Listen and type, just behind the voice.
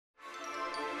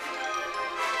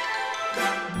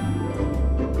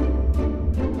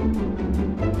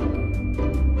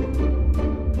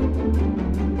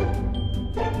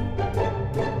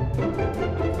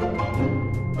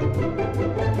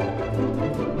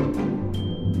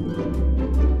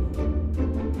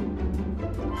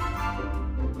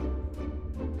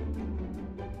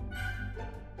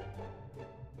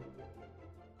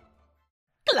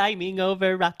Climbing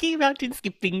over rocky mountains,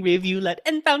 skipping rivulet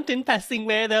and fountain, passing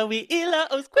where the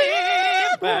willows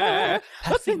quiver,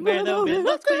 passing where the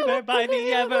willows quiver by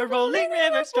the ever-rolling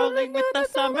river, strolling with the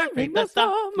summer rain, the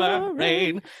summer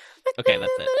rain. Okay,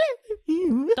 that's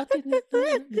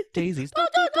it. Daisies,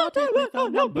 dotted with a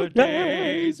number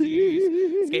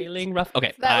daisies, scaling rough.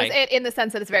 Okay, that was it in the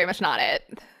sense that it's very much not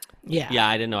it. Yeah,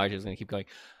 I didn't know RJ was going to keep going.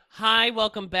 Hi,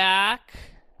 welcome back.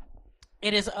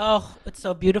 It is, it's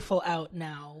so beautiful out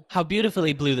now. How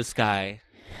beautifully blue the sky.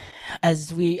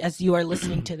 As you are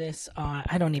listening to this,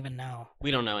 I don't even know. We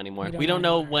don't know anymore. We don't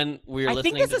know when we're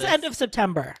listening to this. I think this is end of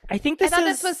September. I thought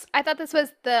this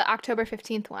was the October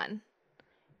 15th one.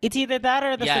 It's either that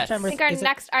or the September. I think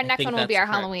our next one will be our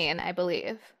correct. Halloween, I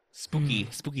believe. Spooky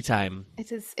time.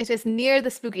 It is near the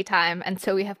spooky time, and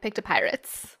so we have picked a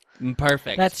pirates.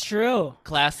 Perfect. That's true.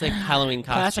 Classic Halloween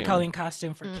costume. Classic Halloween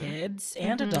costume for kids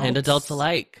and adults. And adults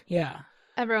alike. Yeah.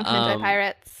 Everyone can enjoy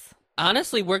pirates.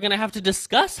 Honestly, we're going to have to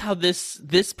discuss how this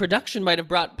production might have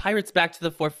brought pirates back to the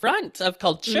forefront of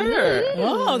culture. Mm-hmm.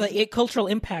 Oh, the cultural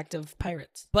impact of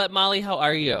pirates. But Molly, how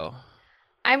are you?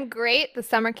 I'm great. The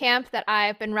summer camp that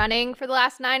I've been running for the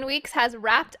last 9 weeks has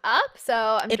wrapped up.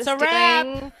 So I'm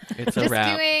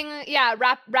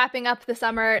wrapping up the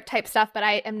summer type stuff, but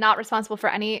I am not responsible for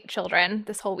any children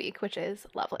this whole week, which is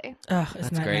lovely. Oh,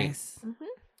 isn't that great. Nice? Mm-hmm.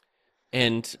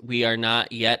 And we are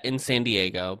not yet in San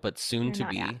Diego, but soon to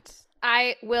be. Yet.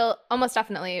 I will almost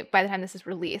definitely, by the time this is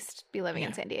released, be living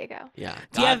in San Diego. Yeah.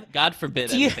 God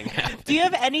forbid anything happens. Do you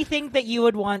have anything that you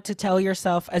would want to tell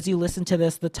yourself as you listen to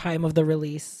this, the time of the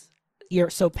release? You're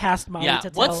so past Molly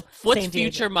to tell what's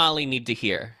future Molly need to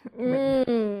hear?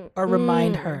 Or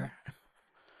remind her.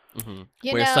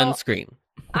 Mm-hmm. Wear sunscreen.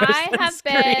 I have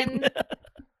been...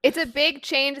 It's a big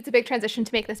change. It's a big transition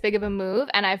to make this big of a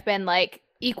move. And I've been like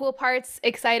equal parts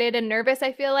excited and nervous,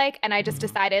 I feel like. And I just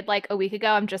decided like a week ago,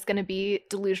 I'm just going to be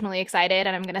delusionally excited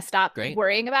and I'm going to stop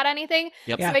worrying about anything.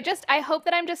 Yep. So I hope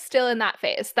that I'm just still in that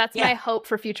phase. That's my hope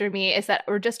for future me, is that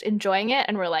we're just enjoying it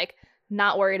and we're like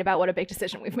not worried about what a big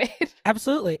decision we've made.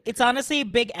 Absolutely. It's honestly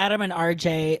big Adam and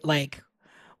RJ, like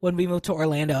when we moved to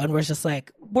Orlando, and we're just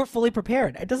like, we're fully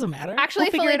prepared. It doesn't matter. Actually,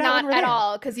 fully not at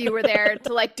all, because you were there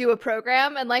to like do a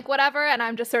program and like whatever, and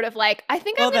I'm just sort of like, I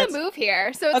think I'm gonna move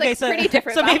here. So it's pretty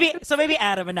different. So maybe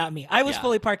Adam and not me. I was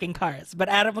fully parking cars, but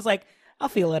Adam was like, I'll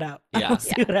feel it out. Yeah,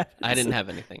 I didn't have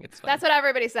anything. It's fine. That's what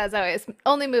everybody says always.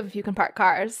 Only move if you can park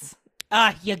cars.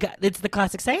 It's the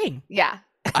classic saying. Yeah.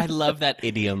 I love that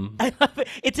idiom. I love it.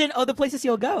 It's in the places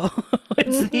you'll go.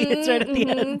 It's right at the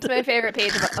end. It's my favorite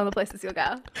page of the places you'll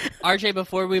go. RJ,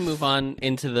 before we move on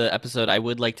into the episode, I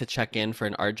would like to check in for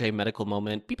an RJ medical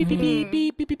moment. Beep beep beep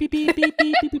beep beep beep beep beep beep beep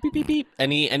beep beep beep beep.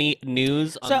 Any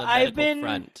news on the medical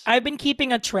front? I've been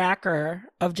keeping a tracker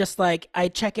of just like I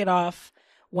check it off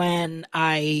when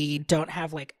I don't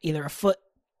have like either a foot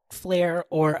flare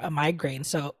or a migraine.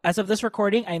 So as of this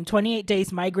recording, I am 28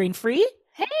 days migraine free.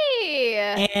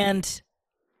 Hey! And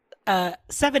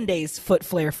 7 days foot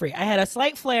flare free. I had a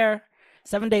slight flare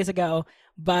 7 days ago,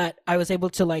 but I was able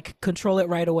to like control it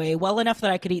right away, well enough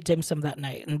that I could eat dim sum that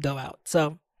night and go out.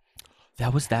 So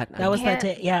that was that night. That was that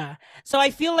day. Yeah. So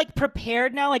I feel like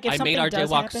prepared now. Like if something does happen, I made RJ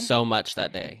walk so much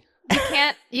that day.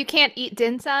 You can't eat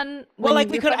dim sum. Well, like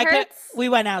we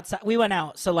went outside. We went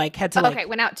out. So like had to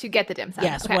went out to get the dim sum.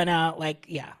 Yes, went out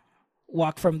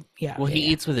walk from Well, he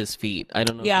eats with his feet. I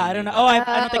don't know. Yeah, I don't know. Oh, I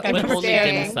don't think I've only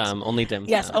dim sum. Only dim sum.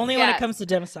 Yes, only when it comes to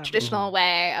dim sum. Traditional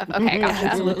way of gotcha.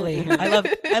 Absolutely.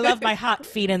 I love my hot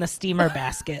feet in the steamer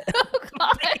basket. Oh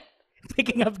God.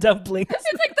 Picking up dumplings.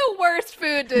 It's like the worst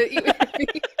food to eat with your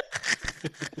feet.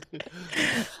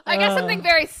 I guess something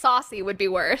very saucy would be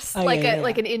worse, like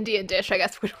an Indian dish. I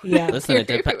guess would. Yeah. Listen,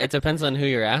 it depends on who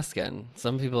you're asking.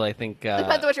 Some people, I think,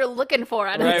 depends on what you're looking for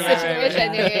out of the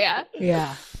situation.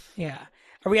 Yeah. Yeah.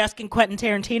 Are we asking Quentin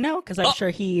Tarantino? Because I'm sure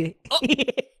he's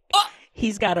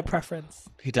got a preference.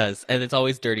 He does, and it's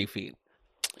always dirty feet.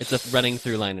 It's a running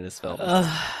through line in his film.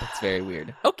 It's very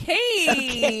weird.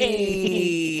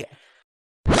 Okay.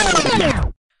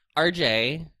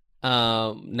 RJ,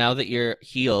 now that you're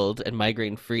healed and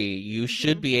migraine free, you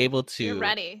should be able to, you're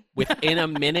ready. Within a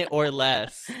minute or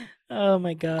less, oh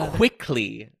my God,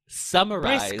 quickly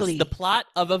summarize the plot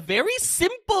of a very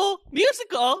simple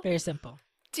musical. Very simple.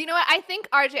 Do you know what? I think,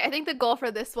 RJ, I think the goal for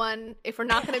this one, if we're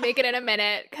not going to make it in a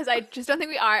minute, because I just don't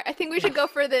think we are, I think we should go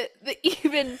for the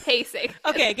even pacing.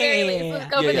 Okay,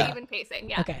 Let's go for Yeah. the even pacing.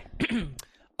 Yeah. Okay.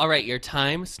 All right, your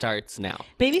time starts now.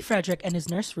 Baby Frederick and his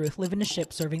nurse Ruth live in a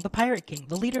ship serving the Pirate King,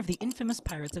 the leader of the infamous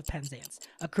pirates of Penzance,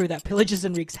 a crew that pillages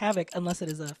and wreaks havoc unless it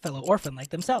is a fellow orphan like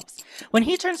themselves. When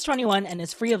he turns 21 and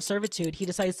is free of servitude, he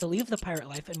decides to leave the pirate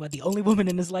life and wed the only woman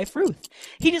in his life, Ruth.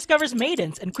 He discovers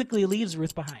maidens and quickly leaves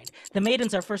Ruth behind. The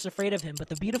maidens are first afraid of him, but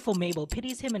the beautiful Mabel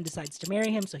pities him and decides to marry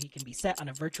him so he can be set on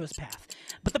a virtuous path.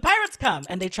 But the pirates come,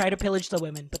 and they try to pillage the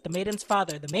women, but the maidens'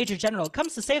 father, the Major General,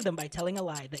 comes to save them by telling a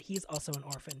lie that he's also an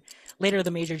orphan. Later,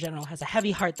 the Major General has a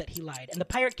heavy heart that he lied, and the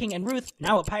Pirate King and Ruth,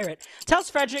 now a pirate, tells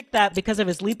Frederick that because of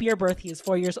his leap year birth, he is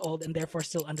 4 years old and therefore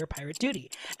still under pirate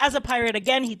duty. As a pirate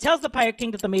again, he tells the Pirate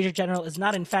King that the Major General is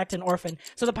not in fact an orphan,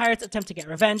 so the pirates attempt to get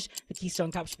revenge. The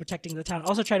Keystone Cops protecting the town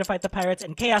also try to fight the pirates,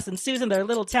 and chaos ensues in their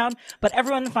little town, but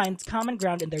everyone finds common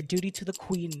ground in their duty to the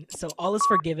Queen, so all is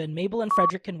forgiven. Mabel and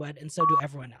Frederick can wed, and so do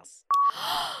everyone else.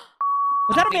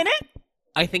 Was that a minute?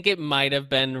 I think it might have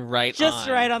been right Just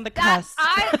on. right on the That, cusp.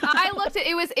 I looked at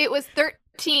it was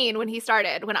 13 when he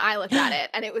started, when I looked at it,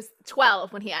 and it was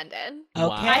 12 when he ended.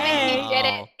 Okay. I think he did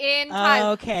it in time.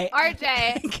 Okay.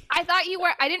 RJ, I thought you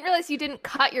were. I didn't realize you didn't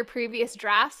cut your previous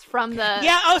drafts from the.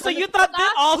 Yeah. Oh, so you thought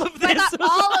that all of So I this thought was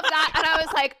all of that, and I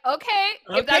was like,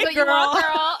 okay, if that's Okay, what you want,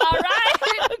 girl. girl, all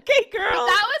right. Okay, girl.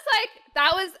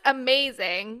 That was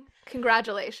amazing.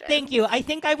 Congratulations. Thank you. I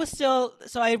think I was still.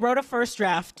 So I wrote a first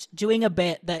draft doing a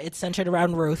bit that it's centered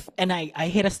around Ruth, and I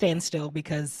hit a standstill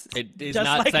because It is just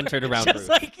not like- centered around just Ruth.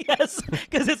 like yes,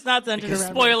 because it's not centered Because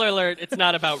around. spoiler alert, it's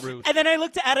not about Ruth. And then I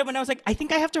looked at Adam and I was like, I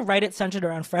think I have to write it centered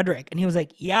around Frederick, and he was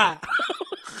like, yeah.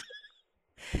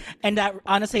 And that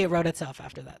honestly, it wrote itself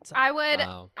after that. So.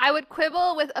 Wow. I would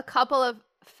quibble with a couple of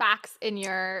facts in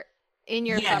your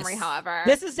Yes. summary, however.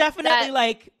 This is definitely that-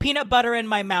 like peanut butter in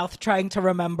my mouth, trying to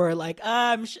remember. Like,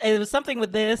 it was something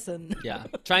with this, and Yeah.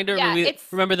 Trying to Yeah, it's-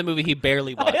 remember the movie he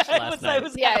barely watched last I night.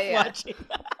 was Yeah, half yeah. watching.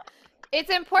 It's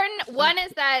important. One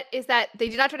is that they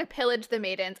do not try to pillage the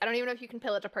maidens. I don't even know if you can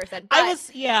pillage a person. But I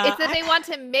was, yeah. it's that they want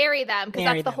to marry them, because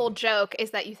Marry that's the them. whole joke,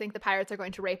 is that you think the pirates are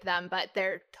going to rape them, but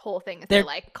their whole thing is They're- they're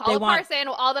like, call they a want- parson,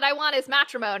 all that I want is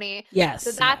matrimony. Yes.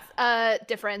 So that's a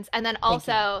difference. And then you.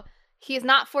 also, he's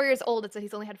not 4 years old, it's that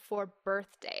he's only had 4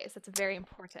 birthdays. That's very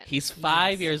important. He's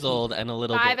 5 years old and a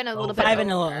little Five bit and a little over. bit five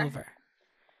and a little over. over.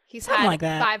 He's Something had like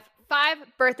that. five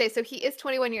birthdays, so he is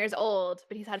 21 years old,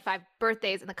 but he's had 5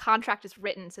 birthdays, and the contract is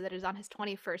written so that it is on his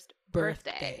 21st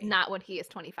birthday, Birthday. not when he is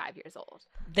 25 years old.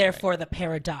 Therefore, the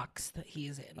paradox that he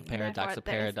is in. A paradox, a Therefore,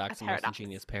 there is a paradox, the most paradox.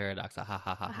 ingenious paradox. Ha ha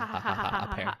ha ha ha ha ha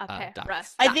ha paradox.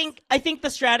 Russ. I think the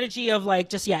strategy of like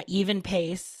just even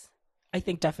pace, I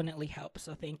think definitely helps.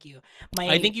 So thank you.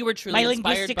 I think you were truly my inspired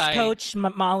linguistics by coach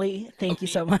Molly. Thank you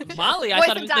so much. Molly. I Voice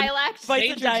thought of it was dialect. the Voice of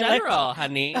Major dialect. General,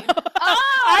 honey. Oh,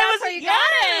 I that's was- where you yes,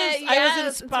 got it. I was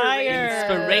Yes,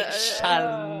 inspired.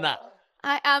 Inspiration.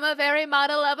 I am a very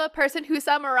model of a person who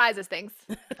summarizes things.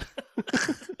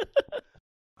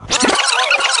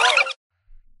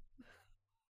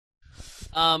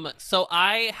 So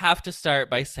I have to start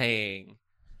by saying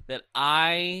that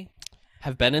I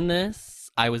have been in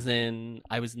this. I was in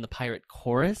the pirate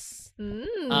chorus.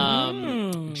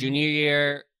 Junior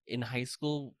year in high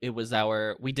school,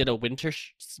 we did a winter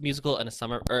musical and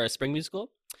a spring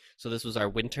musical. So this was our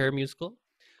winter musical.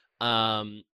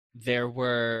 There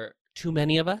were too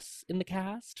many of us in the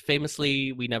cast.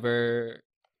 Famously, we never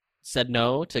said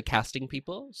no to casting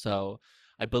people. So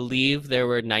I believe there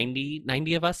were 90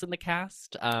 of us in the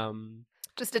cast.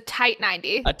 Just a tight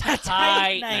 90. A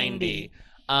tight 90.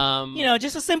 90.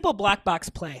 Just a simple black box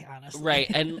play, honestly.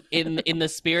 Right, and in the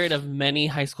spirit of many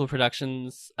high school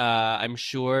productions, I'm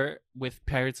sure with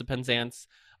Pirates of Penzance,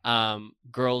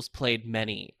 girls played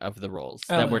many of the roles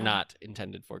that were not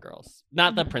intended for girls.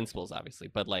 Not the principals, obviously,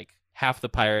 but like half the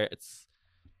pirates.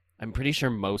 I'm pretty sure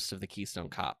most of the Keystone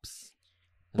Cops.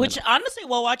 And Which then- honestly,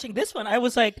 while watching this one,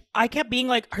 I kept being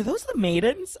like, "Are those the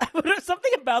maidens?"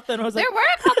 Something about them. I was like, There were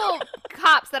a couple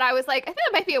cops that I was like, I think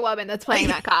it might be a woman that's playing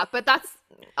that cop, but that's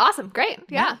awesome. Great.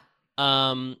 Yeah.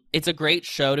 it's a great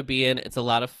show to be in. It's a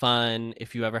lot of fun.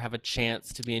 If you ever have a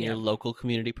chance to be in your local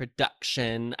community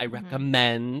production, I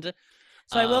recommend.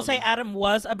 So I will say, Adam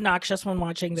was obnoxious when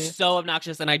watching this. So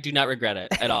obnoxious, and I do not regret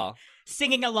it at all.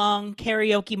 Singing along,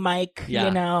 karaoke mic,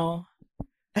 Yeah.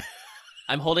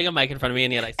 I'm holding a mic in front of me,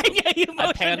 and yet I still Yeah, you I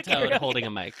motioned to pantoed karaoke. holding a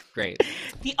mic. Great.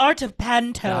 The art of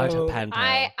panto. The art of panto.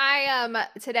 I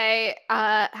today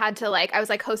had to I was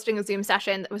hosting a Zoom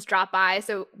session that was dropped by,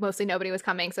 so mostly nobody was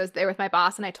coming. So I was there with my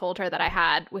boss, and I told her that I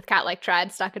had with Cat Like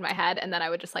Tread stuck in my head, and then I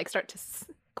would just start to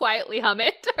quietly hum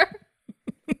it.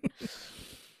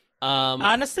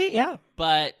 Honestly, yeah.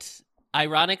 But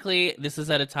ironically, this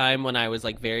is at a time when I was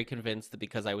like very convinced that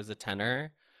because I was a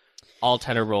tenor, all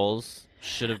tenor roles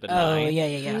should have been mine.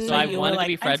 Yeah. So I you were wanted to like,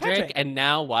 be "I'm Frederick, and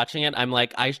now watching it, I'm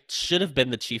like, I should have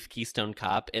been the Chief Keystone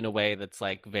Cop in a way that's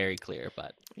like very clear.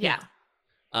 But Yeah.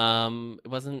 it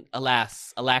wasn't.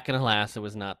 Alas, alack and alas, it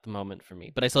was not the moment for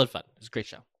me. But I still had fun. It was a great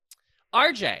show.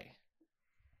 RJ.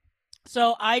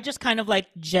 So I just kind of like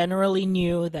generally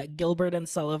knew that Gilbert and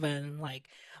Sullivan like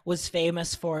was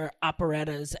famous for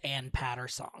operettas and patter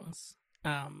songs.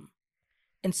 And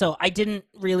so I didn't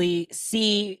really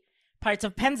see parts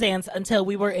of Penzance until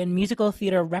we were in musical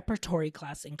theater repertory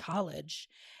class in college.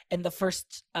 And the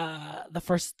first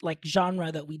like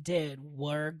genre that we did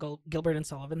were Gilbert and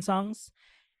Sullivan songs.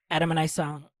 Adam and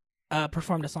I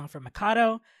performed a song for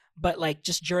Mikado, but like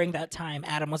just during that time,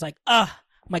 Adam was like, "Oh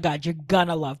my God, you're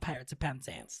gonna love Pirates of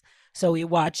Penzance." So we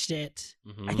watched it.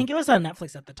 Mm-hmm. I think it was on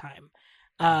Netflix at the time.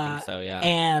 I think so, yeah.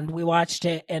 And we watched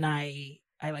it, and I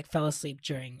like fell asleep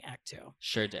during Act 2.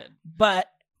 Sure did. But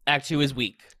Act 2 is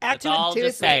weak. Act 2 I'll is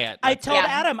just say weak. it. I That's told it.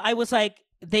 Adam, I was like,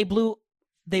 they blew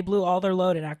all their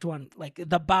load in Act 1. Like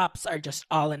the bops are just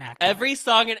all in Act 1. Every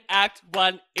song in Act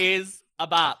 1 is a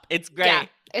bop. It's great. Yeah,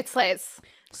 it slays.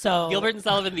 So Gilbert and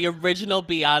Sullivan, the original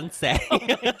Beyonce.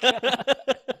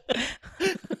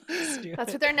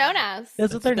 That's what they're known as.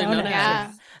 That's what they're known as.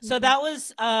 Yeah. So that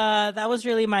was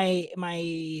really my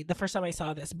the first time I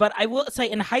saw this. But I will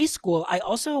say in high school, I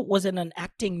also was in an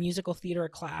acting musical theater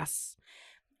class,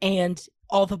 and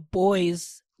all the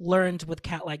boys learned with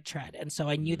Cat Like Tread, and so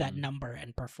I knew that number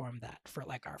and performed that for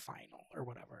like our final or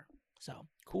whatever. So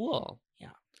Cool.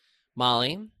 Yeah.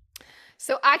 Molly.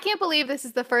 So I can't believe this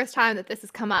is the first time that this has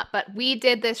come up, but we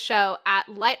did this show at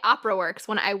Light Opera Works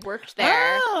when I worked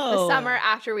there the summer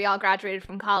after we all graduated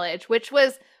from college, which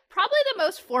was probably the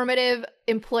most formative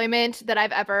employment that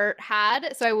I've ever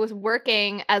had. So I was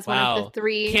working as one of the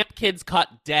three Camp Kids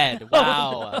Caught Dead.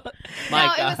 Wow. My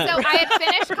God. It was so I had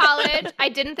finished college. I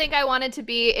didn't think I wanted to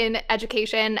be in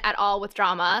education at all with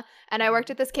drama. And I worked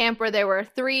at this camp where there were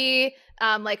three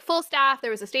like full staff.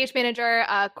 There was a stage manager,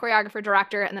 a choreographer,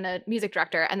 director, and then a music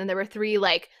director. And then there were three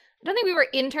like, I don't think we were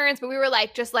interns, but we were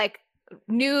like just like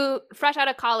new, fresh out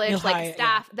of college, like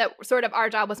staff that sort of our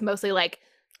job was mostly like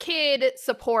kid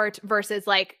support versus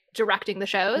like directing the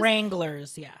shows.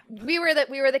 Wranglers, yeah. We were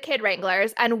the kid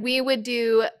wranglers, and we would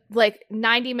do like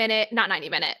 30-minute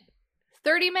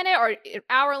or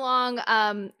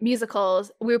hour-long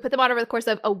musicals. We would put them on over the course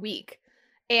of a week.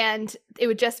 And it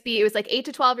was like 8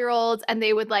 to 12-year-olds, and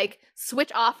they would like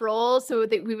switch off roles so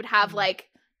that we would have like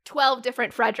 12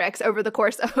 different Fredericks over the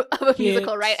course of a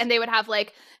musical, right? And they would have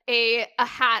like a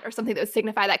hat or something that would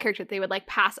signify that character that they would like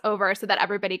pass over so that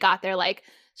everybody got their like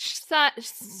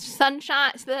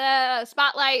sunshine,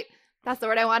 spotlight. That's the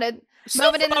word I wanted.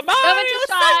 Moment to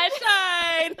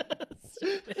shine.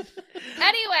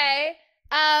 Anyway,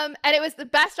 and it was the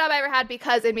best job I ever had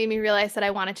because it made me realize that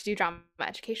I wanted to do drama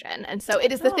education. And so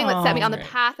it is the thing that set me on the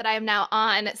path that I am now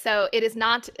on. So it is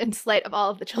not in spite of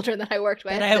all of the children that I worked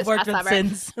with. That I have worked with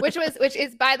since. which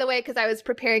is, by the way, because I was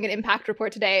preparing an impact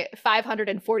report today,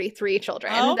 543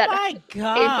 children. Oh my God. Came through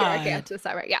our camp this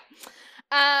summer. Yeah.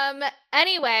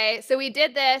 Anyway, so we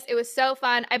did this. It was so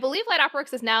fun. I believe Light Opera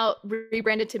Works is now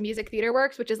rebranded to Music Theater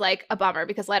Works, which is like a bummer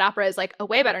because Light Opera is like a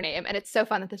way better name. And it's so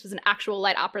fun that this was an actual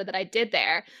light opera that I did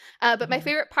there. But my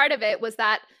favorite part of it was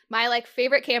that my like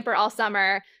favorite camper all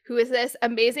summer, who is this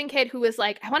amazing kid who was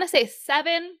like, I want to say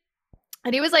 7.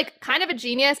 And he was like kind of a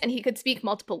genius, and he could speak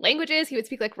multiple languages. He would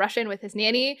speak like Russian with his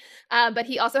nanny, but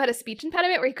he also had a speech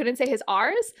impediment where he couldn't say his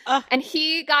R's. And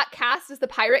he got cast as the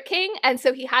Pirate King, and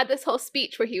so he had this whole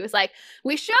speech where he was like,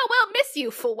 "We sure will miss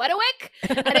you, Fwedwick,"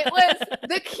 and it was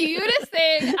the cutest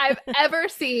thing I've ever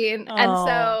seen. And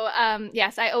so,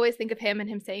 yes, I always think of him and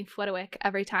him saying Fwedwick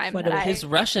every time. His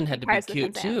Russian had to be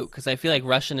cute too, because I feel like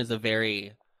Russian is a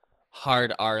very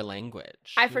hard R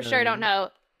language. I for sure don't know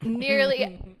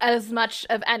nearly as much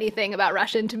of anything about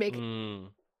Russian to make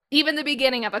even the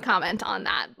beginning of a comment on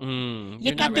that.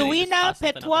 Yekaterina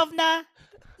Petrovna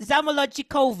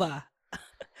Zamolodchikova.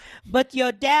 But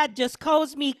your dad just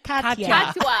calls me Katya.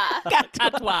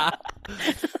 Katwa.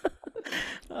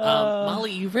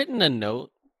 Molly, you've written a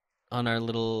note on our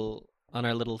little.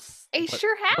 I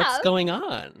sure have. What's going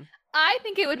on? I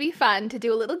think it would be fun to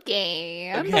do a little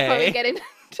game before we get into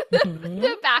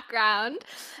the background,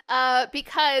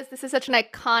 because this is such an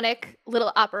iconic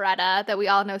little operetta that we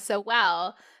all know so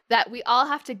well that we all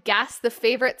have to guess the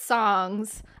favorite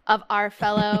songs of our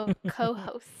fellow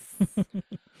co-hosts.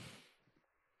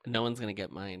 No one's gonna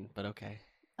get mine, but okay.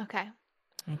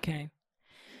 Okay.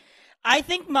 I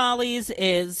think Molly's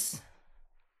is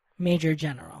Major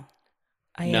General.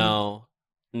 No.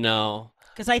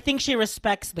 Because I think she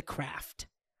respects the craft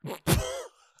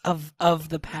of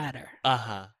the patter.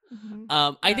 Uh-huh.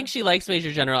 Mhm. I think she likes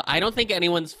Major General. I don't think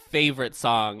anyone's favorite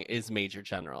song is Major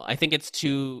General. I think it's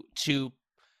too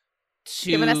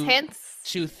Giving us hints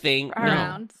to think. No.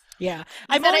 around. Yeah. You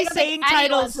I'm said only I don't think saying anyone's,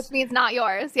 titles. which means not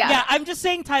yours. Yeah. Yeah, I'm just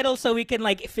saying titles so we can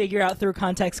like figure out through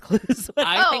context clues.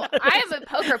 I am a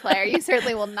poker player. You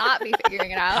certainly will not be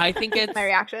figuring it out. I think it's My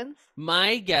reactions.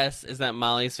 my guess is that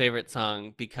Molly's favorite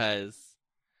song because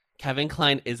Kevin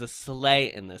Kline is a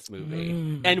sleigh in this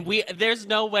movie. And there's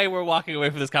no way we're walking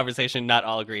away from this conversation not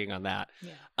all agreeing on that.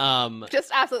 Yeah. Just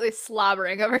absolutely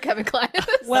slobbering over Kevin Kline.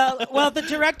 Well, the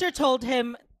director told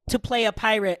him to play a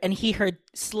pirate, and he heard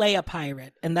slay a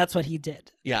pirate, and that's what he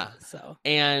did. Yeah. So,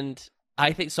 And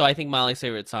I think Molly's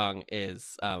favorite song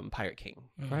is Pirate King.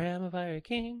 For I am a Pirate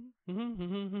King.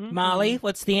 Molly,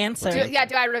 what's the answer?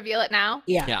 do I reveal it now?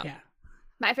 Yeah.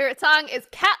 My favorite song is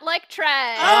Cat Like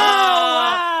Tread. Oh,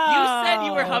 wow. You said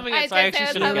you were humming it, so I did say actually I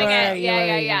was should have humming known.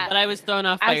 it. Yeah. But I was thrown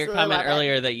off by your Absolutely comment love it.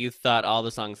 earlier that you thought all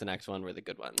the songs in Act 1 were the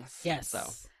good ones. Yes. So.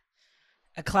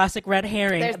 A classic red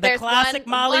herring. There's the classic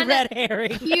Molly one red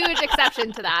herring. Huge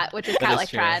exception to that, which is That Cat is Like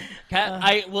true. Tread.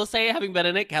 I will say, having been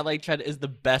in it, Cat Like Tread is the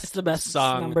best, It's the best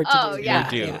song number to Oh, do. yeah. to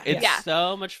do. Yeah. It's Yeah.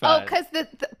 so much Oh, fun. because the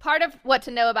part of what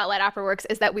to know about Light Opera Works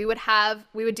is that we would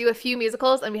do a few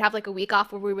musicals and we have like a week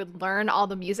off where we would learn all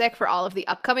the music for all of the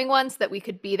upcoming ones so that we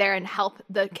could be there and help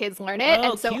the kids learn it.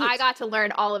 Oh, and so cute. I got to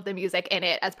learn all of the music in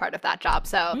it as part of that job.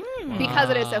 So because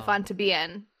it is so fun to be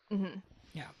in.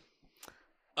 Yeah.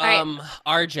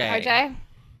 right. RJ. RJ?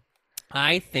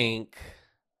 I think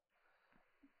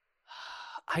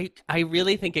I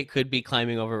really think it could be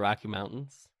Climbing Over Rocky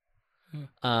Mountains.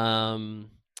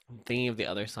 I'm thinking of the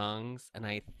other songs, and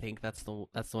I think that's the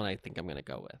one I think I'm gonna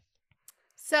go with.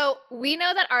 So we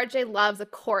know that RJ loves a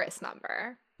chorus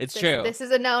number. It's true. This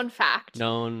is a known fact.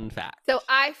 Known fact. So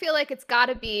I feel like it's got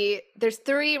to be, there's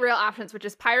three real options, which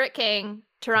is Pirate King,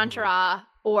 Tarantara,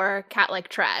 or Cat Like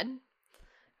Tread.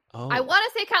 Oh. I want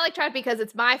to say Cat Like Tread because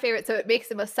it's my favorite, so it makes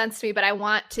the most sense to me, but I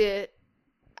want to,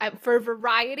 for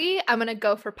variety, I'm going to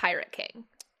go for Pirate King.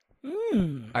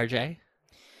 RJ.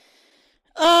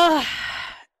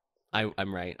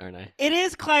 I'm right, aren't I? It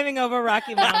is Climbing Over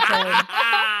Rocky Mountain.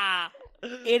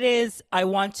 It is. I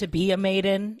want to be a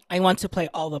maiden. I want to play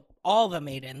all the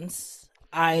maidens.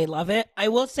 I love it. I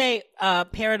will say,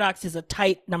 Paradox is a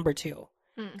tight number 2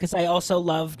 because I also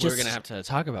love just. We're gonna have to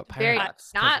talk about Very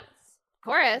Paradox. not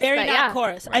chorus, very but not yeah.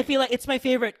 chorus. I feel like it's my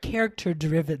favorite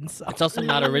character-driven song. It's also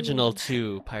not original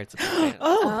to Pirates of the Caribbean.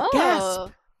 Oh,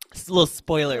 gasp! It's a little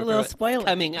spoiler. A for little what's spoiler.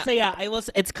 coming up. So yeah,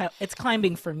 it's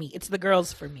climbing for me. It's the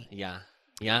girls for me. Yeah.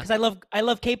 Because I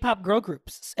love K-pop girl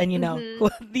groups, and you know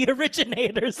the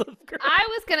originators of girl. I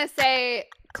was going to say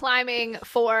Climbing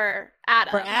for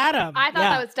Adam. For Adam, I thought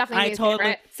that was definitely my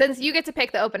favorite, since you get to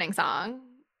pick the opening song.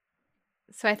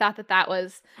 So I thought that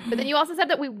was, but then you also said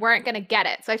that we weren't going to get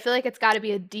it. So I feel like it's got to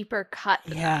be a deeper cut.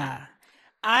 Yeah.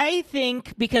 I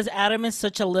think because Adam is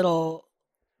such a little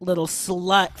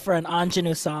slut for an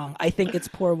ingenue song, I think it's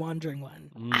Poor Wandering One.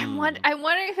 I'm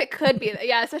wondering if it could be.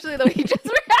 Yeah, especially the way you just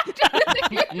reacted.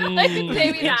 Like,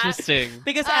 maybe that. Interesting.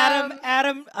 Because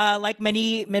Adam, like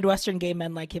many Midwestern gay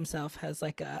men like himself, has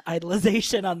like a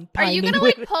idolization on Are you pining gonna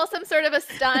with- like pull some sort of a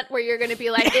stunt where you're gonna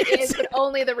be like, it is but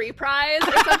only the reprise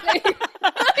or something?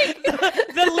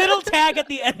 the little tag at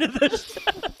the end of the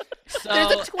show? So,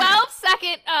 There's a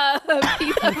 12-second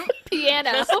piece of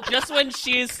piano. just when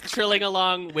she's trilling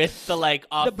along with the like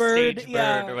off The bird, stage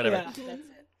bird or whatever. Yeah.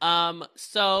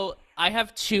 So I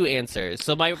have two answers.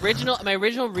 So my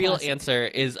original real answer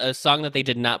is a song that they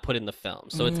did not put in the film.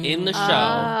 So it's in the show.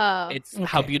 Oh. It's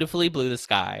How Beautifully Blue the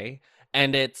Sky,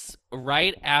 and it's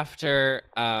right after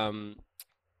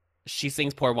she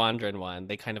sings Poor Wandering One.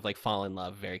 They kind of like fall in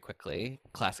love very quickly.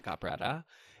 Classic operetta.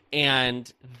 And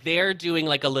they're doing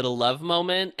like a little love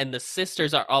moment, and the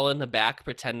sisters are all in the back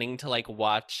pretending to like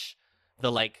watch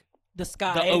The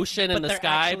sky, the ocean and the they're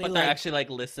sky, but they're like, actually like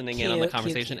listening in on the cute,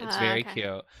 conversation. cute. It's Ah, very okay.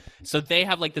 cute. So they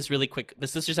have like this really quick, the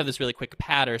sisters have this really quick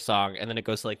patter song, and then it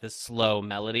goes to like this slow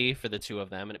melody for the two of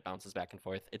them, and it bounces back and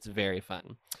forth. It's very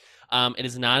fun. It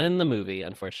is not in the movie,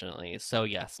 unfortunately. So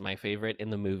yes, my favorite in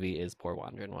the movie is Poor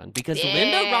Wandering One, because Yeah.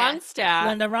 Linda Ronstadt,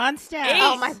 Linda Ronstadt.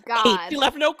 Oh my god. she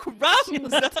left no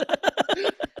crumbs.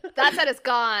 That set is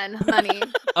gone, honey.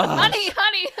 Oh, Honey.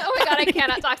 Oh my god, I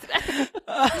cannot talk today.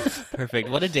 perfect.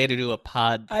 What a day to do a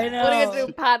pod. I know. What are you gonna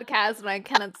do a podcast when I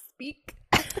cannot speak?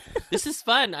 This is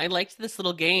fun. I liked this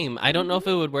little game. I don't know if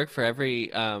it would work for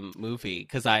every movie,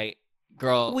 because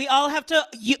Girl. We all have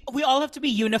to be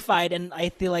unified, and I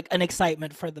feel like an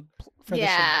excitement for the show.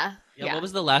 Yeah. Yeah, what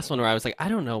was the last one where I was like, I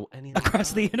don't know anything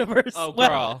Across the universe. Oh,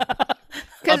 girl.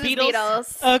 Because A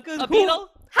Beatles. A Beatle?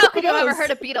 How could you Who have ever knows?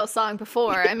 heard a Beatles song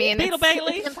before? I mean, Beatle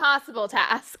Bailey. it's an impossible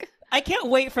task. I can't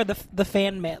wait for the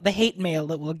fan mail, the hate mail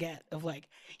that we'll get of like,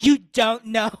 you don't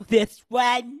know this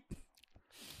one.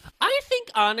 I think,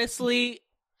 honestly,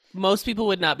 most people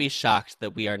would not be shocked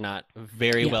that we are not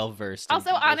very well versed.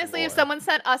 Also, honestly, if someone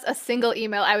sent us a single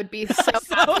email, I would be so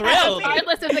thrilled.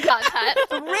 regardless of the content.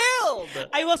 Thrilled!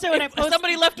 I will say when if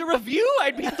somebody left a review,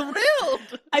 I'd be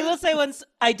thrilled. I will say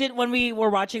when we were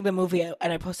watching the movie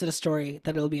and I posted a story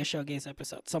that it'll be a Showgaze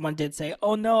episode, someone did say,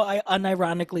 "Oh no, I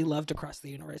unironically loved Across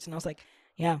the Universe," and I was like,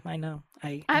 "Yeah, I know.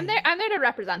 I'm there to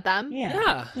represent them."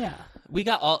 Yeah. We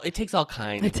got all. It takes all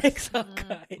kinds. It takes all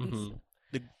kinds. Mm-hmm.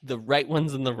 The right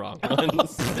ones and the wrong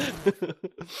ones.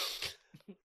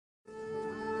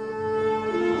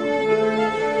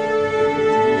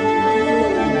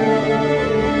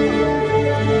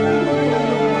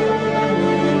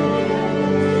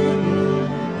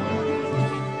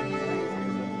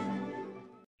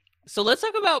 So let's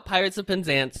talk about Pirates of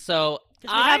Penzance. So We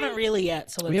haven't really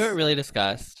yet. So we haven't really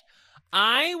discussed.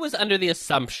 I was under the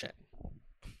assumption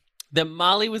that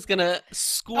Molly was gonna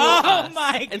school us.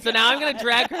 My and so now I'm gonna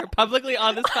drag her publicly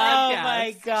on this podcast. Oh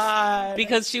my god!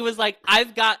 Because she was like,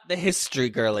 "I've got the history,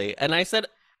 girly," and I said,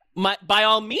 "By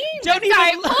all means, Sorry,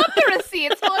 pull up the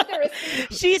receipts. Pull up the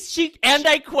receipts. She and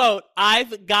I quote,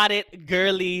 "I've got it,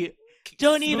 girly."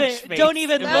 Don't even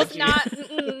That's look. not.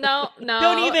 No.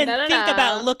 Don't even no, think no.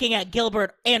 about looking at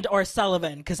Gilbert and or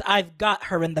Sullivan because I've got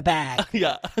her in the bag.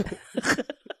 Yeah.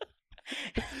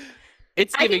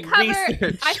 It's giving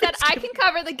research. I said I can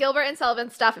cover the Gilbert and Sullivan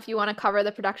stuff if you want to cover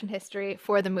the production history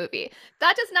for the movie.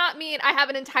 That does not mean I have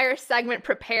an entire segment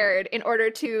prepared in order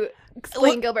to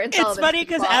explain Gilbert and Sullivan. It's funny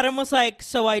because Adam was like,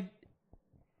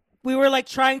 we were like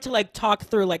trying to like talk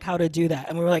through like how to do that,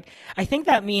 and we were like, I think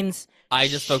that means I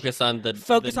just focus on the New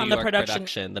York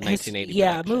production, the 1980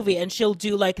 production. movie, and she'll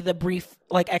do like the brief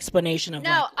like explanation of.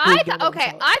 No, like, I thought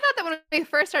that when we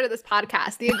first started this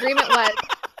podcast, the agreement was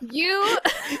you.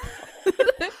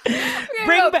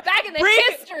 Bring back in the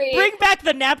history. Bring back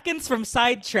the napkins from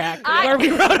Sidetrack where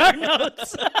we wrote our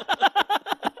notes.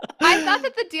 I thought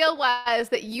that the deal was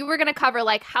that you were going to cover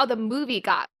like how the movie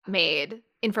got made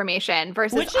information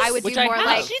versus I would do more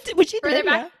like further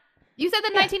back. Yeah. You said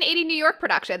the 1980 New York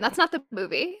production. That's not the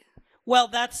movie. Well,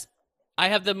 that's. I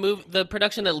have the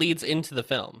production that leads into the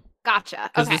film. Gotcha.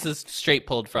 Because Okay. this is straight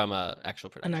pulled from an actual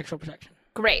production. An actual production.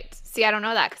 Great. See, I don't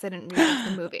know that because I didn't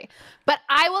read the movie. But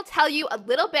I will tell you a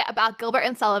little bit about Gilbert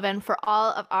and Sullivan for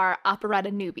all of our operetta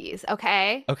newbies,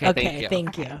 okay? Okay,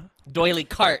 thank you. Doily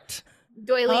Cart.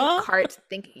 Doily Cart,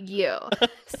 thank you.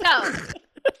 So,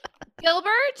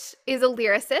 Gilbert is a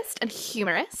lyricist and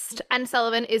humorist, and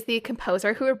Sullivan is the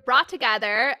composer who were brought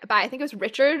together by, I think it was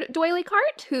Richard Doily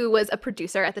Cart, who was a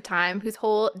producer at the time, whose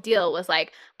whole deal was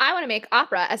like, I want to make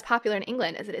opera as popular in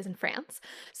England as it is in France.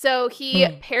 So he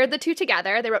paired the two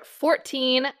together. They wrote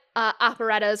 14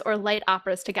 operettas or light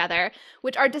operas together,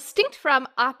 which are distinct from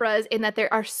operas in that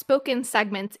there are spoken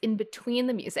segments in between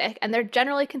the music, and they're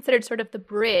generally considered sort of the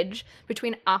bridge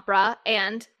between opera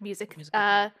and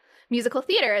musical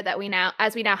theater that we now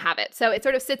have it. So it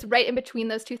sort of sits right in between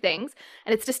those two things.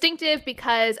 And it's distinctive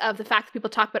because of the fact that people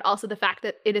talk, but also the fact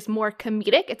that it is more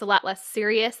comedic. It's a lot less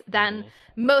serious than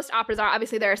most operas are.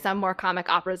 Obviously, there are some more comic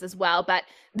operas as well, but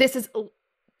this is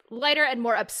lighter and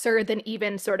more absurd than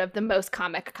even sort of the most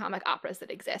comic operas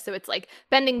that exist. So it's like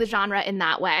bending the genre in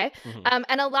that way. And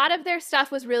a lot of their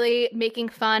stuff was really making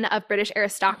fun of British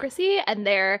aristocracy and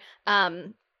their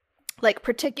like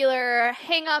particular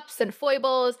hang-ups and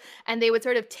foibles, and they would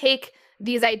sort of take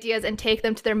these ideas and take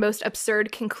them to their most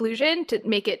absurd conclusion to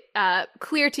make it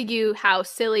clear to you how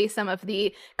silly some of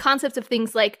the concepts of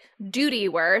things like duty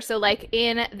were. So like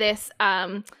in this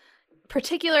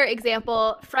particular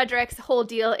example, Frederick's whole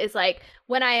deal is like,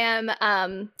 when I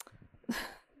am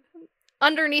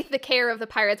underneath the care of the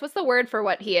pirates, what's the word for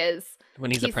what he is? When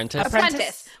he's apprentice?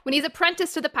 Apprentice. When he's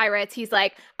apprentice to the pirates, he's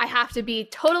like, I have to be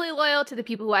totally loyal to the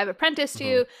people who I've apprenticed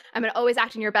to. I'm going to always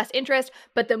act in your best interest.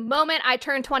 But the moment I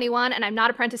turn 21 and I'm not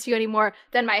apprenticed to you anymore,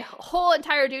 then my whole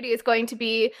entire duty is going to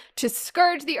be to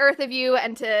scourge the earth of you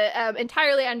and to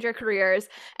entirely end your careers.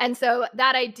 And so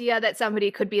that idea that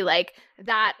somebody could be like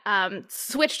that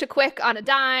switch to quick on a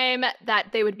dime, that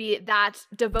they would be that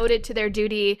devoted to their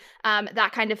duty,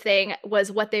 that kind of thing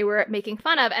was what they were making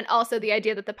fun of. And also the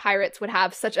idea that the pirates would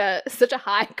have such a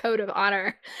high code of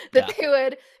honor that they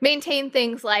would maintain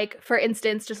things like, for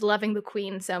instance, just loving the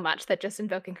queen so much that just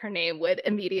invoking her name would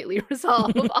immediately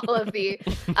resolve all of the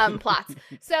plots.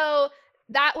 So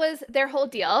that was their whole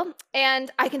deal.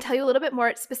 And I can tell you a little bit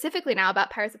more specifically now about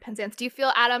Pirates of Penzance. Do you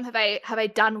feel, Adam, have I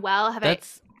done well?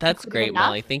 That's great, enough?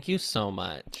 Molly. Thank you so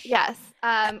much. Yes.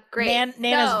 Great.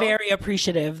 Nana's very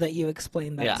appreciative that you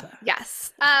explained that. Yeah.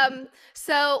 Yes.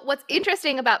 So what's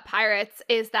interesting about Pirates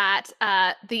is that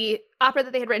the opera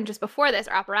that they had written just before this,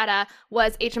 or operetta,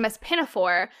 was HMS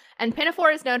Pinafore. And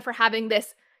Pinafore is known for having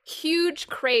this huge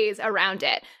craze around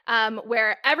it,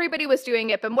 where everybody was doing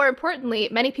it, but more importantly,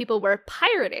 many people were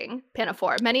pirating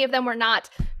Pinafore. Many of them were not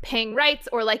paying rights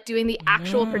or like doing the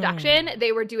actual production.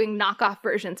 They were doing knockoff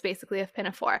versions basically of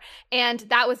Pinafore. And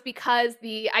that was because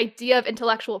the idea of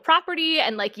intellectual property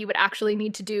and like you would actually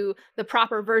need to do the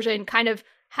proper version kind of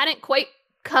hadn't quite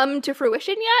come to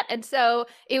fruition yet. And so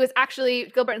it was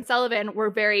actually, Gilbert and Sullivan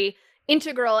were very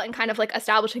integral in kind of like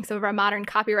establishing some of our modern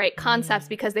copyright concepts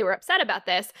because they were upset about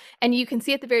this. And you can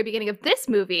see at the very beginning of this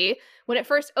movie, when it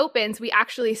first opens, we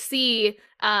actually see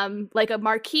like a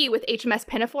marquee with HMS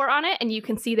Pinafore on it. And you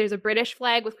can see there's a British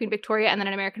flag with Queen Victoria and then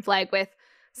an American flag with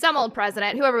some old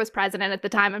president, whoever was president at the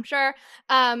time, I'm sure,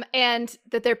 and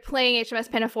that they're playing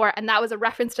HMS Pinafore. And that was a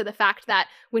reference to the fact that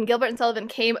when Gilbert and Sullivan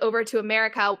came over to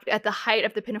America at the height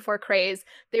of the Pinafore craze,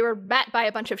 they were met by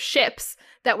a bunch of ships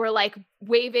that were like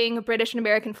waving British and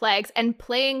American flags and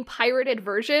playing pirated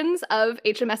versions of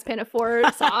HMS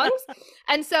Pinafore songs.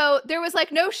 And so there was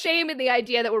like no shame in the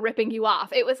idea that we're ripping you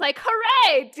off. It was like,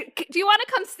 hooray! Do you want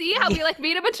to come see how we like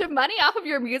made a bunch of money off of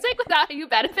your music without you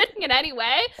benefiting in any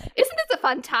way? Isn't this a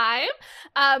fun time?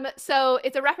 So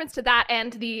it's a reference to that.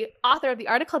 And the author of the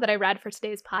article that I read for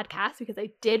today's podcast, because I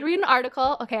did read an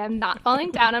article, okay, I'm not falling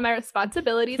down on my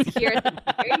responsibilities here, thank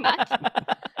you very much,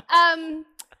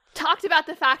 talked about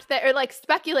the fact that, or like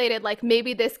speculated, like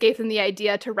maybe this gave them the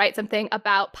idea to write something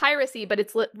about piracy, but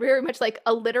it's very much like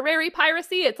a literary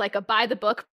piracy. It's like a by the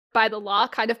book, by the law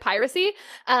kind of piracy.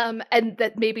 And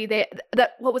that maybe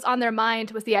that what was on their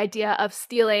mind was the idea of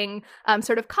stealing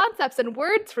sort of concepts and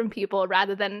words from people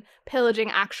rather than pillaging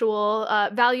actual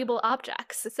valuable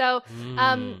objects. So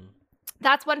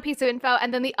that's one piece of info.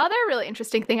 And then the other really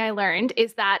interesting thing I learned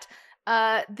is that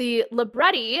the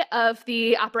libretti of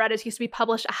the operettas used to be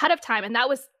published ahead of time. And that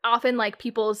was often like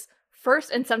people's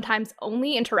first and sometimes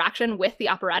only interaction with the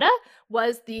operetta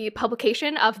was the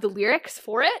publication of the lyrics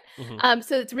for it.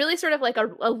 So it's really sort of like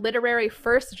a literary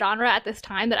first genre at this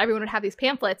time that everyone would have these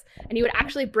pamphlets and you would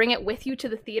actually bring it with you to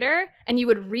the theater and you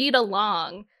would read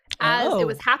along as it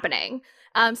was happening.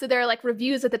 So there are like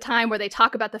reviews at the time where they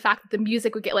talk about the fact that the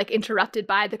music would get like interrupted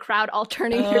by the crowd all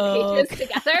turning their pages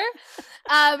together.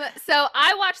 So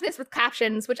I watched this with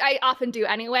captions, which I often do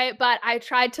anyway, but I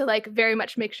tried to like very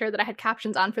much make sure that I had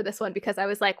captions on for this one because I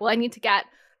was like, well, I need to get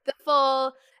the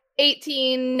full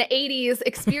 1880s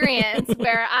experience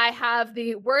where I have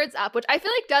the words up, which I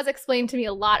feel like does explain to me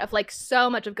a lot of like so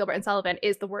much of Gilbert and Sullivan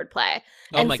is the wordplay.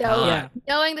 And so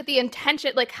knowing that the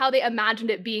intention, like how they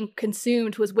imagined it being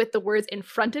consumed was with the words in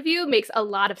front of you makes a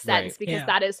lot of sense because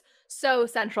that is so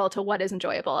central to what is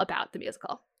enjoyable about the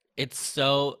musical.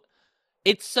 So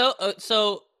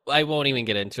I won't even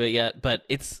get into it yet, but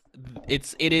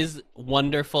it is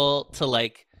wonderful to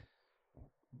like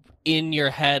in your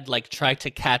head like try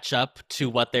to catch up to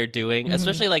what they're doing,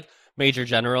 especially like Major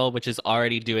General, which is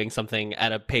already doing something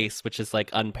at a pace which is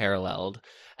like unparalleled,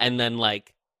 and then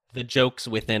like the jokes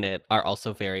within it are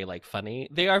also very like funny.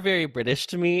 They are very British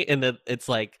to me in that it's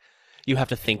like you have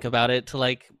to think about it to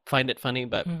like find it funny,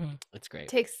 but it's great.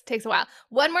 Takes a while.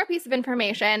 One more piece of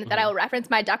information that I will reference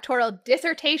my doctoral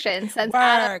dissertation since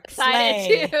Adam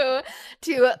decided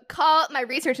to call my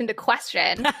research into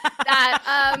question.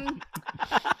 That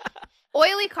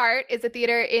Oily Cart is a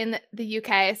theater in the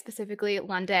UK, specifically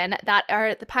London, that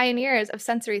are the pioneers of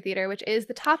sensory theater, which is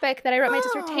the topic that I wrote my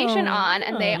dissertation on,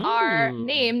 and they are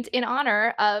named in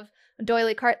honor of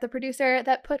D'Oyly Carte, the producer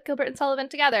that put Gilbert and Sullivan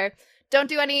together. Don't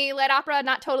do any light opera.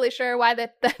 Not totally sure why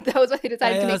that was what they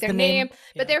decided to make their name.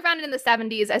 But they were founded in the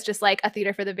 70s as just like a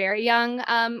theater for the very young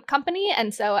company.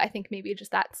 And so I think maybe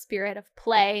just that spirit of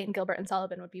play and Gilbert and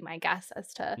Sullivan would be my guess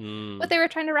as to what they were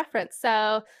trying to reference.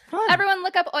 So everyone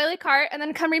look up Oily Cart and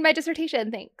then come read my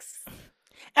dissertation. Thanks.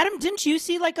 Adam, didn't you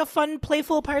see like a fun,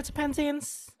 playful Pirates of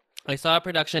Penzance? I saw a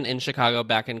production in Chicago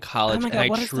back in college, Oh my and God, I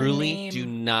what is the truly name? do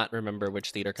not remember which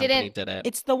theater company did it.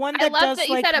 It's the one I that love does that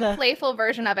you like said the a playful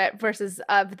version of it versus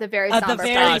of the very the somber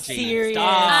very film. Stodgy. serious.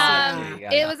 Stodgy.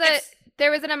 Yeah. It was there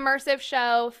was an immersive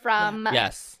show from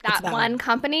Yes. It's that that one one.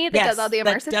 company that Yes, does all the that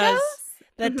immersive does- shows.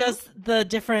 that Mhm. does the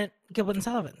different Gilbert and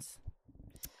Sullivans.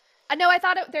 No, I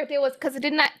thought there was because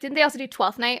didn't they also do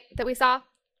 12th Night that we saw?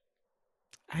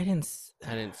 I didn't.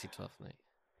 I didn't see 12th Night.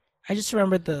 I just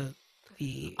remembered the.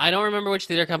 I don't remember which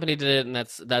theater company did it, and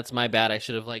that's my bad. I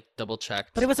should have like double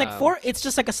checked. But it was like four. It's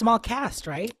just like a small cast,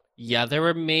 right? Yeah, there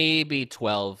were maybe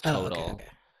 12 Oh, total. okay.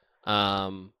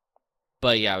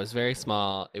 But yeah, it was very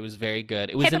small. It was very good.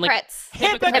 It was Hypocrites. in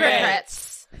like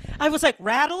Hypocrites. I was like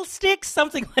rattlesticks,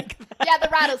 something like that. Yeah, the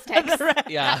rattlesticks.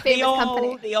 Yeah. That famous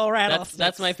company. The old rattlesticks.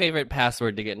 That's my favorite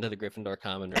password to get into the Gryffindor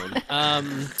common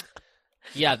room.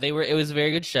 Yeah, it was a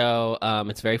very good show.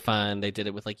 It's very fun. They did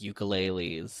it with like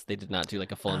ukuleles. They did not do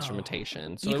like a full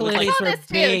instrumentation. So it was, I Ukuleles saw were this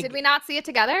too. big. Did we not see it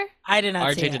together? I did not.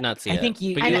 RJ see it. did not see I it. think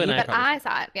you. But I you know, and I but probably I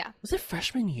saw it. Yeah. Was it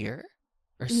freshman year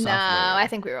or No, sophomore? I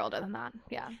think we were older than that.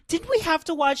 Yeah. Didn't we have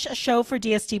to watch a show for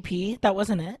DSTP? That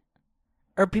wasn't it.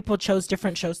 Or people chose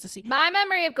different shows to see. My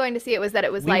memory of going to see it was that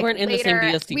it was We like weren't in the same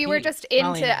later. DSTP. We were just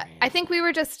Molly into. and I. I think we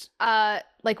were just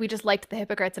like we just liked the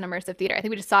Hypocrites and immersive theater. I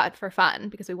think we just saw it for fun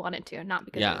because we wanted to, not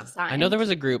because it Yeah, was assigned. I know there was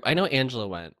a group. I know Angela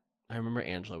went. I remember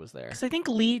Angela was there. Because I think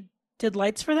Lee did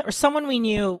lights for that, or someone we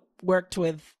knew worked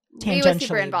with. He was super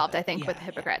tangentially involved, with I it. think, Yeah, with the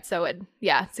Hypocrites. So it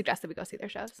suggest that we go see their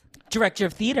shows. Director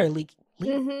of theater, Lee.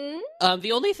 Mm-hmm.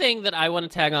 The only thing that I want to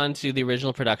tag on to the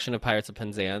original production of Pirates of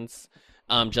Penzance,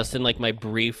 just in like my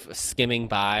brief skimming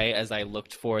by as I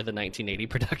looked for the 1980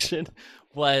 production,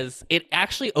 was it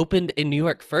actually opened in New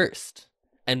York first,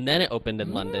 and then it opened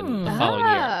in London the following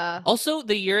year. Ah. Also,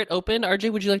 the year it opened,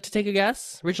 RJ, would you like to take a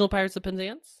guess? Original Pirates of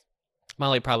Penzance?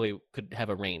 Molly probably could have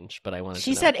a range, but I wanted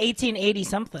She to know. said 1880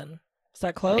 something. Is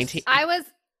that close? 19 I was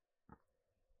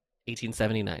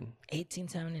 1879.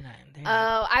 1879. There you go.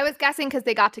 I was guessing because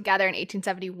they got together in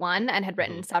 1871 and had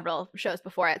written several shows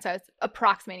before it, so I was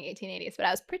approximating 1880s, but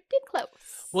I was pretty close.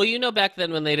 Well, you know, back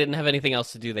then when they didn't have anything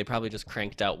else to do, they probably just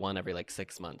cranked out one every like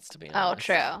 6 months, to be Oh, honest.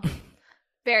 true.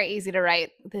 Very easy to write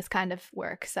this kind of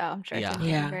work, so I'm sure it Yeah. didn't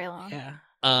take yeah. very long.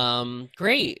 Yeah.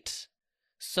 Great.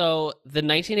 So the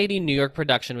 1980 New York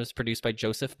production was produced by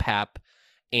Joseph Papp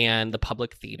and the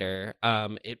Public Theater.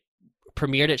 It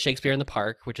premiered at Shakespeare in the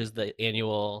Park, which is the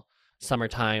annual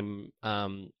summertime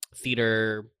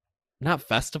theater, not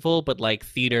festival, but like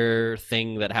theater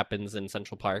thing that happens in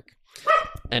Central Park.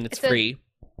 And it's free.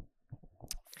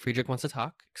 Friedrich wants to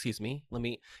talk. Excuse me.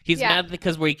 He's mad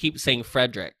because we keep saying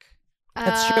Frederick.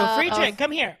 That's true. Friedrich,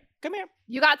 come here. Come here.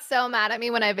 You got so mad at me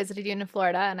when I visited you in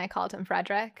Florida and I called him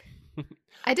Frederick.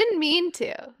 I didn't mean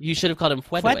to. You should have called him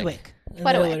Fwedwick. Fwedwick. That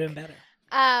Fwedwick. would have been better.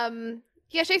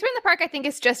 Yeah, Shakespeare in the Park, I think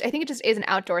it just is an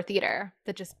outdoor theater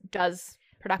that just does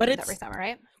productions every summer,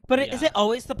 right? But is it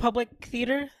always the Public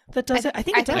Theater that does it? I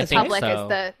think it does. I I think think Public so. is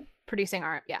the producing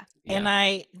art. Yeah. And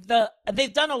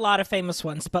they've done a lot of famous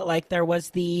ones, but like there was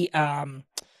the And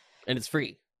it's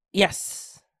free.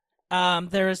 yes.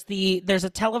 There's a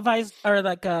televised or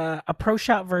like a pro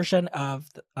shot version of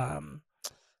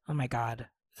oh my god,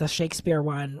 the Shakespeare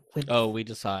one with Oh, we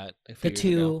just saw it. the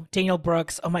two Daniel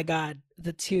Brooks. Oh my god,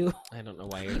 the two. I don't know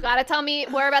why You you're... gotta tell me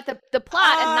more about the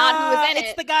plot and not who was in It's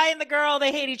it. the guy and the girl.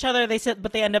 They hate each other.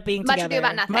 But they end up being Much together. Ado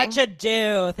About Nothing. Much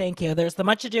Ado. Thank you. There's the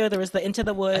Much Ado. There was the Into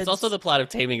the Woods. It's also the plot of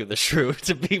Taming of the Shrew,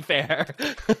 to be fair.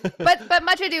 But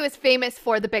Much Ado is famous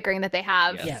for the bickering that they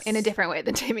have Yes. in a different way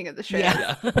than Taming of the Shrew.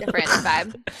 Yeah. Different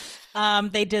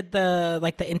vibe. They did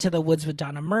the Into the Woods with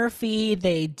Donna Murphy.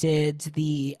 They did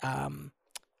the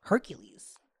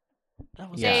Hercules.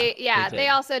 That was Yeah. They did.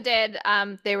 also did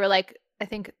they were like, I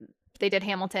think they did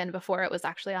Hamilton before it was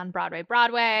actually on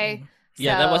Broadway.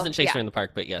 Yeah, that So, wasn't Shakespeare yeah. in the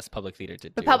Park, but yes, Public Theater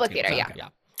did. The do Public it, Theater, too.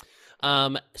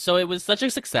 yeah. So it was such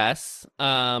a success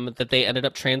that they ended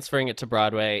up transferring it to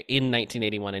Broadway in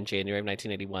 1981, in January of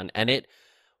 1981, and it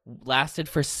lasted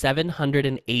for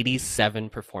 787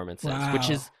 performances, which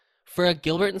Wow. is for a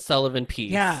Gilbert and Sullivan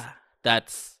piece. Yeah.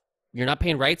 You're not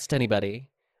paying rights to anybody.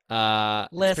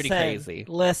 It's pretty crazy.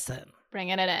 Listen.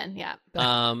 Bringing it in, yeah.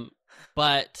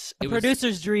 But A it was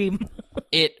producer's dream.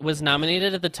 It was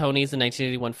nominated at the Tonys in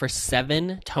 1981 for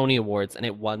 7 Tony Awards, and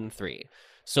it won 3.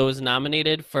 So it was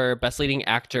nominated for Best Leading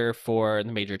Actor for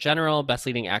The Major General, Best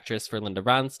Leading Actress for Linda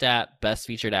Ronstadt, Best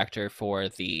Featured Actor for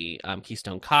The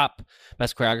Keystone Cop,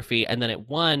 Best Choreography, and then it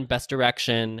won Best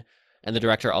Direction, and the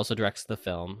director also directs the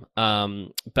film,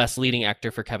 Best Leading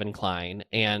Actor for Kevin Kline,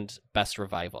 and Best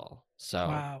Revival. So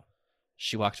Wow.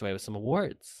 she walked away with some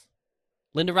awards.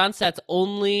 Linda Ronstadt's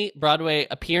only Broadway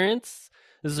appearance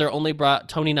This is her only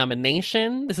Tony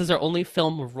nomination. This is her only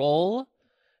film role.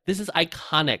 This is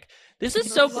iconic. This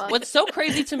is what's so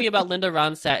crazy to me about Linda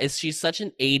Ronstadt is she's such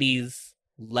an 80s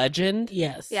legend.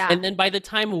 Yes. Yeah. And then by the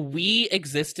time we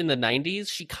exist in the 90s,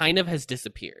 she kind of has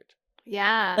disappeared.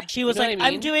 Yeah. Like she was You know like, what I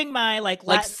mean? I'm doing my like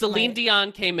Celine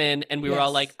Dion came in and we were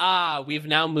all Yes. like, we've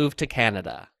now moved to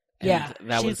Canada. And Yeah.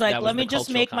 that She's was, like, that was let me the just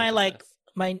cultural make my like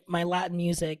consciousness. my Latin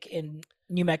music in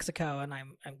New Mexico and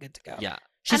I'm good to go. Yeah.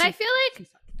 And I feel like,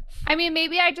 I mean,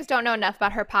 maybe I just don't know enough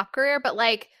about her pop career, but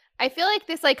like, I feel like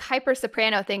this like hyper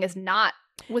soprano thing was not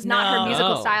her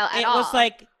musical style at all. It was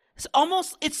like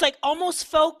it's like almost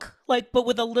folk, like, but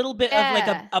with a little bit of like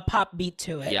a pop beat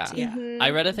to it. Yeah. Mhm. I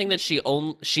read a thing that she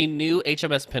knew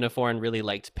HMS Pinafore and really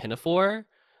liked Pinafore.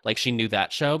 Like she knew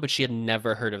that show, but she had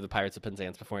never heard of the Pirates of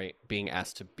Penzance before being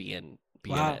asked to be in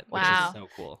it, which is so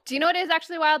cool. Do you know what is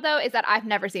actually wild though? Is that I've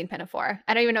never seen Pinafore.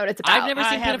 I don't even know what it's about. I've never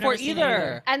seen Pinafore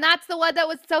either. And that's the one that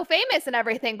was so famous and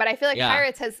everything, but I feel like Yeah.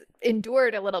 Pirates has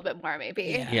endured a little bit more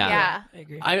maybe. Yeah. I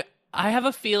agree. I have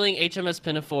a feeling HMS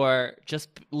Pinafore, just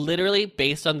literally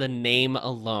based on the name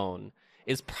alone,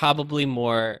 is probably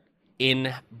more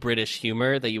in British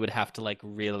humor that you would have to like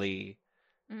really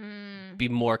be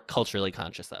more culturally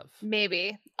conscious of.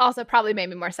 Maybe. Also probably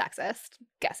maybe more sexist,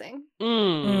 guessing.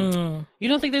 You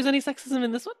don't think there's any sexism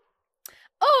in this one?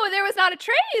 Oh, there was not a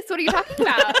trace. What are you talking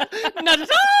about? Not at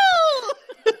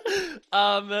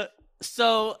all.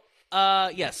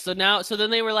 Yes. So then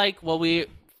they were like, well, they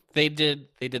did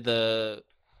the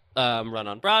run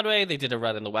on Broadway. They did a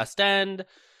run in the West End.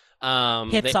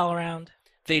 Hits all around.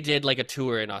 They did like a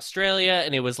tour in Australia,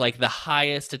 and it was like the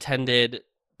highest attended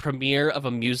premiere of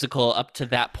a musical up to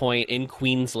that point in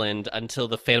Queensland until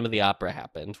the Phantom of the Opera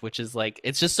happened, which is like,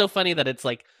 it's just so funny that it's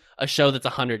like a show that's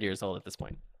 100 years old at this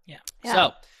point. Yeah.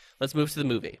 So let's move to the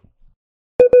movie.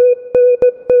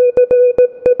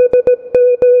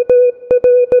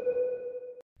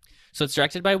 So it's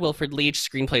directed by Wilford Leach.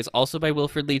 Screenplay is also by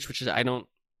Wilford Leach, which is, I don't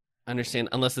understand,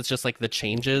 unless it's just like the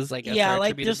changes, I guess. Yeah, are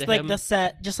like attributed just to like him. the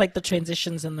set, just like the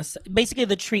transitions and the set, basically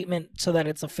the treatment so that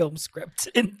it's a film script.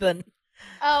 And then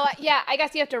Oh, yeah. I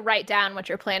guess you have to write down what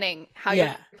you're planning, how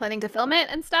you're planning to film it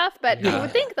and stuff. But you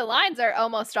would think the lines are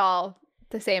almost all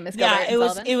the same as Gilbert and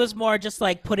Sullivan. It was more just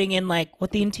like putting in like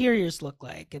what the interiors look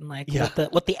like and like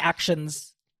what the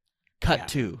actions cut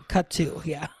to.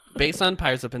 Yeah. Based on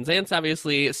Pirates of Penzance,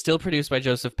 obviously, still produced by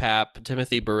Joseph Papp,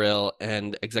 Timothy Burrill,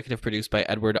 and executive produced by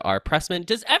Edward R. Pressman.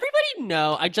 Does everybody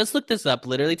know? I just looked this up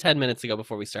literally 10 minutes ago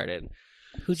before we started.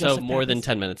 More than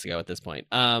 10 minutes ago at this point.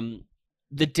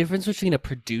 The difference between a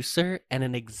producer and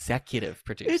an executive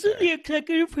producer. Isn't the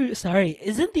executive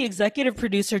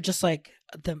producer just like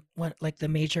the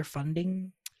major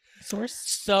funding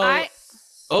source?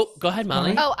 Go ahead,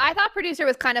 Molly. Oh, I thought producer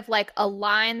was kind of like a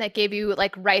line that gave you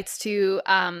like rights to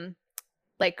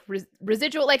like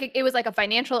residual, like it was like a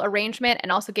financial arrangement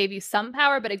and also gave you some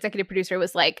power, but executive producer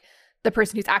was like the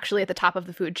person who's actually at the top of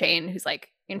the food chain who's like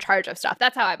in charge of stuff.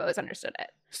 That's how I've always understood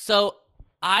it. So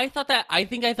I thought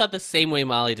the same way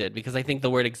Molly did, because I think the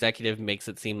word executive makes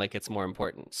it seem like it's more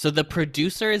important. So the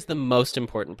producer is the most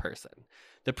important person.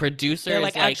 The producer They're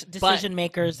is like decision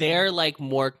makers. They're like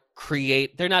more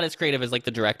they're not as creative as like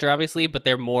the director, obviously, but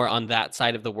they're more on that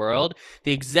side of the world.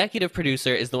 The executive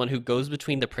producer is the one who goes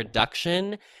between the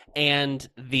production and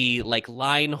the like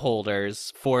line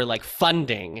holders for like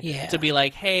funding to be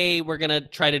like, hey, we're gonna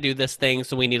try to do this thing,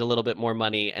 so we need a little bit more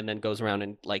money, and then goes around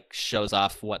and like shows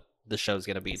off what the show's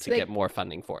gonna be to get more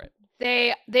funding for it.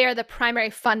 They are the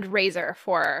primary fundraiser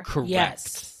for. Correct.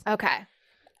 Yes. Okay.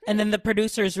 And then the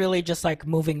producer is really just like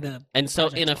moving the. And so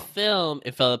in a film,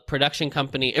 if a production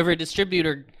company, if a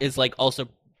distributor is like also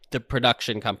the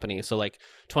production company, so like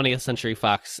 20th Century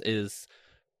Fox is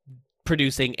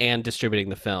producing and distributing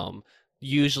the film,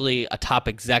 usually a top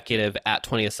executive at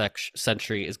 20th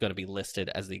Century is going to be listed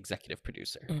as the executive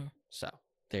producer. So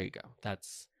there you go.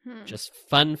 That's just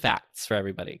fun facts for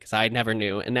everybody, because I never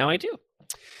knew, and now I do.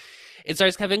 It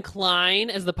stars Kevin Kline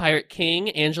as the Pirate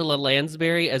King, Angela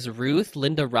Lansbury as Ruth,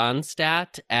 Linda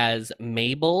Ronstadt as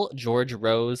Mabel, George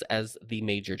Rose as the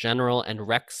Major General, and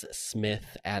Rex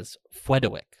Smith as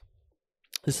Fwedowick.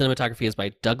 The cinematography is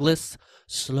by Douglas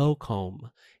Slocombe.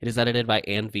 It is edited by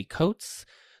Ann V. Coates.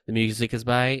 The music is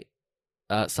by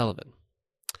Sullivan.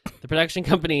 The production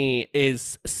company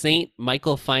is St.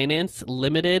 Michael Finance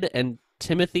Limited and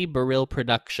Timothy Burrill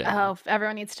Production. Oh,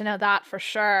 everyone needs to know that for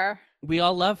sure. We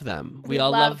all love them. We all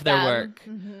love their work.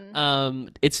 Mm-hmm.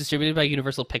 It's distributed by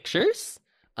Universal Pictures.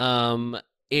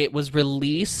 It was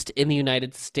released in the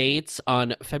United States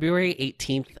on February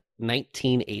 18th,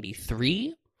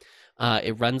 1983.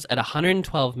 It runs at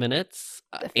 112 minutes.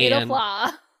 The fatal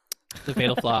flaw. The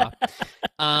fatal flaw.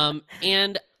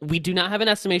 And we do not have an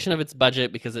estimation of its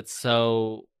budget because it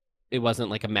wasn't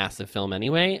like a massive film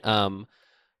anyway.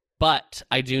 But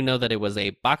I do know that it was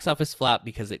a box office flop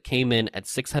because it came in at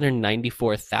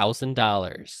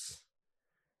 $694,000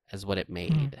 as what it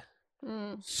made.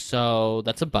 So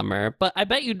that's a bummer. But I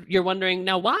bet you're wondering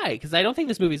now why? Because I don't think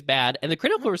this movie's bad. And the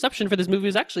critical reception for this movie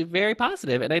is actually very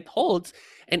positive, and it holds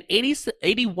an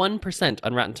 81%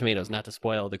 on Rotten Tomatoes, not to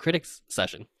spoil the critics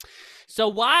session. So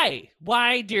why,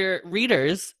 dear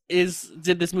readers,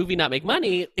 did this movie not make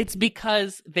money? It's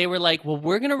because they were like, well,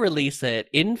 we're going to release it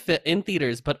in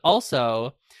theaters, but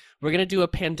also we're going to do a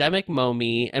pandemic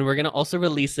momie, and we're going to also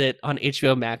release it on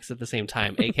HBO Max at the same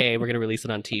time, aka we're going to release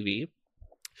it on TV.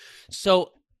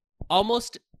 So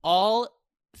almost all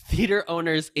theater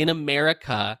owners in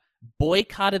America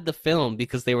boycotted the film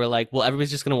because they were like, well, everybody's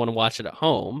just going to want to watch it at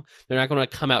home. They're not going to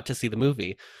come out to see the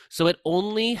movie. So it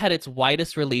only had its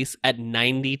widest release at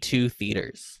 92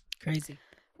 theaters. Crazy.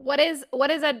 What is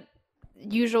a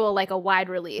usual, like, a wide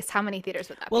release? How many theaters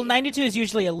would that be? Well, 92 is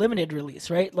usually a limited release,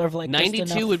 right? Or like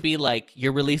 92 would be like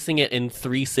you're releasing it in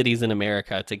 3 cities in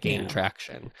America to gain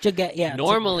traction.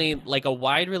 Normally, like a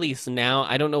wide release now,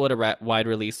 I don't know what a wide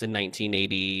release in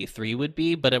 1983 would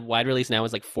be, but a wide release now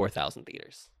is like 4,000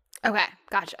 theaters. Okay,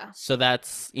 gotcha. So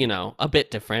that's, a bit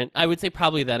different. I would say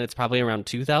probably then it's probably around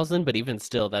 2,000, but even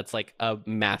still, that's like a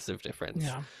massive difference.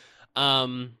 Yeah.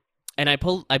 And I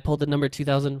pulled the number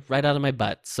 2,000 right out of my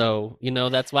butt. So,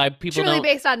 that's why people Truly don't...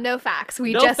 based on no facts.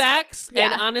 No facts.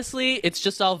 Yeah. And honestly, it's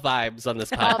just all vibes on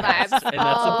this podcast. All vibes. And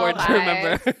that's important to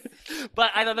remember. But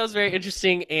I thought that was very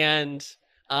interesting and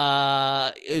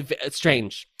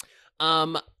strange.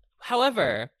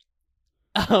 However,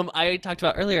 I talked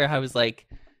about earlier how I was like,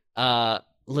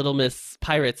 Little Miss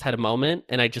Pirates had a moment,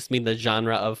 and I just mean the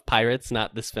genre of pirates,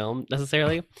 not this film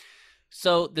necessarily.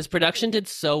 So this production did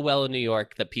so well in New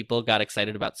York that people got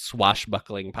excited about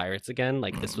swashbuckling pirates again.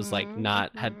 Like this was like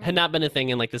had not been a thing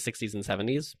in like the 60s and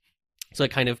 70s. So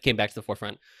it kind of came back to the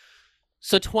forefront.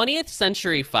 So 20th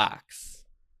Century Fox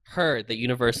heard that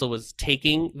Universal was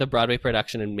taking the Broadway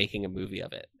production and making a movie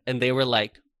of it. And they were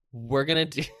like, we're going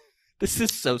to do... This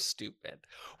is so stupid.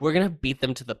 We're going to beat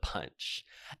them to the punch.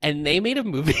 And they made a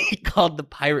movie called The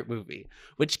Pirate Movie,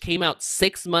 which came out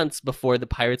 6 months before the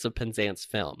Pirates of Penzance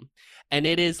film. And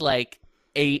it is like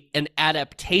an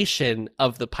adaptation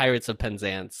of the Pirates of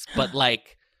Penzance, but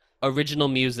like original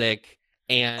music.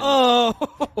 And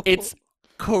it's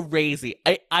crazy.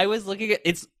 I was looking at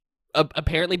it's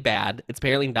apparently bad. It's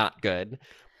apparently not good.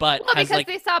 But well, because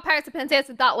they saw Pirates of Penzance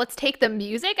and thought, let's take the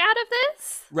music out of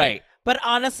this? Right. But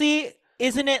honestly,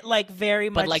 isn't it like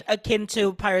very much like, akin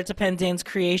to Pirates of Penzance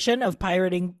creation of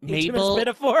pirating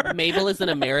metaphor? Mabel is an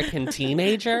American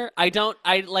teenager.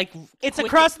 It's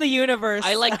across the universe.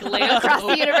 I like glanced across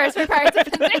the universe for Pirates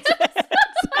of Penzance.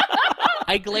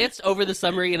 I glanced over the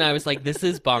summary and I was like, this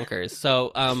is bonkers.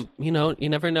 So, you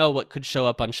never know what could show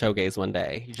up on Showgaze one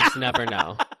day. You just never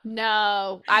know.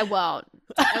 No, I won't.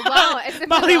 I won't.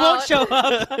 Molly won't show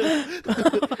up.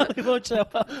 Molly won't show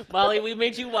up. Molly, we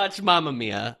made you watch Mamma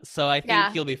Mia, so I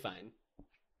think you'll be fine.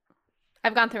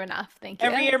 I've gone through enough. Thank you.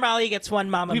 Every year, Molly gets one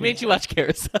Mamma Mia. We made you watch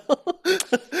Carousel.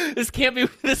 This can't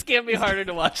be harder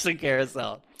to watch than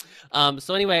Carousel.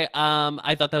 So anyway,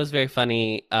 I thought that was very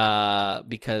funny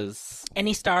because...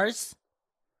 Any stars?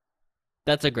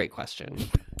 That's a great question.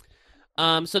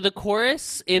 So the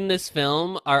chorus in this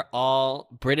film are all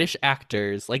British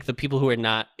actors, like the people who are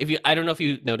not... I don't know if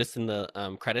you noticed in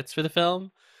the credits for the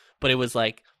film, but it was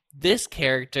like, this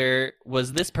character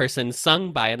was this person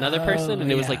sung by another person,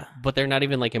 and it was like, but they're not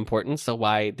even like important, so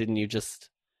why didn't you just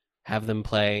have them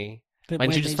play... Why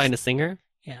didn't you just find a singer?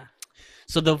 Yeah.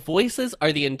 So the voices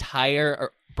are the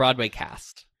entire Broadway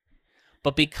cast.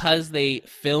 But because they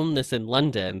filmed this in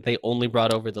London, they only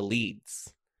brought over the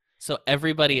leads. So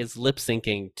everybody is lip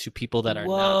syncing to people that are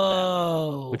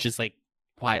not them, which is like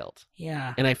wild.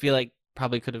 Yeah. And I feel like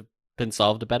probably could have been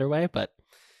solved a better way, but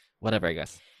whatever, I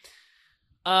guess.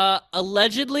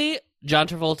 Allegedly, John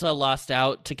Travolta lost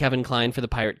out to Kevin Kline for The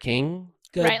Pirate King.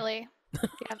 Good. Rightly.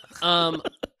 Yeah.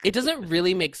 It doesn't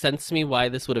really make sense to me why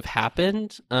this would have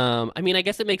happened. I mean, I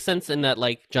guess it makes sense in that,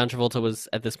 like, John Travolta was,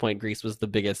 at this point, Grease was the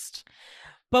biggest...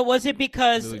 But was it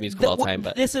because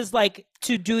this is like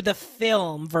to do the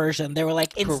film version? They were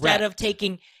like, instead of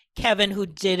taking Kevin, who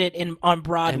did it on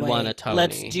Broadway, and won a Tony,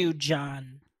 let's do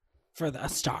John for a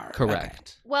star.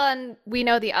 Correct. Okay. Well, and we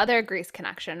know the other Grease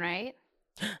connection, right?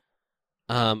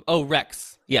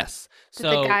 Rex. Yes.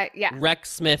 So the guy,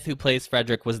 Rex Smith, who plays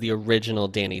Frederick, was the original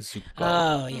Danny Zuko.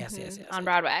 Oh, yes. On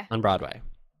Broadway. On Broadway.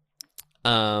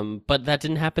 But that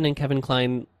didn't happen in Kevin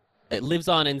Kline It lives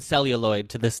on in celluloid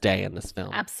to this day in this film.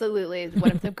 Absolutely.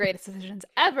 One of the greatest decisions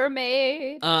ever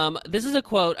made. This is a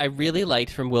quote I really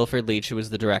liked from Wilford Leach, who was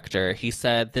the director. He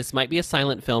said, "This might be a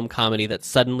silent film comedy that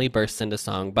suddenly bursts into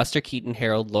song. Buster Keaton,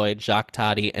 Harold Lloyd, Jacques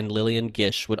Tati, and Lillian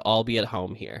Gish would all be at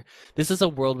home here. This is a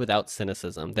world without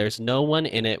cynicism. There's no one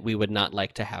in it we would not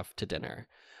like to have to dinner."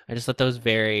 I just thought that was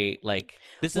very, like,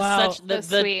 this is such So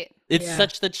sweet. It's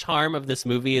such the charm of this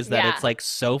movie is that it's like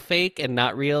so fake and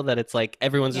not real that it's like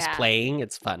everyone's just playing.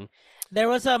 It's fun. There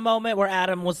was a moment where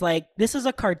Adam was like, "This is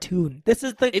a cartoon. It's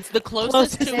the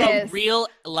closest to a real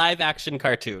live action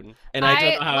cartoon." And I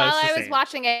don't know how else to say While I was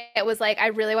watching it, it was like, I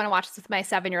really want to watch this with my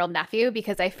 7-year-old nephew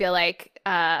because I feel like,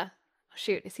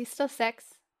 shoot, is he still 6?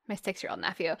 My 6-year-old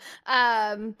nephew.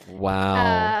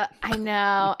 Wow. I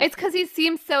know. It's because he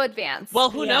seems so advanced. Well,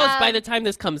 who knows by the time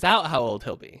this comes out how old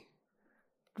he'll be.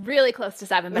 Really close to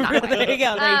 7, but not quite. There you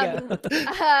go.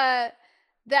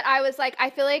 That I was like, I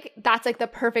feel like that's like the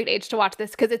perfect age to watch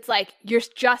this because it's like you're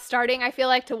just starting, I feel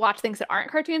like, to watch things that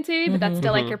aren't cartoons to you, but that's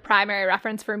still like your primary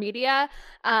reference for media.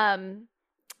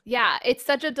 Yeah, it's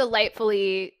such a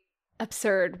delightfully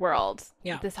absurd world.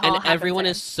 Yeah. This all And everyone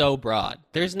happens is so broad.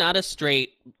 There's not a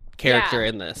straight character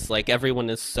in this. Like, everyone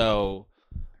is so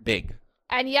big.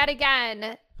 And yet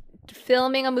again,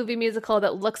 filming a movie musical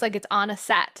that looks like it's on a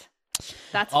set.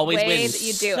 That's Always the way wins. that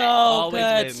you do it. So Always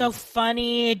good, wins. so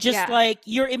funny. Just like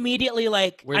you're immediately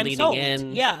like, We're I'm leaning sold.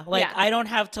 in. Yeah, like Yeah. I don't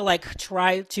have to like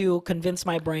try to convince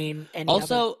my brain. Any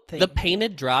Also, other thing. the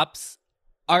painted drops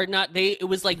are not it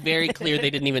was like very clear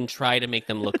they didn't even try to make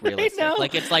them look realistic. know.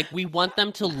 Like, it's like we want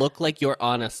them to look like you're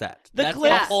on a set. The That's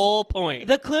cliffs- the whole point.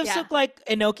 The cliffs Yeah. look like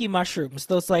enoki mushrooms.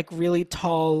 Those like really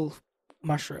tall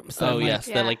mushrooms. that Oh I'm like- yes,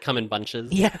 Yeah. they like come in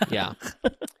bunches. Yeah. Yeah.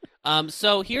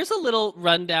 So here's a little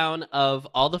rundown of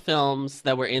all the films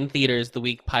that were in theaters the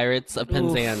week Pirates of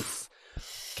Penzance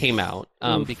came out.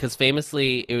 Because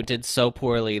famously it did so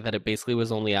poorly that it basically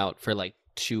was only out for like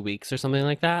 2 weeks or something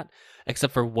like that.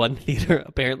 Except for one theater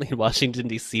apparently in Washington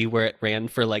D.C. where it ran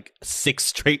for like 6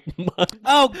 straight months.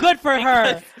 Oh, good for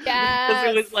her. Because Yes.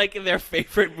 it was like their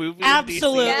favorite movie. in DC.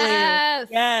 Absolutely. Yes.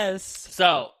 Yes.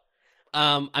 So,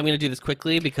 I'm going to do this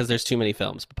quickly because there's too many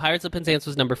films. But Pirates of Penzance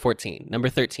was number 14. Number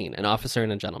 13, An Officer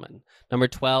and a Gentleman. Number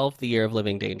 12, The Year of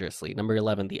Living Dangerously. Number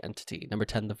 11, The Entity. Number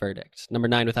 10, The Verdict. Number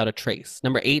 9, Without a Trace.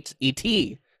 Number 8,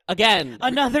 E.T. Again,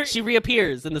 Another. she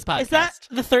reappears in this podcast. Is that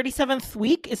the 37th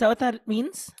week? Is that what that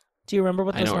means? Do you remember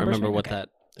what those I don't numbers remember mean? what Okay.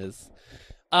 that is.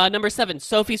 Number 7,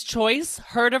 Sophie's Choice.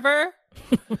 Heard of her?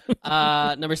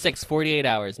 Number 6, 48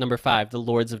 Hours. Number 5, The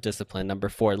Lords of Discipline. Number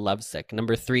 4, Lovesick.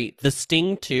 Number 3, The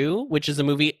Sting 2, which is a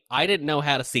movie I didn't know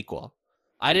had a sequel.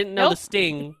 I didn't know Nope. The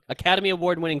Sting, Academy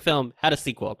Award-winning film, had a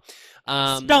sequel.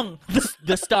 Stung.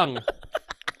 The Stung.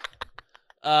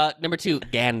 Number 2,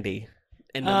 Gandhi.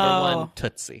 And number 1,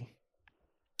 Tootsie.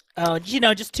 Oh,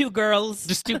 just 2 girls.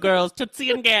 Just 2 girls, Tootsie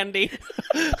and Gandhi.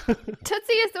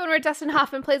 Tootsie is the one where Dustin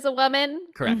Hoffman plays a woman.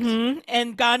 Correct. Mhm.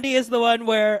 And Gandhi is the one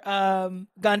where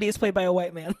Gandhi is played by a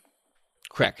white man.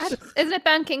 Correct. Isn't it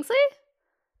Ben Kingsley?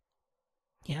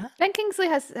 Yeah. Ben Kingsley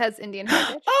has Indian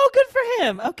heritage. Oh, good for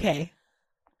him. Okay.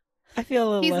 I feel a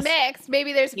little He's less... mixed.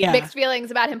 Maybe there's Yeah. mix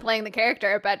feelings about him playing the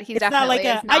character, but he's It's not definitely like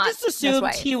a... is not I just Miss assumed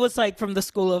White. he was like from the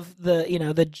school of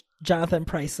the Jonathan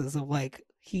Prices of like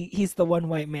he's the one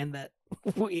white man that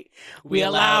we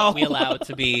allow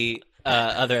to be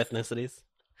other ethnicities.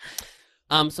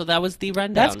 So that was the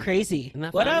rundown. That's crazy. Isn't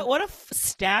that What fun? a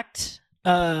stacked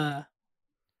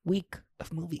week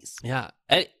of movies. Yeah.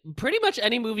 Pretty much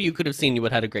any movie you could have seen, you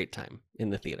would have had a great time in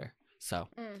the theater. So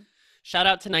shout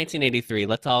out to 1983.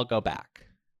 Let's all go back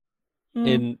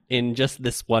in just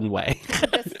this one way.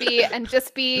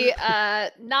 just be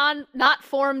not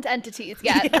formed entities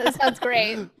yet. That sounds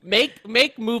great.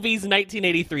 Make movies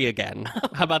 1983 again.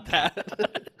 How about that?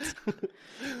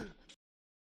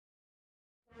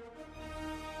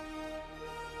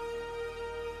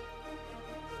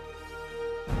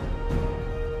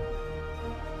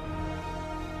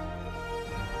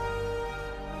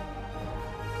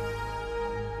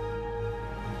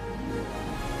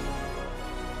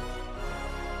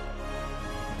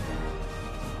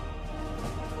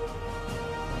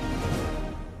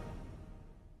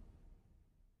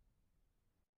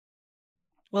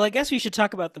 Well, I guess we should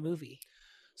talk about the movie.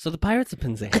 So the Pirates of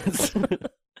Penzance.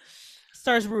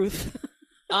 Stars Ruth.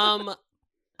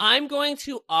 I'm going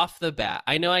to off the bat.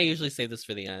 I know I usually say this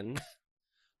for the end,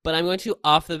 but I'm going to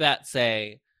off the bat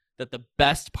say that the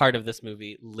best part of this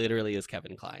movie literally is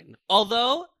Kevin Kline.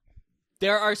 Although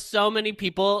there are so many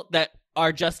people that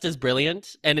are just as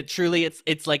brilliant, and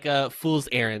it's like a fool's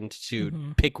errand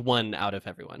to pick one out of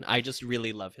everyone. I just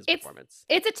really love his performance.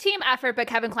 It's a team effort, but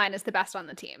Kevin Kline is the best on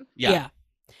the team. Yeah.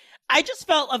 I just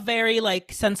felt a very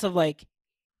like sense of like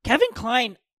Kevin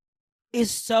Kline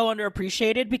is so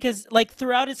underappreciated because like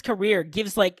throughout his career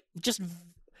gives like just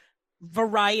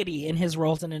variety in his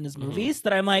roles and in his movies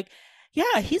that I'm like,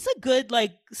 yeah, he's a good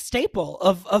like staple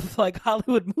of like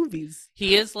Hollywood movies.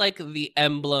 He is like the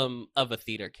emblem of a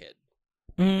theater kid.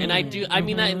 And I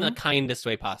mean that in the kindest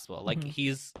way possible. Like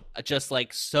he's just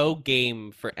like so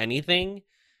game for anything,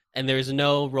 and there's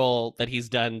no role that he's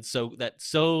done so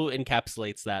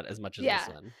encapsulates that as much as this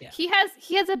one. Yeah. He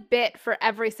has a bit for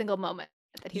every single moment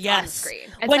that he's on the screen.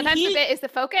 And When sometimes the bit is the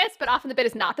focus, but often the bit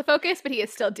is not the focus, but he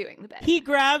is still doing the bit. He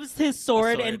grabs his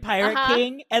sword in Pirate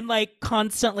King and like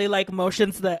constantly like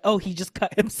motions that he just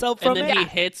cut himself from it. And then he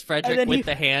hits Frederick with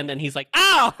the hand and he's like,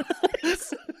 ow!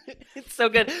 It's so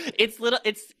good.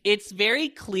 It's very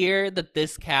clear that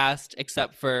this cast,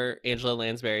 except for Angela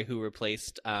Lansbury, who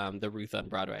replaced the Ruth on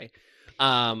Broadway,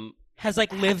 has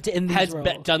like lived in these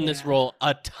roles. Done this role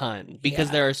a ton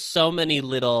because there are so many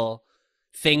little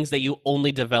things that you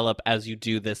only develop as you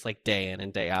do this like day in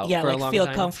and day out. Yeah, for like a long feel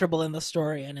time. comfortable in the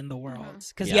story and in the world.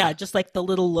 Because just like the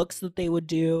little looks that they would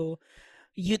do,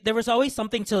 there was always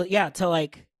something to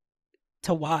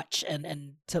watch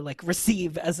and to like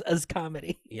receive as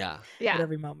comedy. Yeah. At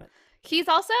every moment. He's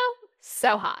also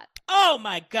so hot. Oh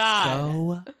my god.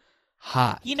 So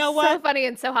hot. You know what? So funny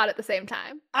and so hot at the same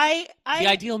time. The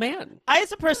ideal man. I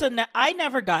as a person, I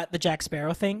never got the Jack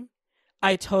Sparrow thing.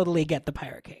 I totally get the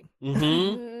Pirate King.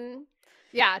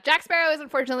 Yeah, Jack Sparrow is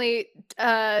unfortunately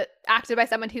acted by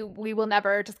someone who we will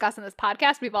never discuss in this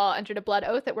podcast. We've all entered a blood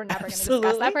oath that we're never going to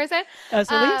discuss that person.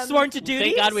 Absolutely. Sworn to duty.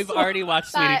 Thank God we've already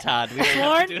watched Sweeney Todd.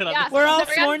 We're all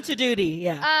sworn to duty.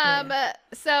 Yeah.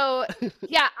 So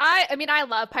yeah, I mean, I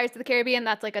love Pirates of the Caribbean.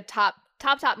 That's like a top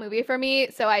movie for me.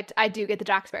 So I do get the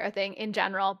Jack Sparrow thing in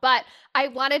general. But I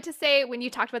wanted to say, when you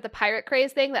talked about the pirate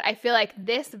craze thing, that I feel like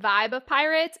this vibe of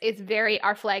Pirates is very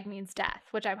Our Flag Means Death,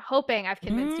 which I'm hoping I've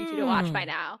convinced you two to watch by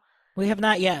now. We have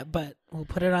not yet, but we'll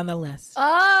put it on the list.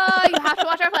 Oh, you have to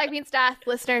watch Our Flag Means Death.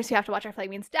 Listeners, you have to watch Our Flag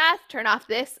Means Death. Turn off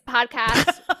this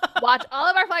podcast. Watch all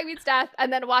of Our Flag Means Death,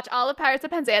 and then watch all of Pirates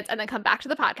of Penzance, and then come back to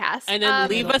the podcast. And then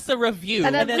leave us a review.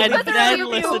 And then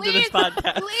listen to this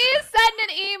podcast. Please send an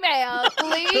email.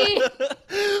 Please.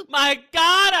 My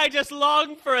God, I just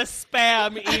long for a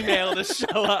spam email to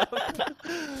show up.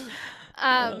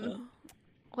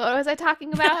 What was I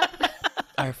talking about?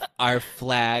 Our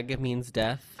flag means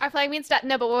death. Our flag means death.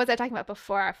 No, but what was I talking about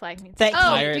before Our Flag Means Death?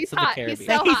 He's hot. He's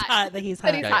so hot. He's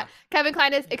hot. Kevin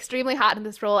Kline is extremely hot in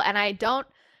this role, and I don't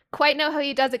quite know how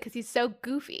he does it because he's so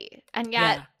goofy, and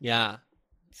yet,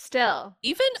 still.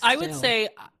 I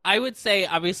would say,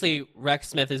 obviously, Rex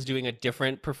Smith is doing a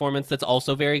different performance that's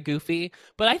also very goofy,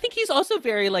 but I think he's also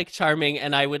very like charming,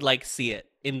 and I would like see it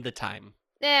in the time.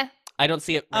 I don't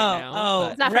see it right now.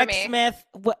 It's not Rex for me. Smith.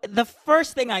 The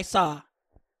first thing I saw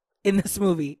in this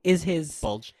movie is his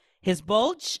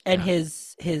bulge, and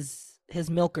his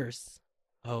milkers.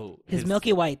 Oh, his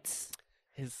milky whites,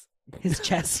 his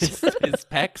chest, his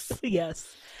pecs.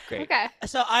 Yes. Great. Okay.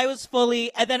 So I was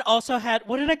fully, and then also had,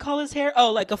 what did I call his hair?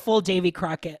 Oh, like a full Davy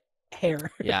Crockett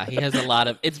hair. Yeah, he has a lot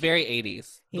of. It's very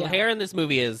 80s. The hair in this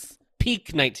movie is peak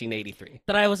 1983.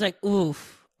 But I was like,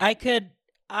 oof, I could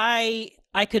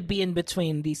be in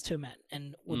between these two men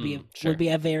and would be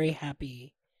a very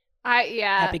happy.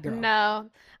 Happy girl. No,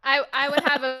 I would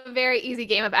have a very easy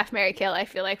game of F, Marry, Kill. I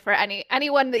feel like for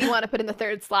anyone that you want to put in the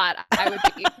third slot, I would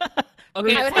be.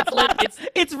 Okay, I would have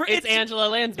it's Angela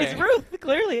Lansbury. It's Ruth,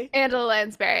 clearly. Angela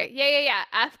Lansbury. Yeah.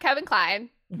 F, Kevin Kline.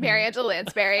 Marry Angela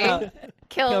Lansbury.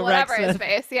 Kill whatever his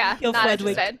face. Yeah, Kill not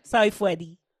Fredwick. interested. Sorry,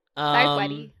 Freddy.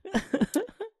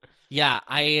 Yeah,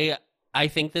 I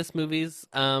think this movie's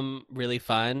really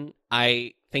fun.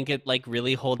 I think it like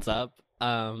really holds up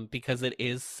because it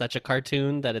is such a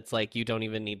cartoon that it's like you don't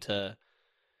even need to.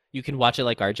 You can watch it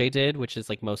like RJ did, which is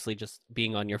like mostly just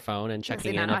being on your phone and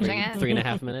checking in every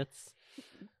 3.5 minutes.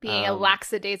 Being a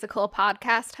lackadaisical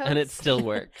podcast host. And it still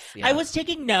works. Yeah. I was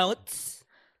taking notes.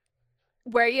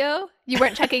 Were you? You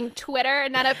weren't checking Twitter?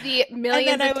 None of the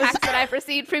millions of texts that I've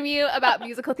received from you about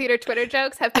musical theater Twitter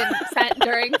jokes have been sent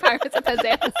during Pirates of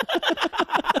Penzance.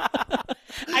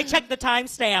 I checked the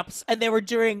timestamps, and they were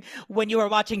during when you were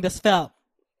watching this film.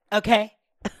 Okay?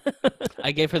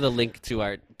 I gave her the link to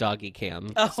our doggy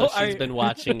cam, so she's been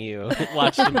watching you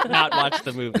not watch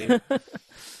the movie.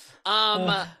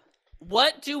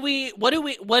 What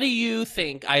do you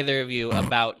think, either of you,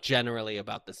 generally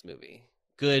about this movie?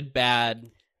 Good, bad?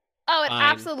 Oh, it Fine.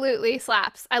 absolutely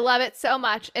slaps. I love it so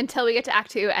much until we get to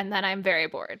Act 2, and then I'm very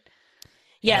bored.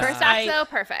 Yes, First act, though,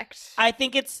 perfect. I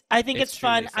think it's It's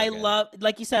fun. truly so I good. love,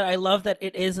 like you said, I love that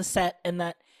it is a set and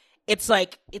that it's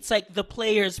like the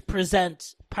players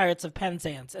present Pirates of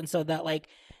Penzance, and so that like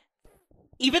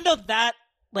even though that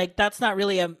like that's not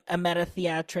really a meta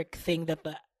theatric thing that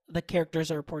the characters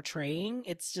are portraying,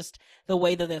 it's just the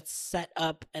way that it's set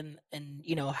up and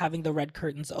you know, having the red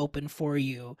curtains open for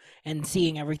you and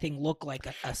seeing everything look like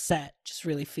a set just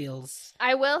really feels.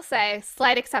 I will say,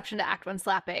 slight exception to Act 1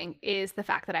 slapping is the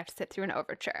fact that I have to sit through an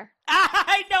overture.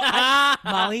 I know.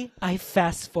 Molly, I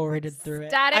fast forwarded through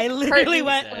it. Static I literally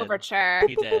curtains went overture.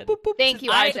 He did. Thank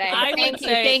you, I- RJ. I would Thank you.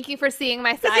 say- Thank you for seeing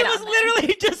my side It on was this.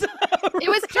 literally just. It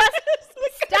was just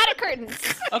static curtains.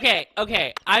 Okay.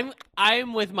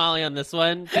 I'm with Molly on this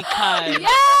one because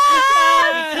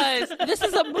Yes! because this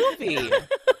is a movie.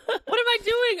 What am I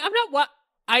doing? I'm not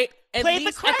at Play the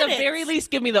least at the credits. very least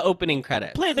give me the opening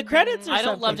credits. Play the credits. Or I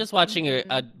don't love something. just watching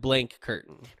a blank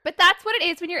curtain. But that's what it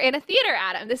is when you're in a theater,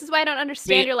 Adam. This is why I don't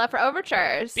understand Be- your love for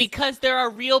overtures. Because there are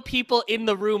real people in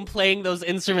the room playing those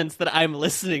instruments that I'm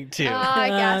listening to. I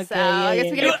guess so. Okay, yeah, I guess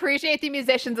yeah, we can yeah. appreciate the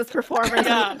musicians as performers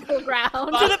Yeah. on the ground.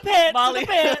 To the pit. Molly, To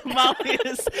the pit. Molly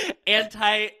is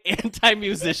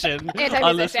anti-musician.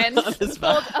 Anti-musician. On this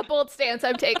A bold stance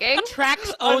I'm taking.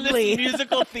 Tracks on this only.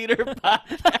 musical theater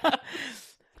podcast.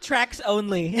 Tracks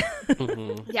only.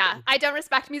 Yeah, I don't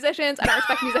respect musicians. I don't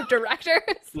respect music directors.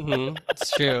 It's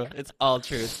true. It's all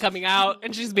true. It's coming out,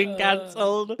 and she's being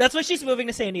canceled. That's why she's moving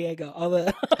to San Diego.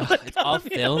 It's all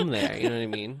film there. You know what I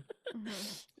mean?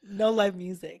 No live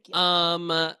music.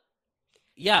 Yeah.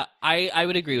 Yeah, I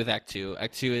would agree with Act 2.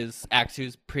 Act 2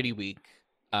 is pretty weak.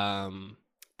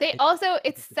 They also,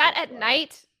 it's set at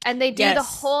night, and they do the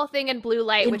Yes. whole thing in blue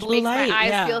light, In which blue makes light, my eyes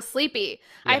yeah. feel sleepy.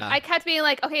 Yeah. I kept being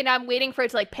like, okay, now I'm waiting for it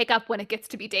to like pick up when it gets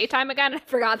to be daytime again. And I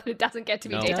forgot that it doesn't get to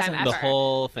be No, daytime doesn't. ever. the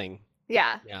whole thing.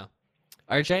 Yeah. Yeah.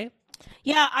 RJ?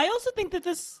 Yeah, I also think that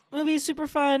this movie is super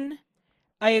fun.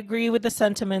 I agree with the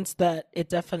sentiments that it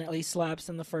definitely slaps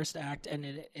in the first act, and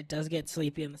it does get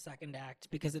sleepy in the second act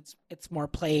because it's more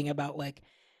playing about like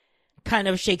kind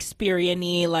of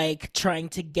Shakespearean-y, like trying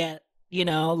to get, you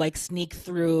know, like sneak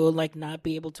through, like not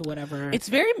be able to whatever. It's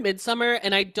very Midsummer,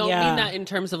 and I don't Yeah. mean that in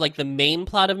terms of like the main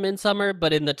plot of Midsummer,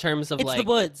 but in the terms of It's like the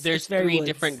woods. there's It's very 3 woods.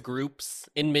 different groups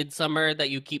in Midsummer that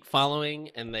you keep following,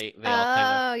 and they all Oh,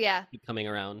 kind of yeah. keep coming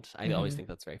around. I Mm-hmm. always think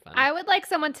that's very fun. I would like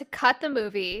someone to cut the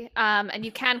movie, and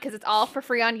you can because it's all for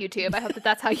free on YouTube. I hope that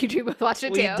that's how YouTube would watch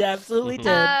it we too. absolutely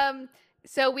did.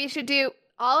 So we should do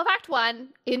all of Act 1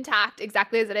 intact,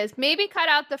 exactly as it is. Maybe cut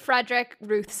out the Frederick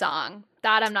Ruth song.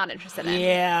 That I'm not interested in.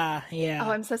 Yeah. Oh,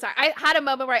 I'm so sorry. I had a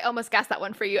moment where I almost guessed that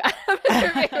one for you.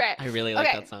 Mr. Favorite. I really like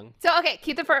Okay. that song. So, okay,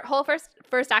 keep the whole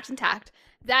first act intact.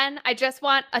 Then I just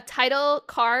want a title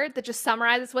card that just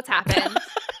summarizes what's happened.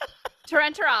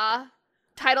 Tarantara,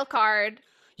 title card.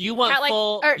 You want Cat, like,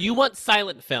 full. or- You want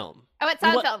silent film. I want You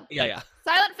silent want- film. Yeah.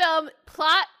 Silent film,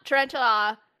 plot,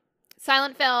 Tarantula,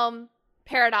 silent film,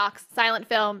 paradox, silent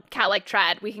film, cat-like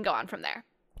tread. We can go on from there.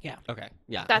 Okay.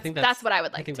 Yeah. I That's think that's what I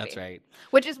would like I think to that's be. right.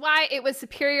 Which is why it was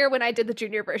superior when I did the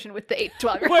junior version with the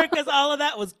 8-12 year Because all of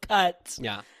that was cut.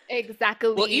 Yeah.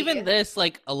 Exactly. Well, even this,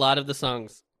 like a lot of the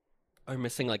songs are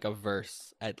missing like a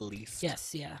verse at least.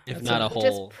 Yes, yeah. If That's not it. a Which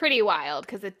is whole. pretty wild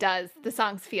because it does. The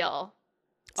songs feel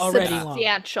Already long.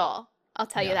 substantial. I'll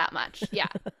tell you Yeah. that much. Yeah.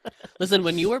 Listen,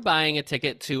 when you were buying a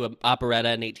ticket to an operetta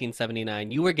in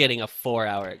 1879, you were getting a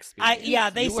 4-hour experience.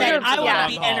 They You were said in for I the want Yeah. to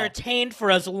be long haul. entertained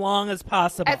for as long as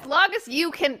possible. As long as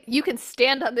you can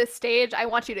stand on this stage, I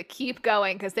want you to keep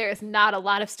going because there is not a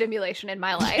lot of stimulation in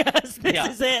my life. Yes, this Yeah.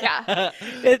 is it. Yeah.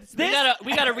 It's we this.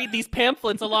 we gotta read these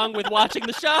pamphlets along with watching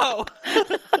the show.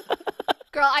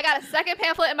 Girl, I got a second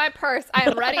pamphlet in my purse. I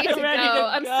am ready to Ready go. to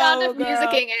I'm go, sound of girl.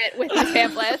 musicking it with these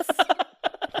pamphlets.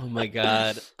 Oh my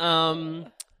god.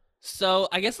 So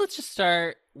I guess let's just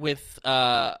start with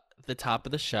the top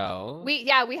of the show. We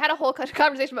had a whole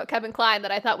conversation about Kevin Kline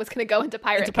that I thought was going to go into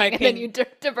Pirate Into King, Pirate and then King. you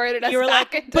diverted us You were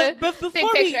back like, into but Big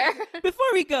Picture.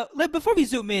 before we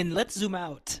zoom in, let's zoom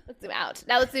out. Let's zoom out.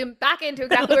 Now let's zoom back into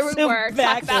exactly where Let's we zoom were. Talk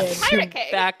back about in. Pirate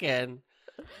King. Back in.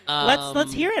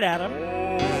 Let's hear it, Adam.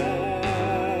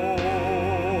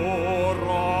 For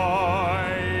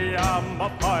I am a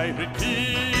pirate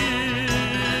king,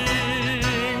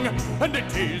 and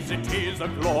it is a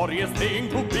glorious thing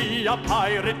to be a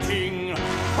pirate king.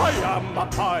 I am a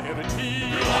pirate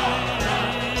king,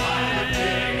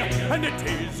 and it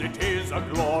is a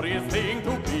glorious thing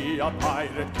to be a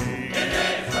pirate king. It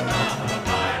is a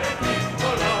pirate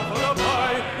king, a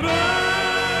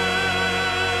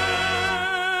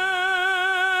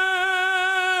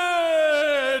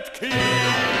pirate king.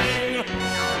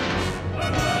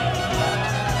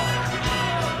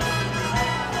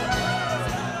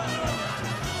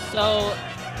 So,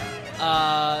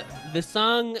 the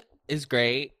song is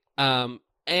great, and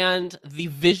the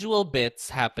visual bits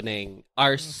happening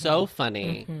are so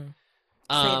funny. Say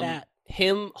Um, that.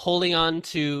 Him holding on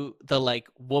to the like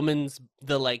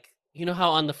you know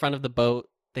how on the front of the boat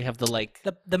they have the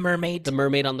mermaid. the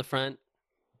mermaid on the front.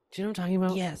 Do you know what I'm talking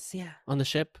about? Yes, yeah. On the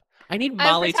ship. I need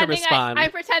Molly to respond.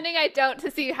 I'm pretending I don't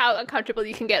to see how uncomfortable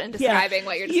you can get in describing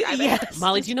what you're describing. Yes.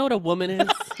 Molly, do you know what a woman is?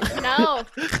 No.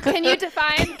 Could you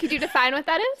define what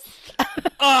that is?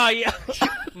 Oh yeah.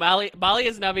 Molly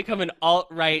has now become an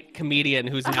alt-right comedian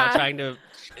who's now trying to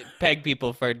peg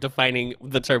people for defining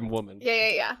the term woman.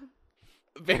 Yeah.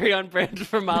 Very on brand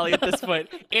for Molly at this point.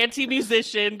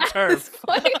 Anti-musician turf.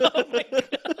 Oh my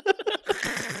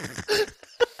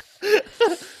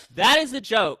That is a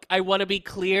joke. I want to be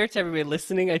clear to everybody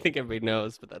listening. I think everybody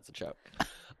knows, but that's a joke.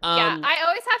 Yeah, I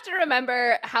always have to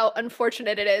remember how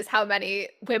unfortunate it is how many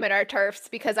women are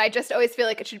TERFs, because I just always feel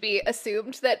like it should be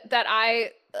assumed that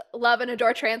I love and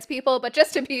adore trans people. But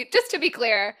just to be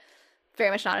clear,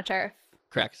 very much not a TERF.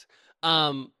 Correct.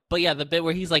 But yeah, the bit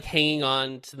where he's like hanging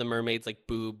on to the mermaid's like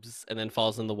boobs and then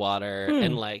falls in the water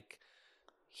and like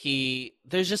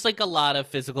there's just like a lot of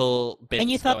physical bits.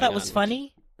 And you thought that was on.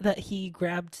 funny? That he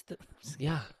grabbed the...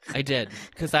 Yeah, I did.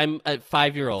 Because I'm a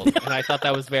 5-year-old and I thought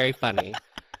that was very funny.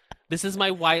 This is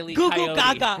my Wile E. Google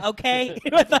Coyote. Gaga, okay?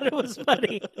 I thought it was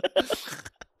funny.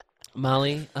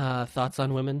 Molly, thoughts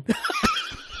on women?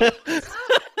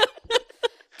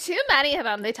 Too many of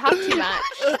them. They talk too much.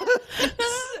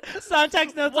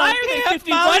 Soundtext notes. Why are they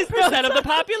 51% of the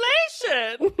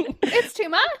population? It's too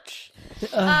much.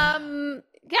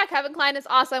 Yeah, Kevin Kline is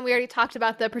awesome. We already talked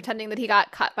about the pretending that he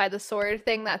got cut by the sword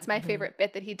thing. That's my favorite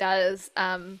bit that he does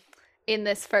in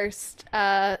this first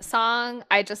song.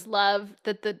 I just love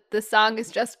that the song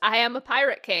is just, I am a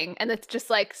pirate king. And it's just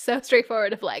like so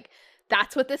straightforward of like,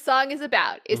 that's what this song is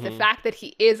about, is the fact that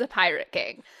he is a pirate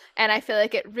king. And I feel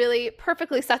like it really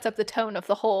perfectly sets up the tone of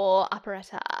the whole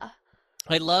operetta.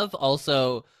 I love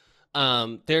also...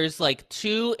 there's like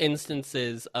 3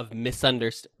 instances of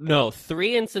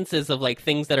like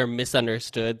things that are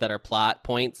misunderstood that are plot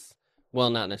points. Well,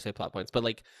 not necessarily plot points, but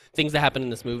like things that happen in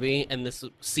this movie. And this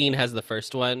scene has the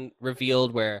first one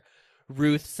revealed where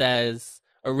Ruth says,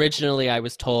 originally I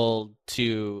was told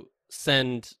to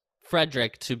send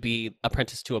Frederick to be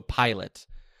apprenticed to a pilot,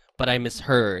 but I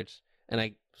misheard and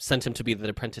I sent him to be the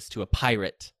apprentice to a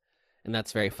pirate. And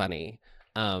that's very funny.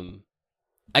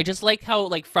 I just like how,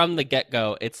 like, from the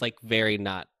get-go, it's, like,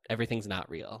 everything's not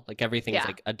real. Like, everything's,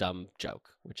 like, a dumb joke,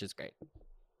 which is great.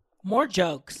 More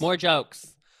jokes. More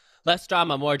jokes. Less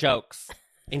drama, more jokes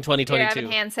in 2022. Dear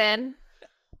Evan Hansen.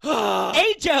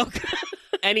 A joke.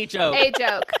 Any joke. A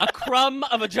joke. A crumb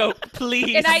of a joke,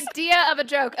 please. An idea of a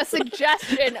joke. A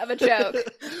suggestion of a joke.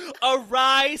 A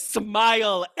wry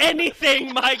smile.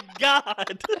 Anything, my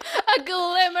God. A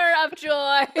glimmer of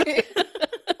joy.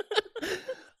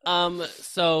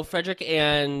 So Frederick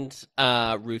and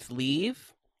Ruth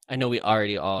leave. I know we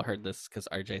already all heard this because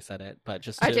RJ said it, but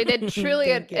just RJ did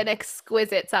truly an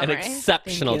exquisite summary. An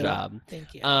exceptional Thank you. job.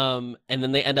 Thank you. And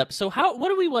then they end up. So what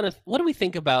do we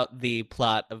think about the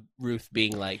plot of Ruth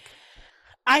being like?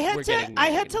 I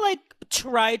had to like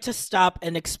try to stop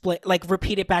and explain, like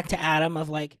repeat it back to Adam of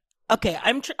like, okay,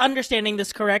 I'm understanding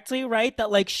this correctly, right?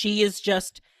 That like she is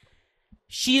just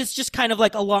kind of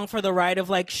like along for the ride of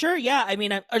like, sure, yeah. I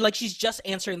mean, or like she's just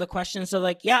answering the question. So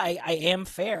like, yeah, I am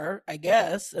fair, I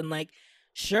guess. And like,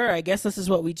 sure, I guess this is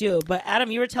what we do. But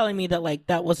Adam, you were telling me that like,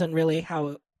 that wasn't really how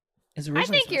it is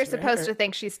originally. I think you're supposed to right?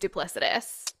 think she's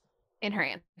duplicitous in her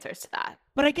answers to that.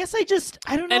 But I guess I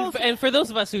don't know. And for those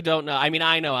of us who don't know, I mean,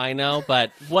 I know,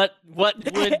 but what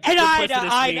would and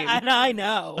I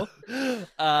know.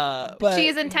 But she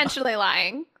is intentionally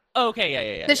lying.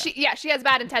 Okay, Yeah. She has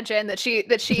bad intention. That she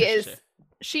is.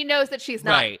 She knows that she's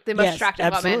not the most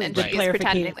attractive woman, and absolutely. she is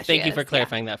pretending that she is. Thank you for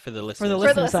clarifying that for the listeners. For the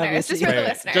listeners, obviously. just for the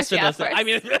listeners. Just for yeah, the listeners. I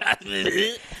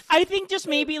mean, I think just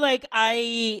maybe like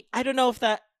I don't know if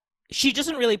that she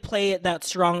doesn't really play it that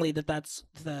strongly. That's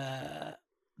the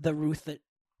Ruth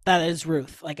that is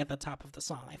Ruth, like at the top of the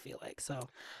song. I feel like so.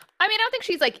 I mean, I don't think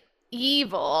she's like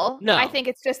evil. No, I think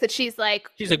it's just that she's like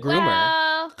she's a groomer.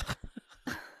 Well,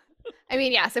 I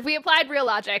mean, yes. If we applied real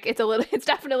logic, it's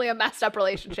definitely a messed up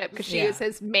relationship because she is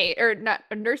his maid or not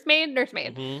a nursemaid.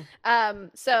 Mm-hmm.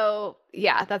 So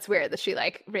yeah, that's weird that she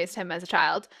like raised him as a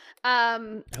child.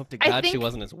 I hope to God she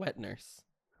wasn't his wet nurse.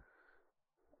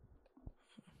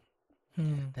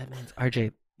 That means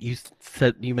RJ.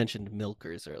 You mentioned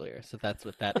milkers earlier, so that's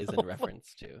what that is in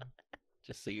reference to.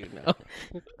 Just so you know,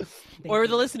 or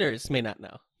the listeners may not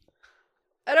know.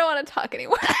 I don't want to talk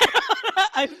anymore.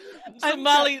 So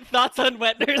Molly, thoughts on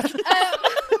wet nurses?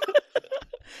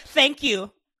 Thank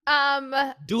you.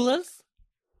 Doulas?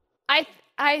 I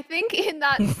think in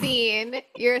that scene,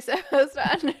 you're supposed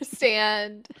to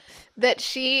understand that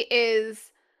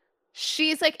she's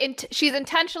like she's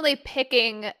intentionally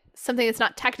picking something that's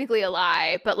not technically a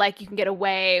lie, but like you can get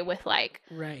away with like,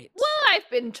 Right. well, I've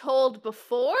been told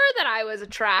before that I was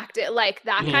attracted, like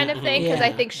that kind of thing. Because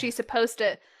I think she's supposed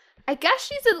to, I guess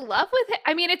she's in love with him.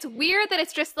 I mean, it's weird that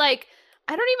it's just like,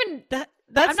 I don't even, that's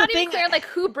I'm not the even thing. clear like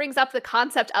who brings up the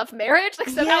concept of marriage. Like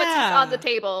somehow it's just on the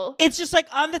table. It's just like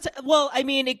on the, well, I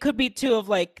mean, it could be too of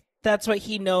like, that's what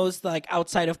he knows, like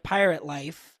outside of pirate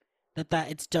life.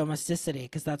 That it's domesticity,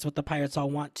 because that's what the pirates all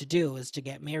want to do, is to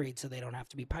get married so they don't have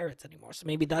to be pirates anymore. So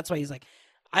maybe that's why he's like,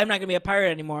 I'm not gonna be a pirate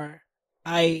anymore.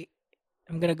 I'm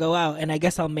gonna go out, and I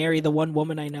guess I'll marry the one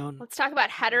woman I know. Let's talk about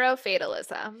hetero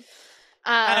fatalism.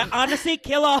 Honestly,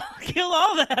 kill all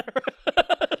that.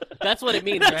 That's what it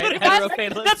means, right? That's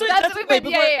Heterofatalism. what we've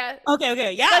been, yeah.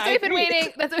 Okay, yeah. That's what we've been waiting.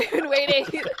 That's what we've been waiting.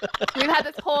 We've had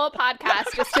this whole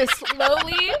podcast just to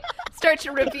slowly start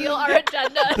to reveal our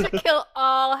agenda to kill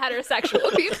all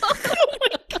heterosexual people.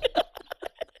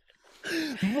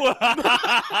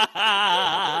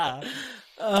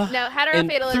 No,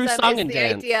 heterofatalism is the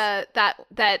idea that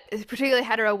particularly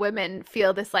hetero women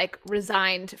feel this like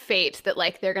resigned fate that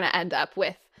like they're gonna end up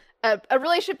with a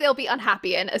relationship they'll be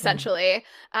unhappy in, essentially.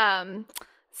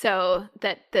 So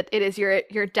that it is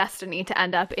your destiny to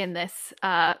end up in this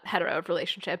hetero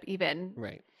relationship, even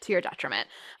to your detriment.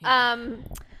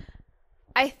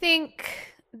 I think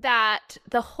that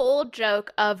the whole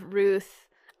joke of Ruth,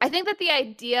 I think that the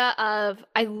idea of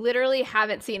I literally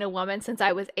haven't seen a woman since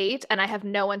I was 8 and I have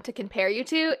no one to compare you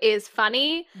to is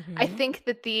funny. I think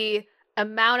that the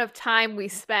amount of time we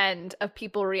spend of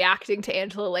people reacting to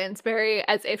Angela Lansbury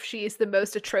as if she's the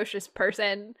most atrocious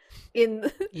person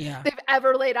they've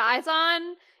ever laid eyes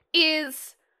on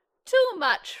is too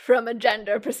much from a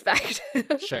gender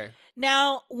perspective. Sure.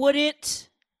 Now, would it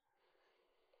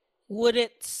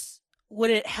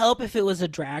help if it was a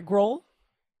drag role?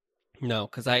 No,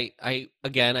 because I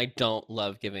don't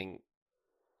love giving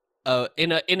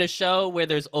in a show where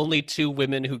there's only 2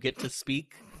 women who get to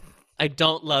speak. I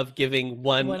don't love giving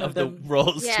one of the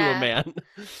roles to a man.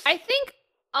 I think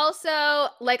also,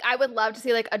 like, I would love to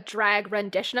see like a drag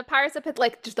rendition of Pirates of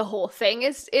like just the whole thing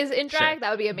is in drag. Sure.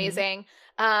 That would be amazing.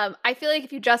 I feel like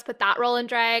if you just put that role in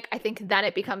drag, I think then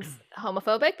it becomes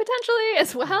homophobic potentially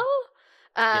as well,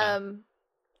 and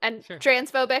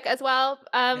transphobic as well.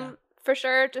 For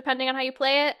sure, depending on how you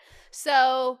play it.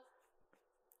 So,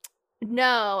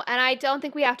 no, and I don't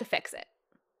think we have to fix it.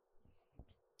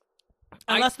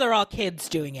 Unless they're all kids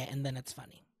doing it, and then it's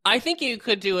funny. I think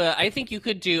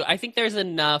there's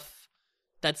enough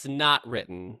that's not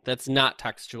written, that's not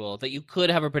textual, that you could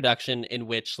have a production in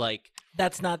which, like...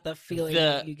 That's not the feeling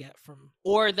that you get from...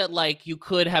 Or that, like, you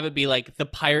could have it be, like, the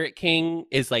Pirate King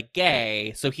is, like,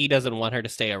 gay, so he doesn't want her to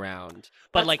stay around.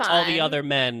 But, that's like, fine. all the other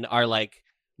men are, like...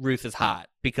 Ruth is hot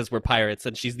because we're pirates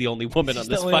and she's the only woman on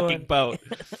this fucking boat.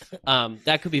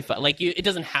 That could be fun. Like, it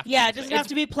doesn't have to. Yeah, it doesn't have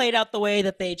to be played out the way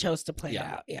that they chose to play it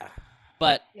out. Yeah.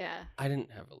 But I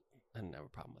didn't have a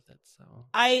problem with it. So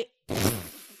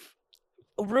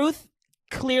Ruth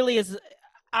clearly is.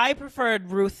 I preferred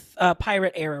Ruth,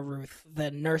 pirate era Ruth,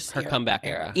 than nurse. Her comeback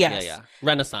era. Yes. Yeah.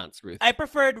 Renaissance Ruth. I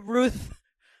preferred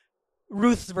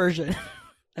Ruth's version.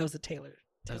 That was a Taylor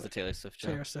Swift joke.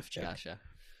 Taylor Swift joke. Gotcha.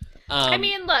 I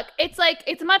mean, look,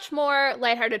 it's much more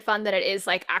lighthearted fun than it is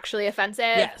like actually offensive.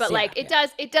 Yes, but like it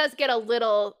does get a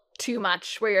little too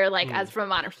much where you're like, as from a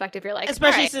modern perspective, you're like,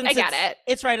 especially since I get it.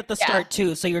 It's right at the start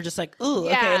too, so you're just like, ooh,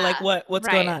 okay, like what's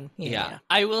going on? Yeah.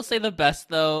 I will say the best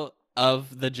though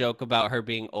of the joke about her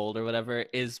being old or whatever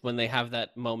is when they have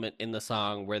that moment in the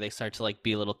song where they start to like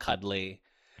be a little cuddly.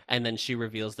 And then she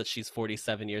reveals that she's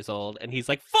 47 years old, and he's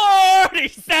like,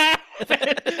 47!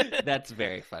 That's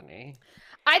very funny.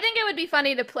 I think it would be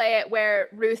funny to play it where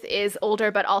Ruth is older,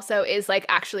 but also is like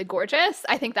actually gorgeous.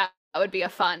 I think that would be a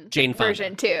fun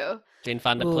version too. Jane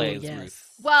Fonda plays Ruth.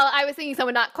 Well, I was thinking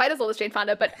someone not quite as old as Jane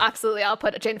Fonda, but absolutely I'll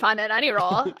put Jane Fonda in any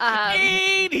role.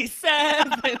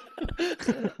 87!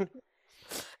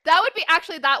 That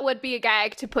would be a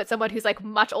gag to put someone who's like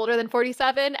much older than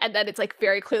 47, and then it's like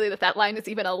very clearly that line is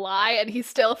even a lie, and he's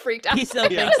still freaked out. He still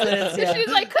thinks that it's, She's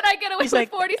like, could I get away with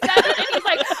 47? And he's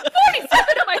like, 47?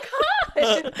 Oh my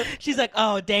god! She's like,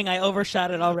 oh dang, I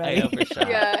overshot it already. I overshot.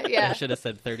 Yeah. I should have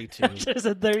said 32. I should have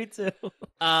said 32.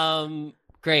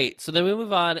 Great. So then we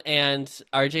move on, and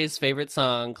RJ's favorite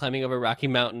song, Climbing Over Rocky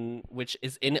Mountain, which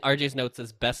is in RJ's notes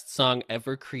as best song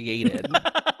ever created.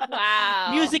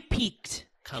 Wow. Music peaked.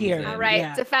 comes Here. in. All right,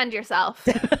 Yeah. defend yourself.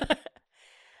 It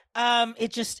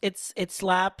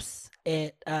slaps.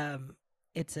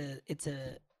 It's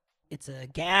a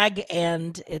gag,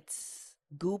 and it's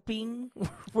gooping.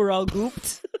 We're all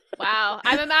gooped. Wow,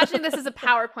 I'm imagining this is a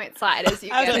PowerPoint slide as you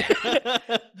get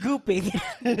it. Gooping,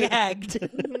 gagged.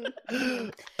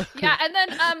 Yeah, and then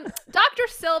Dr.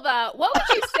 Silva, what would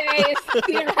you say is the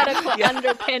theoretical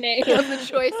underpinning of the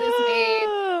choices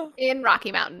made in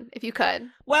Rocky Mountain, if you could?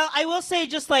 Well, I will say,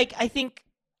 just like I think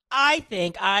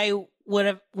I would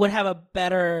have a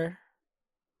better.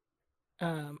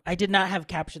 I did not have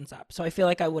captions up, so I feel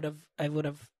like I would have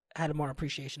had a more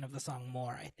appreciation of the song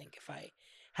more. I think if I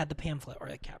had the pamphlet or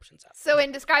the captions up. So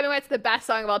in describing why it's the best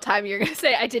song of all time, you're going to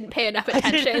say I didn't pay enough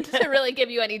attention to really give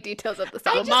you any details of the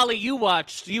song. Well, Molly, you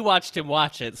watched him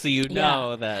watch it, so you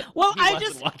know that. Well, he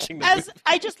wasn't watching the movie.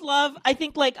 I just love. I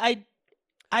think like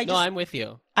I'm with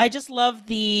you. I just love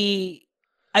the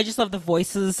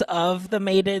voices of the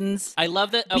maidens. I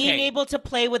love that. Being Okay. able to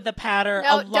play with the patter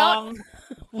No, along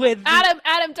with Adam,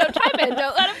 don't chime in.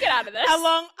 Don't let him get out of this.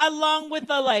 along with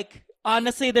the like.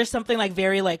 Honestly, there's something like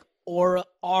very like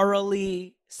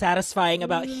orally satisfying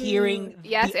about hearing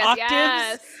the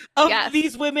octaves of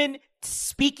these women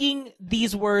speaking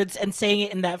these words and saying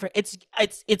it in that.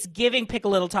 It's giving Pick a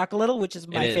Little Talk a Little, which is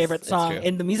my favorite song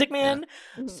in The Music Man.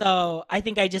 Yeah. So I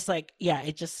think I just like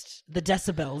it just the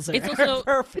decibels are It's also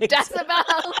perfect.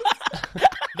 Decibels.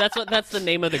 That's the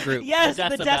name of the group. Yes,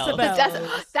 the the Decibels.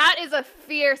 Decibels. That is a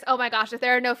fierce. Oh my gosh! If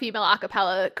there are no female a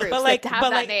cappella groups, But like to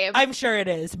have that name, I'm sure it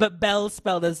is. But Bell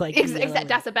spelled as like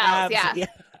decibels. Yeah.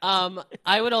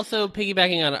 I would also,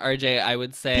 piggybacking on RJ, I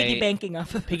would say Piggy banking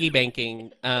off of piggy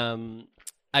banking.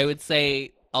 I would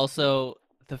say also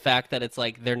the fact that it's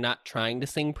like they're not trying to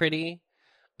sing pretty.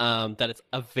 That it's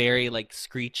a very like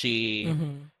screechy,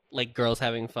 like girls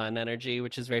having fun energy,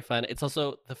 which is very fun. It's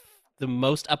also the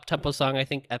most up tempo song I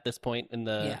think at this point in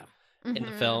the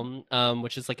film,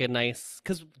 which is like a nice,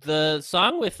 because the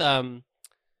song with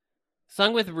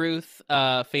Ruth,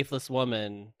 Faithless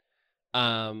Woman.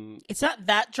 It's not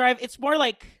that drive. It's more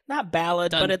like not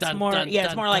ballad, but it's more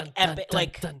it's more like epic,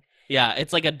 yeah,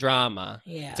 it's like a drama.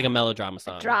 Yeah, it's like a melodrama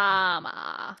song.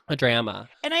 A drama.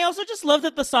 And I also just love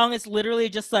that the song is literally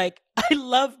just like, I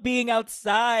love being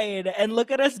outside and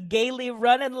look at us gaily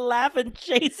run and laugh and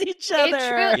chase each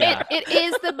other. It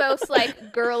is the most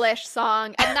like girlish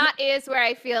song, and that is where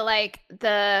I feel like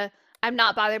I'm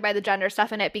not bothered by the gender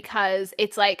stuff in it, because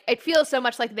it's like it feels so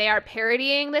much like they are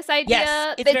parodying this idea.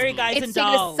 Yes, it's very guys and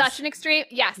dolls. It's such an extreme.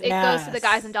 Yes, it goes to the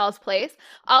guys and dolls place.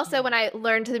 Also, when I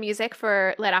learned the music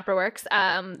for Light Opera Works,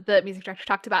 the music director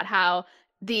talked about how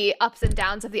the ups and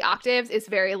downs of the octaves is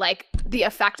very like the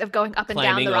effect of going up and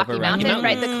down the Rocky Mountain,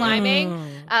 right? The climbing.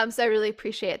 So I really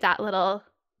appreciate that little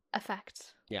effect.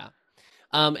 Yeah.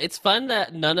 It's fun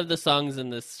that none of the songs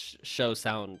in this show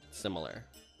sound similar.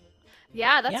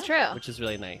 Yeah, that's true. Which is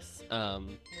really nice.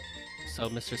 So,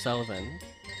 Mr. Sullivan,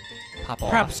 pop off.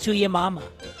 Props to your mama.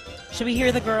 Should we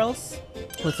hear the girls?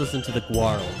 Let's listen to the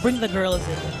Guarls. Bring the girls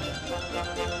in.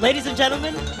 Ladies and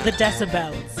gentlemen, the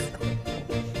Decibels.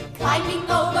 Climbing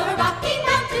over Rocky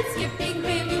Mountain, skipping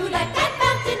rivulet and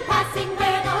fountain, passing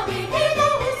where the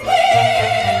willows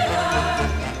quiver.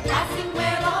 Passing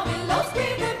where the willows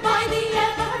quiver by the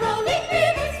ever-rolling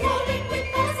river, swollen with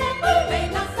the summer rain,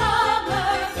 the summer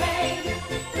rain.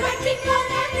 Drenching long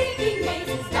and leafy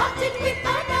mazes, dotted with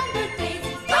unnumbered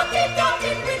daisies,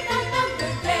 dotted with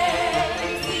unnumbered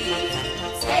daisies.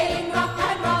 Scaling rock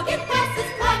and rugged passes,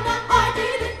 climb the hardy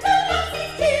little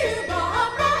lasses to the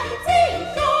bright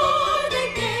seashore they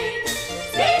gain.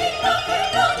 Scaling rock and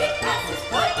rugged passes,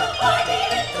 climb the hardy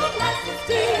little lasses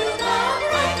to the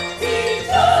bright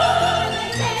seashore they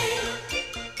gain.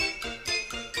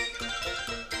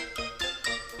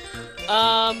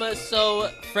 So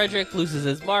Frederick loses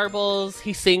his marbles.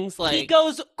 He sings like He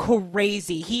goes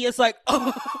crazy. He is like,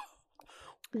 oh,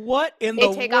 what in They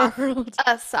the take world? off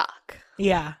a sock.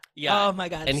 Yeah. Yeah. Oh my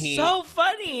god. And so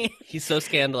funny. he's so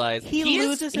scandalized. He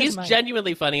loses his He's mind.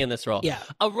 genuinely funny in this role. Yeah.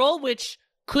 A role which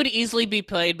could easily be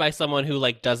played by someone who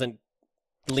like doesn't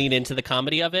lean into the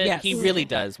comedy of it. Yes. He really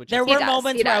does. Which There is, were does,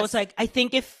 moments he where I does. was like, I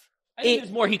think if I think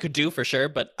there's more he could do for sure,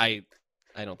 but I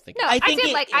don't think. No, I I think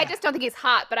did it- I yeah. just don't think he's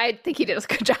hot, but I think he did a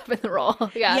good job in the role.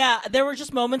 Yeah. yeah, there were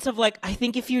just moments of like, I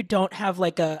think if you don't have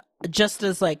like a just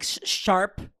as like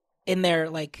sharp in their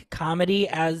like comedy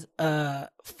as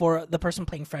for the person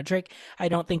playing Frederick, I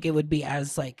don't think it would be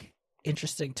as like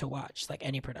interesting to watch like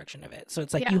any production of it. So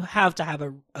it's like Yeah. you have to have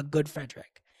a good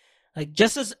Frederick, like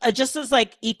just as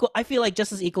like equal. I feel like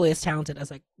just as equally as talented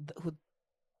as like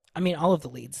all of the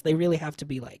leads. They really have to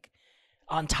be like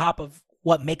on top of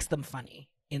what makes them funny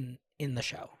in in the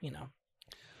show, you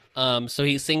know. So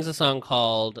he sings a song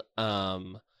called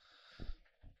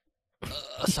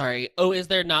sorry. Oh, is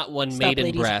there not one Stop maiden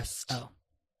Ladies- breast? Oh.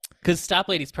 Because Stop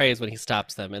Ladies Pray is when he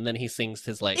stops them, and then he sings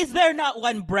his like. Is there not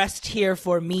one breast here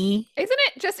for me? Isn't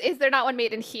it just "Is there not one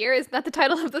made in here"? Isn't that the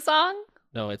title of the song?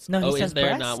 No, it's No, he oh, says is there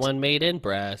breast. not one maiden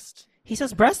breast? He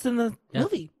says breast in the Yeah.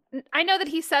 movie. I know that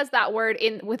he says that word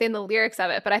within the lyrics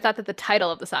of it, but I thought that the title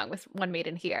of the song was "One Made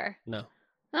in Here." No.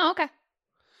 Oh, okay.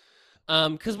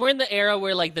 Because we're in the era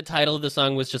where like the title of the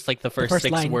song was just like the first first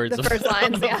 6 line. words. The of first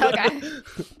lines, yeah,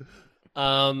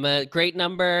 okay. Great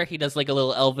number. He does like a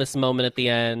little Elvis moment at the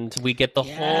end. We get the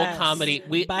whole Yes. comedy.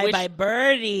 Bye bye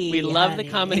birdie. We love the honey.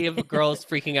 comedy of girls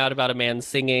freaking out about a man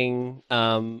singing.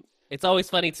 It's always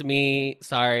funny to me.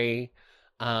 Sorry.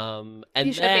 And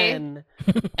You should be.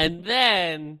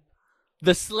 then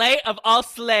the slay of all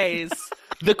slays,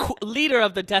 the leader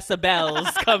of the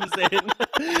decibels comes in,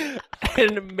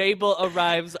 and Mabel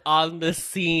arrives on the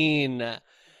scene.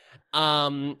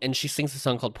 And she sings a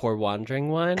song called Poor Wandering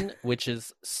One, which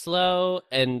is slow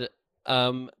and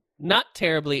not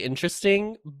terribly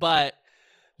interesting, but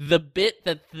the bit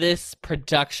that this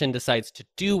production decides to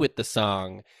do with the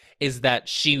song is that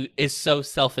she is so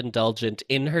self-indulgent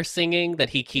in her singing that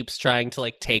he keeps trying to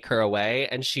like take her away,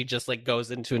 and she just like goes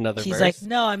into another She's verse. like,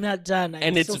 no, I'm not done. I'm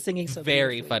and still it's singing so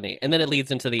very beautifully. funny. And then it leads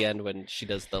into the end when she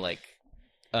does the like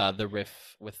the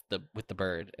riff with the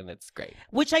bird, and it's great.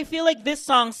 Which I feel like this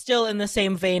song's still in the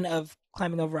same vein of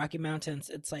Climbing Over Rocky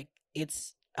Mountains. It's like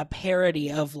it's a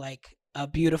parody of like a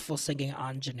beautiful singing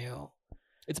ingenue.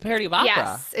 It's a parody of opera.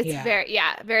 Yes, it's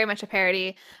Yeah. very much a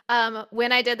parody.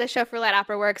 When I did the show for Light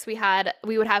Opera Works, we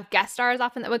would have guest stars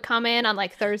often that would come in on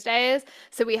like Thursdays.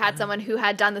 So we had someone who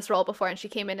had done this role before, and she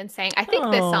came in and sang, I think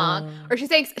this song, or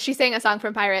she sang a song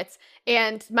from Pirates.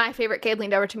 And my favorite kid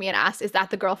leaned over to me and asked, "Is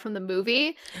that the girl from the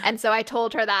movie?" And so I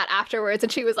told her that afterwards,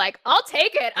 and she was like, "I'll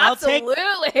take it,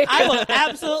 absolutely." I will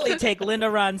absolutely take Linda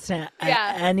Ronstadt at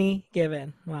Yeah. any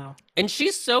given. Wow. And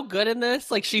she's so good in this.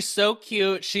 Like, she's so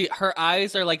cute. Her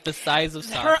eyes are like the size of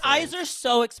saucers. Her eyes are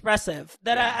so expressive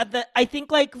that I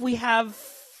think like we have,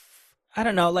 I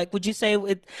don't know, like would you say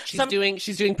it?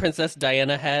 She's doing Princess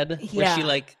Diana head, where Yeah. she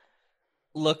like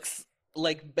looks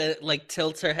like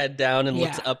tilts her head down and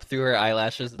looks Yeah. up through her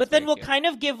eyelashes. But It's then very we'll cute. kind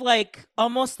of give like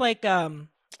almost like oh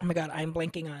my god, I'm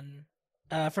blanking on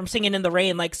from Singing in the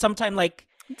Rain, like sometime like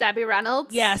Debbie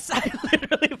Reynolds. yes, I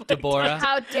literally blanked Deborah.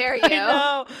 How dare you?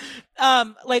 I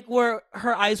know. Like where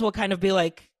her eyes will kind of be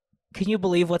like, can you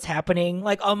believe what's happening?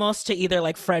 Like almost to either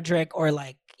like Frederick or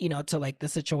like, you know, to like the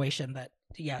situation that,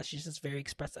 yeah, she's just very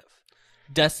expressive.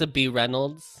 Dessa B.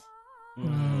 Reynolds.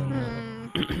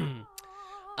 Mm.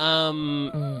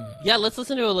 Yeah, let's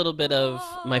listen to a little bit of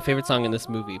my favorite song in this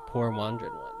movie, Poor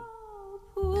Wandering One.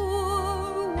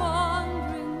 Poor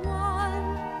wandering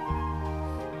one,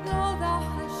 though thou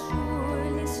hast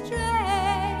surely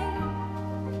strayed,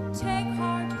 take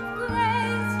heart of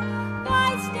grace, thy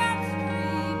steps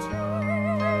retrace.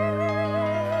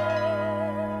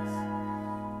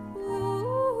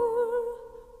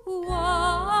 Poor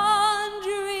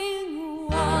wandering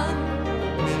one,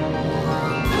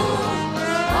 poor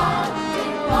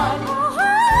wandering one,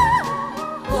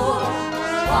 poor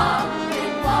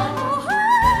wandering one.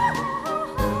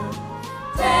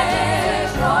 Take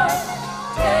heart,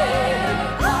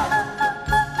 take heart.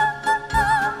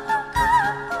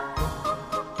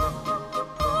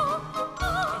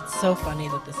 It's so funny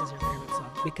that this is your favorite song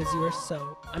because you are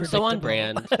so I'm so on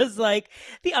predictable. brand. It's like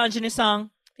the ingenue song.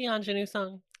 The ingenue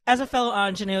song. As a fellow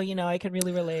ingenue, you know, I can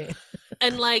really relate.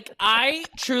 And like, I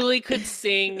truly could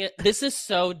sing. This is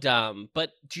so dumb,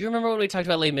 but do you remember when we talked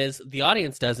about Les Mis? The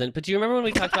audience doesn't, but do you remember when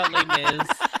we talked about Les Mis?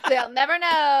 They'll never know.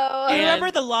 I And-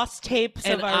 remember the lost tapes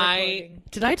And of our recording.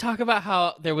 did I talk about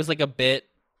how there was like a bit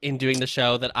in doing the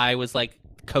show that I was like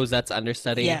Cosette's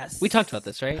understudy? Yes. We talked about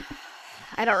this, right?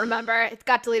 I don't remember. It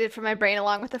got deleted from my brain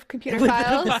along with the computer With the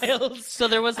files. files. So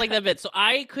there was like that bit. So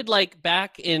I could like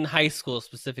back in high school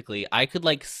specifically, I could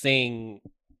like sing.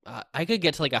 I could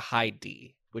get to like a high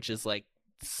D, which is like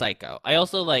psycho. I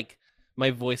also like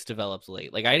my voice develops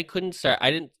late. Like I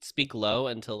didn't speak low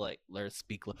until like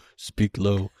speak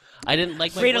low. I didn't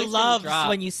like my Frida voice didn't loves drop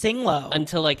when you sing low.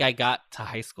 until like I got to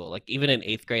high school. Like even in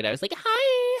 8th grade, I was like,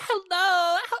 "Hi,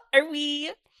 hello, how are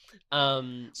we?" So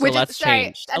Which lots is sorry,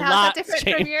 changed. and A how's that lot's different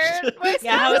from your changed. voice?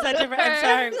 Yeah, how is that different?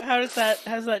 I'm sorry.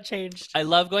 How's that changed? I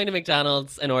love going to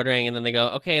McDonald's and ordering, and then they go,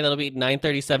 "Okay, that'll be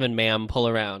 $9.37, ma'am. Pull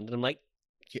around." And I'm like,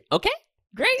 "Okay,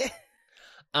 great."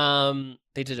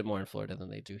 They did it more in Florida than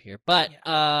they do here, but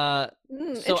so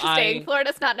Interesting.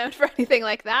 Florida's not known for anything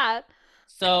like that.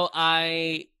 So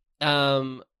I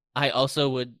I also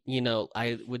would,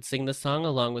 I would sing the song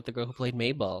along with the girl who played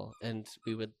Mabel, and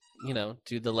we would,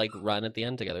 do the like run at the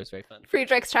end together. It was very fun.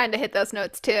 Friedrich's trying to hit those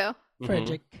notes too.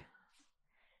 Frederick.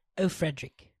 Oh,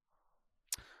 Frederick.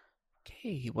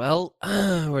 Okay, well,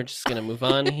 we're just gonna move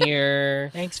on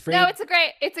here. Thanks, Fred. No, it's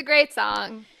a great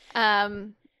song.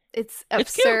 It's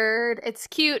absurd, it's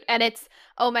cute, and it's,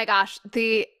 oh my gosh,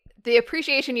 the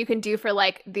appreciation you can do for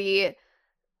like the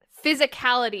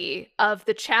physicality of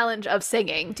the challenge of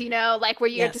singing. Do you know, like where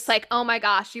you're just like, oh my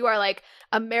gosh, you are like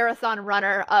a marathon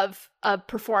runner of a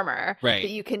performer, right? That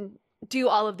you can do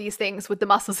all of these things with the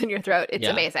muscles in your throat. It's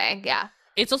amazing. Yeah.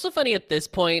 It's also funny at this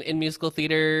point in musical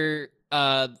theater,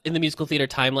 in the musical theater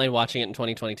timeline, watching it in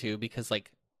 2022, because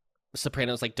like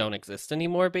sopranos like don't exist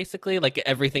anymore. Basically, like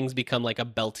everything's become like a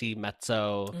belty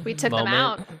mezzo. We took moment, them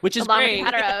out, which is along great.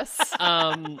 with the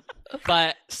heteros.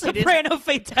 But soprano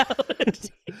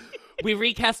fatality. We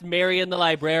recast Marion the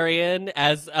librarian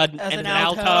as an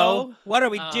alto. What are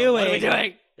we doing? What are we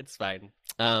doing? It's fine.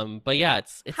 But yeah,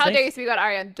 it's How nice. dare you speak about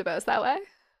Ariane DeBose that way?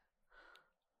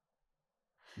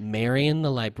 Marion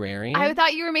the librarian? I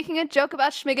thought you were making a joke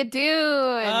about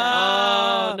Schmigadoon.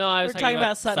 Oh, no, I was we're talking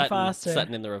about Sutton Foster.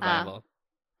 Sutton in the revival.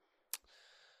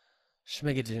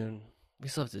 Schmigadoon. We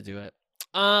still have to do it.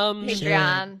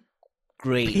 Patreon.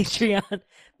 Great. Patreon.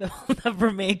 They'll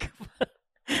never make.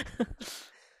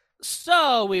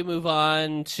 So we move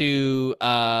on to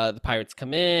the pirates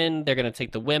come in. They're going to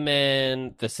take the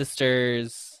women, the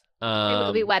sisters. They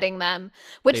will be wedding them.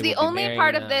 Which the only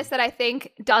part of this that I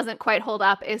think doesn't quite hold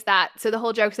up is that, so the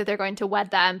whole joke's that they're going to wed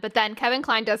them, but then Kevin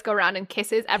Kline does go around and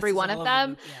kisses every one of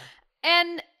them.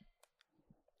 And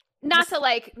not to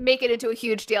like make it into a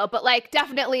huge deal, but like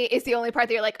definitely is the only part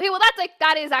that you're like, okay, well that's like,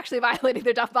 that is actually violating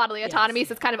their bodily autonomy,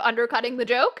 so it's kind of undercutting the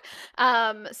joke.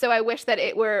 So I wish that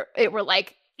it were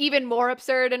like even more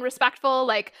absurd and respectful.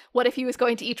 Like, what if he was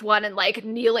going to each one and like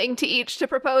kneeling to each to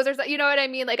propose or something? You know what I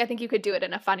mean? Like, I think you could do it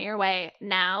in a funnier way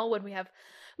now when we have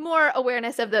more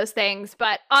awareness of those things.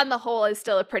 But on the whole, is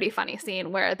still a pretty funny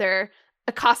scene where they're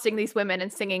accosting these women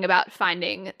and singing about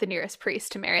finding the nearest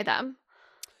priest to marry them.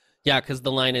 Yeah, because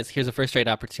the line is, here's a first-rate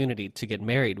opportunity to get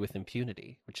married with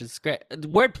impunity, which is great.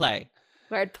 Wordplay.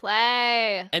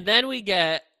 Wordplay. And then we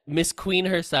get Miss Queen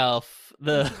herself,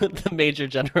 the Major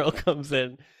General comes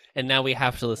in, and now we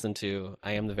have to listen to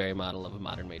I Am the Very Model of a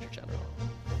Modern Major General.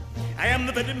 I am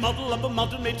the very model of a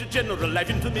modern major general. Life,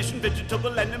 information,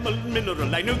 vegetable, animal, and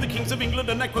mineral. I know the kings of England,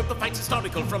 and I quote the facts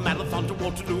historical from Marathon to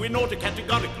Waterloo in order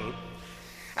categorical.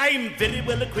 I am very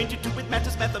well acquainted too with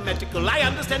matters mathematical. I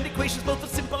understand equations both as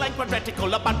simple and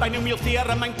quadratical. About binomial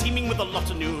theorem, I'm teeming with a lot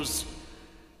of news.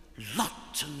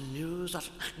 Lot of news.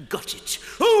 Got it.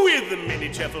 With the many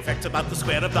cheerful facts about the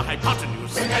square of the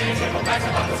hypotenuse. With many cheerful facts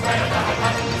about the square of the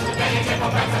hypotenuse. With many cheerful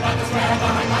facts about the square of the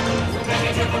hypotenuse. With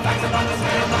many cheerful facts about the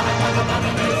square of the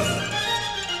hypotenuse.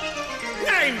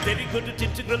 I'm very good at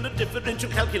integral and differential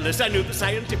calculus. I know the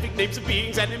scientific names of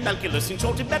beings and animalculous. In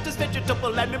short, it matters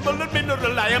vegetable, animal, and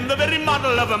mineral. I am the very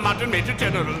model of a modern major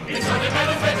general. In short, it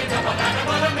matters vegetable,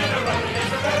 animal, and mineral. He is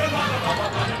the very model of a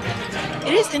modern major general.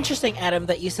 It is interesting, Adam,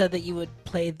 that you said that you would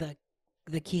play the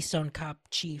Keystone Cop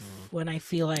chief when I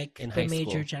feel like in the high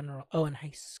Major school. General. Oh, in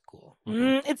high school.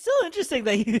 It's still interesting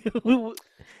that you.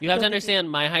 You have to understand,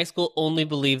 my high school only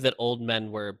believed that old men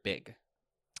were big.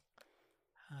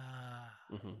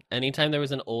 Anytime there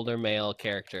was an older male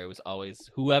character, it was always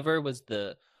whoever was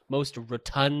the most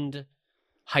rotund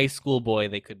high school boy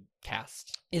they could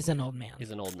cast Is an old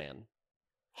man.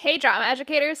 Hey, drama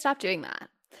educators, stop doing that.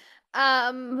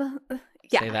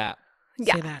 Yeah. Say that.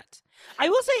 Yeah. Say that. I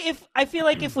will say, I feel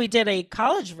like if we did a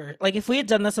college version, like if we had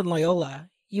done this in Loyola,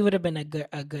 you would have been a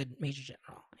good Major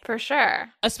General. For sure.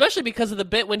 Especially because of the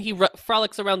bit when he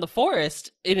frolics around the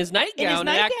forest in his nightgown in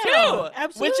Act 2.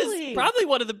 Absolutely. Which is probably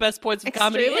one of the best points of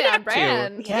comedy in Extremely on Act 2.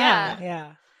 brand.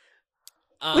 Yeah.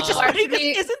 Which is funny, 'cause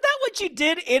isn't that what you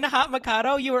did in Hot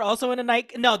Mikado? You were also in a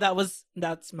night. No, that's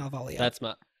Malvolio. That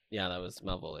was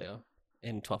Malvolio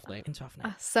in 12th Night.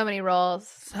 So many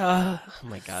roles. Oh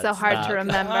my god. So hard to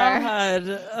remember.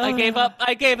 I gave up.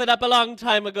 I gave it up a long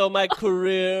time ago. My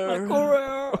career.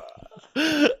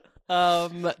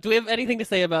 Do we have anything to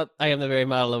say about I Am the Very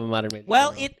Model of a Modern Major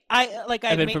Well, General? I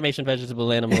have information,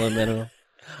 vegetable, animal, and mineral.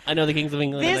 I know the kings of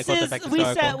England. This and I is we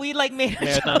made a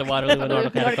Marathon to joke Waterloo and order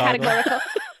categorical.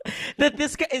 that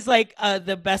this guy is like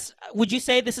the best. Would you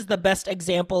say this is the best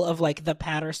example of like the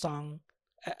patter song?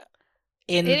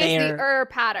 It is the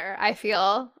patter, I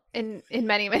feel, in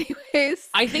many ways.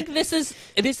 I think this is.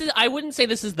 I wouldn't say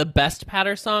this is the best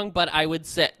patter song, but I would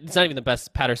say it's not even the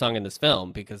best patter song in this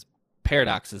film because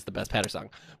Paradox is the best patter song.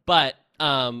 But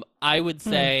I would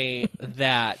say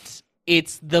that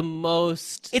it's the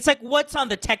most. It's like what's on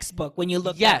the textbook when you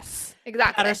look Yes. at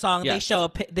Exactly. Patter song. Yes.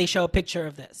 They show a picture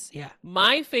of this. Yeah.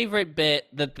 My favorite bit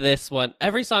that this one,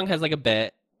 every song has like a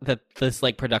bit that this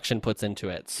like production puts into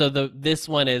it. So this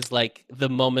one is like the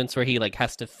moments where he like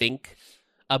has to think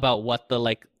about what the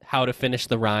like how to finish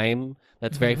the rhyme.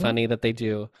 That's very funny that they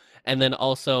do. And then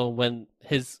also when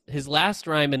his last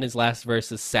rhyme in his last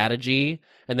verse is Satagy,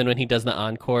 and then when he does the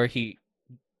encore, he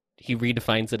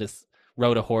redefines it as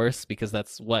rode a horse because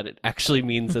that's what it actually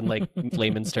means in like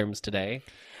layman's terms today.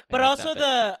 But I like also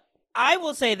that bit. I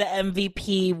will say the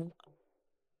MVP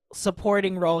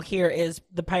supporting role here is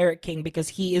the Pirate King, because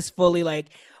he is fully like,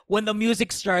 when the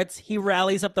music starts, he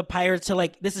rallies up the pirates to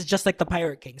like, this is just like the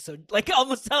Pirate King. So like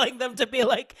almost telling them to be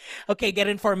like, okay, get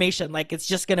in formation. Like it's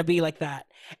just going to be like that.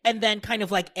 And then kind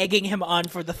of like egging him on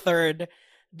for the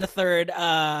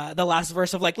last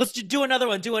verse of like, let's do another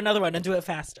one and do it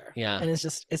faster. Yeah. And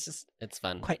it's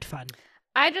fun. quite fun.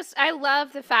 I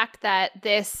love the fact that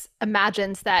this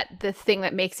imagines that the thing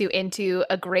that makes you into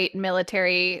a great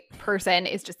military person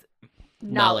is just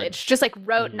knowledge, just like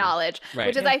rote knowledge, Right.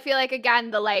 which is, I feel like,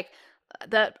 again,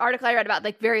 the article I read about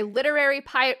like very literary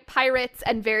pirates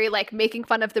and very like making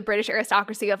fun of the British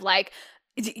aristocracy of like,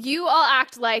 you all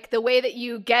act like the way that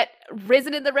you get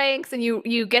risen in the ranks and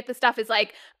you get the stuff is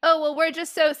like, oh, well, we're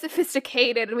just so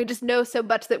sophisticated and we just know so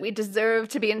much that we deserve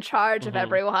to be in charge of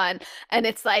everyone. And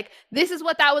it's like, this is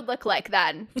what that would look like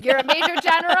then. You're a major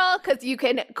general because you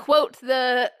can quote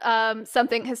the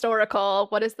something historical.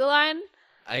 What is the line?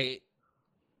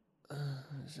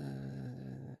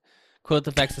 Quote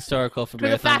the facts historical from The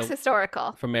Marathon facts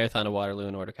historical. from Marathon to Waterloo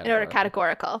in order In order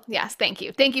categorical. Yes, thank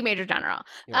you, Major General.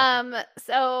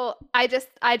 So I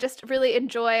just really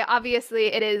enjoy. Obviously,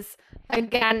 it is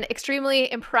again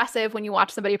extremely impressive when you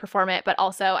watch somebody perform it, but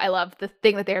also I love the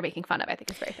thing that they are making fun of. I think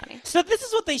it's very funny. So this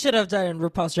is what they should have done in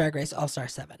RuPaul's Drag Race All-Star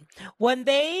 7. When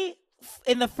they,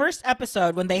 in the first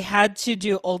episode, when they had to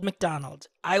do Old MacDonald,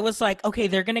 I was like, okay,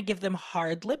 they're going to give them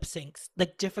hard lip syncs,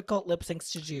 like difficult lip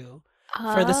syncs to do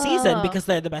for the season because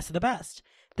they're the best of the best.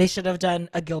 They should have done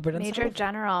a Gilbert and Major Sullivan.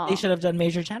 General. They should have done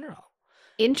Major General.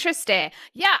 Interesting.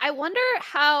 Yeah, I wonder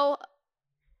how.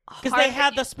 Because they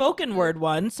had the spoken word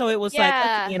one, so it was like,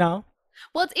 okay, you know.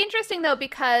 Well, it's interesting, though,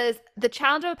 because the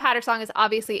challenge of a patter song is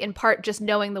obviously in part just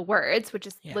knowing the words, which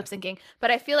is lip syncing.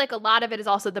 But I feel like a lot of it is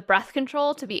also the breath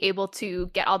control to be able to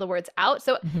get all the words out.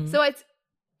 So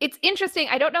it's interesting.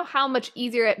 I don't know how much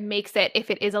easier it makes it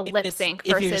if it is a lip sync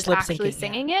versus actually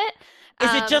singing it.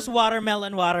 Is it just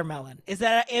watermelon? Is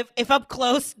that if up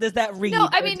close, does that read? No,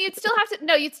 I mean you'd still have to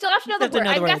know the word.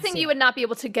 I'm guessing you would not be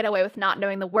able to get away with not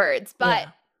knowing the words, but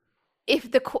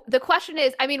if the question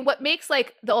is, I mean, what makes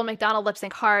like the Old MacDonald lip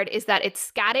sync hard is that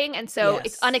it's scatting, and so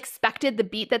it's unexpected the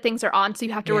beat that things are on, so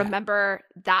you have to remember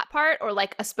that part. Or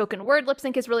like a spoken word lip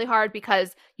sync is really hard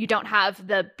because you don't have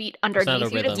the beat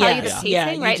underneath you to tell you the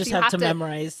pacing, right? You just so you have to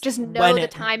memorize, just know the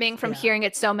timing from hearing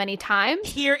it so many times.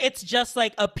 Here, it's just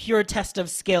like a pure test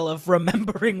of skill of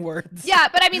remembering words. Yeah,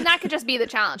 but I mean that could just be the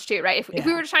challenge too, right? If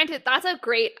we were trying to, that's a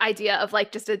great idea of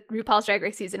like just a RuPaul's Drag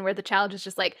Race season where the challenge is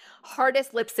just like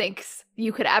hardest lip syncs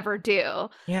you could ever do.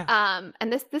 Yeah.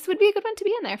 And this would be a good one to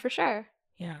be in there for sure.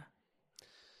 Yeah.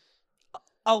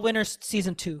 All Winners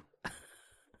season 2.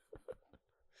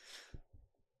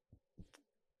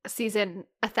 Season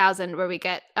 1,000, where we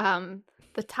get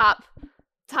the top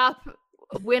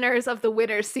winners of the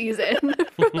winter season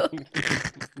for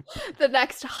the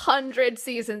next 100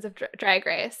 seasons of Drag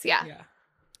Race. Yeah.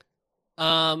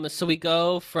 So we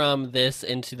go from this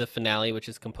into the finale, which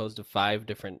is composed of 5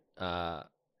 different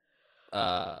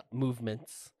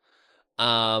movements.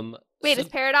 Wait, is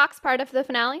Paradox part of the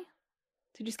finale?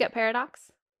 Did you skip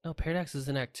Paradox? No, Paradox is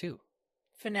in Act 2.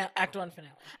 Act 1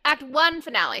 finale. Act 1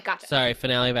 finale. Gotcha. Sorry,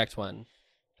 finale of Act 1.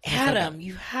 Adam,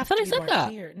 you have to I be said more that.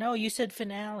 clear. No, you said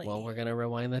finale. Well, we're gonna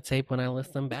rewind the tape when I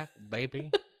listen back,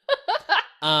 baby.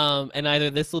 And either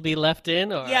this will be left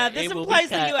in, or this it will implies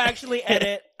be that you cut. actually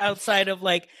edit outside of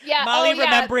like Yeah, Molly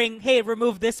remembering, hey,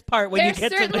 remove this part when you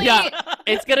There's get to the certainly-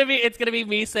 It's gonna be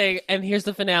me saying, and here's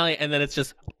the finale, and then it's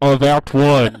just of Act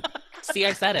 1. See,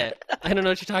 I said it. I don't know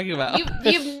what you're talking about.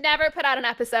 You've never put out an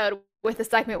episode with a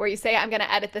segment where you say, I'm going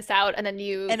to edit this out, and then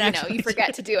you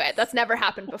forget to do it. That's never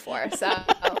happened before. So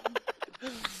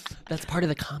That's part of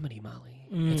the comedy, Molly.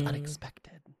 It's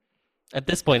unexpected. At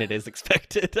this point, it is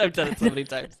expected. I've done it so many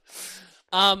times.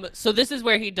 So this is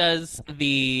where he does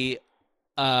the.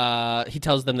 He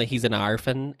tells them that he's an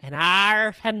orphan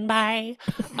boy,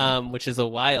 which is a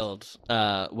wild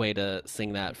way to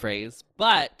sing that phrase.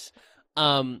 But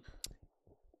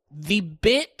the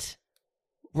bit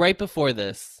right before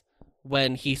this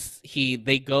when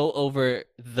they go over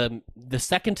the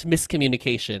second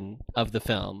miscommunication of the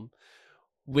film,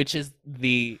 which is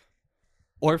the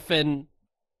orphan.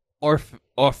 Orphan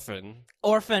often.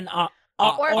 Orphan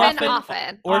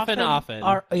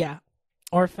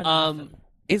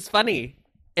is funny.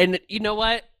 And you know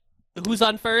what? Who's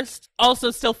on first?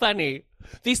 Also still funny.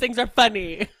 These things are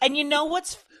funny. And you know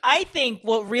I think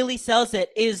what really sells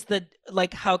it is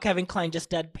like how Kevin Kline just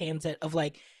deadpans it of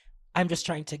like, I'm just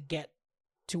trying to get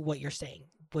to what you're saying.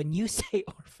 When you say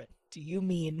orphan, do you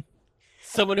mean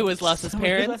someone who has lost his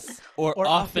parents or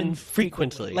often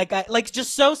frequently?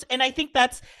 And I think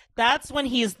that's when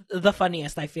he's the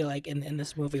funniest, I feel like, in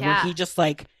this movie, where he just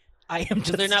like, I am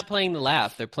just... They're not playing the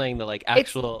laugh. They're playing the like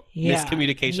actual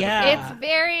miscommunication. Yeah.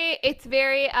 It's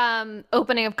very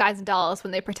opening of Guys and Dolls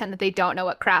when they pretend that they don't know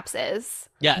what craps is.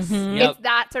 Yes. Mm-hmm. Yep. It's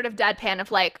that sort of deadpan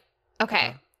of like,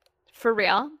 okay, for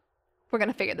real, we're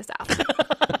going to figure this out.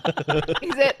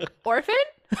 Is it orphan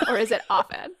or is it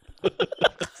often?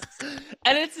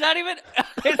 And it's not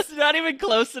even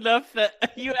close enough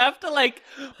that you have to like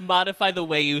modify the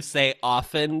way you say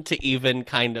often to even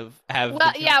kind of have.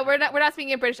 Well, yeah, we're not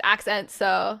speaking a British accent,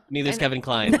 so neither's Kevin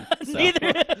Kline. So.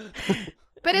 Neither.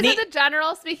 But isn't the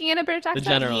general speaking in a British accent? The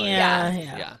general,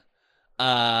 yeah.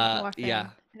 Orphan. Yeah.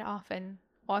 And often.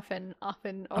 Often.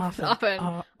 And often.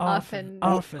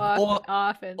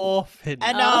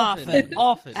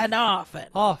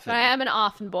 I am an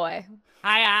often boy.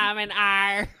 I am an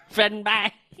orphan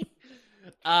boy.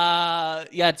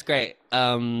 Yeah, it's great.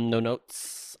 No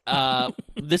notes.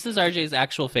 This is RJ's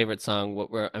actual favorite song.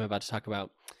 I'm about to talk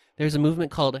about. There's a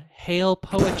movement called Hail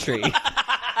Poetry.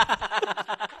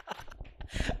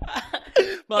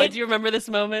 Molly, do you remember this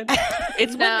moment?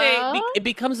 It's when it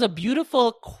becomes a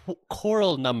beautiful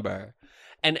choral number,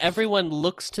 and everyone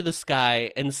looks to the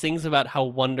sky and sings about how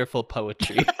wonderful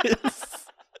poetry is.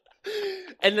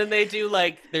 And then they do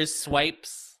like there's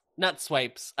not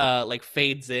swipes, like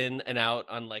fades in and out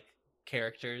on like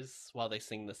characters while they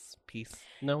sing this piece.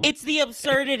 No, it's the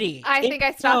absurdity. I think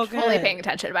I stopped fully paying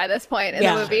attention by this point in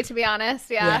the movie, to be honest.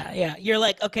 Yeah. You're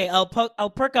like, okay, I'll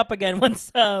perk up again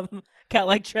once Cat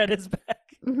Like Tread is back.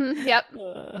 Mm-hmm, yep.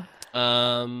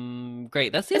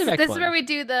 Great. That's the end of Act This 1. is where we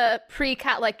do the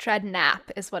pre-Cat Like Tread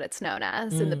nap, is what it's known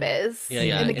as in the biz.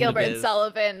 Yeah, in the Gilbert and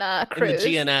Sullivan cruise.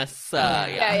 In the GNS.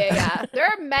 Yeah. There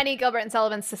are many Gilbert and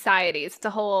Sullivan societies. It's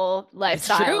a whole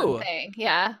lifestyle thing.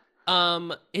 Yeah.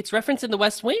 It's referenced in The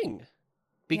West Wing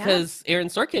because Aaron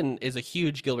Sorkin is a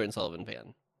huge Gilbert and Sullivan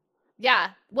fan. Yeah.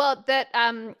 Well,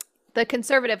 the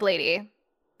conservative lady.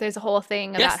 There's a whole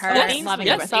thing about her loving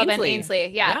Gilbert Sullivan. Ainsley.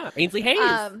 Yeah. Ainsley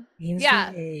Hayes.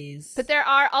 Hayes. But there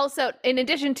are also, in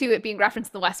addition to it being referenced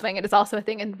in The West Wing, it is also a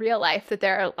thing in real life that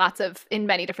there are in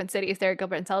many different cities, there are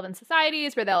Gilbert and Sullivan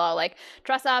societies where they'll all like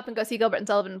dress up and go see Gilbert and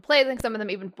Sullivan plays. I think some of them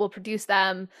even will produce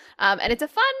them. And it's a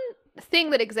fun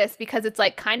thing that exists because it's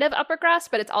like kind of upper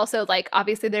crust, but it's also like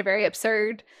obviously they're very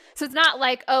absurd. So it's not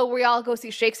like, oh, we all go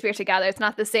see Shakespeare together. It's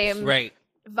not the same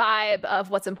vibe of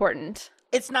what's important.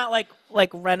 It's not like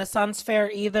Renaissance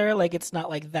fair either. Like it's not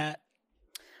like that.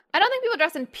 I don't think people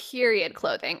dress in period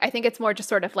clothing. I think it's more just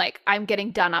sort of like I'm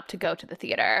getting done up to go to the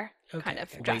theater, kind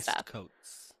of dressed up.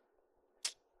 Waistcoats.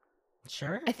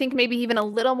 Sure. I think maybe even a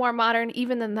little more modern,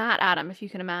 even than that, Adam, if you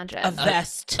can imagine. A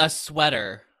vest, a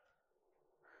sweater.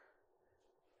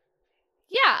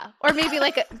 Yeah, or maybe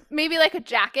like a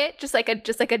jacket, just like a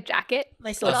jacket.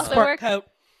 Nice little sport coat.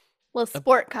 Little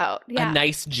sport coat. Yeah. A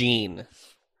nice jean.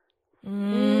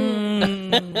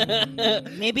 Maybe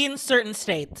in certain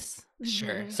states.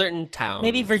 Sure. Certain towns.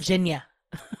 Maybe Virginia.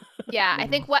 Yeah, I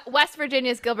think West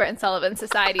Virginia's Gilbert and Sullivan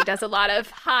Society does a lot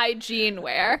of high jean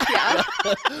wear. Yeah.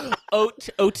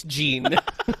 Oat jean. This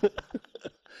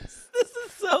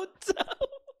is so dumb.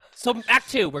 So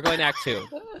Act 2. We're going to Act 2.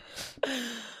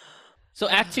 So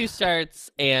Act 2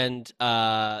 starts and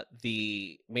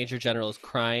the Major General is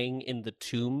crying in the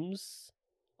tombs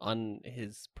on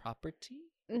his property.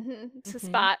 Mm-hmm. It's a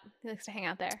spot. He likes to hang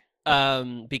out there.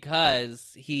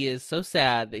 Because he is so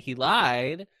sad that he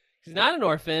lied. He's not an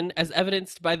orphan, as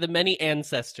evidenced by the many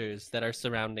ancestors that are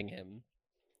surrounding him.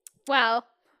 Well,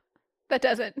 that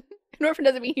doesn't. An orphan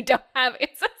doesn't mean you don't have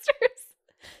ancestors.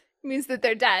 It means that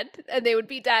they're dead, and they would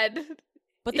be dead.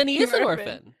 But then he is an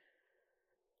orphan.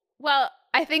 Well,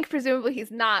 I think presumably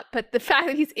he's not, but the fact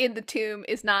that he's in the tomb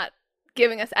is not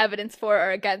giving us evidence for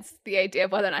or against the idea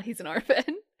of whether or not he's an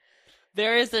orphan.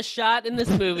 There is a shot in this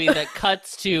movie that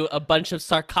cuts to a bunch of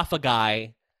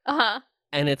sarcophagi. Uh-huh.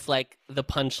 And it's like the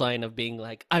punchline of being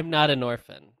like, I'm not an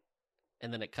orphan.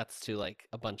 And then it cuts to like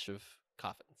a bunch of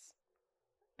coffins.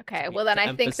 Okay, well then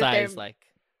I think that they're... like...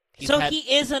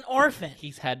 He is an orphan.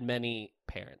 He's had many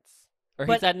parents. Or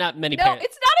But- he's had not many No, parents.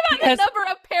 it's not about Because- the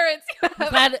number of parents you He's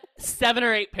have. had 7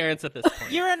 or 8 parents at this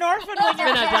point. You're an orphan He's when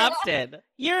been your adopted.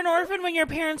 You're an orphan when your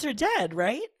parents are dead,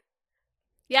 right?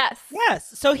 Yes.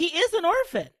 Yes. So he is an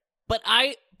orphan. But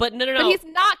no. But he's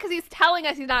not, because he's telling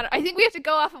us he's not. I think we have to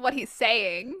go off of what he's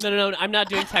saying. No, I'm not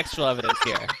doing textual evidence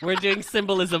here. We're doing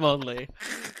symbolism only.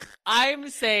 I'm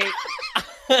saying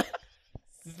Are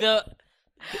this.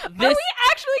 we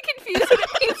actually confused what it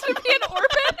means to be an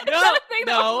orphan? Is that a thing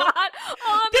that No. we're not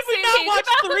all on the Did we same not page watch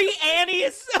about? 3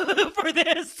 Annies for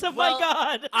this? Oh Well, my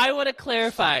god. I want to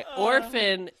clarify.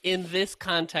 Orphan in this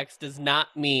context does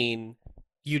not mean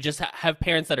you just have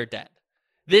parents that are dead.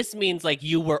 This means like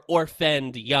you were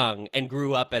orphaned young and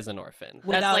grew up as an orphan.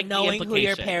 Without That's like knowing the who your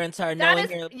implication. parents are, That knowing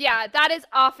is, your yeah, that is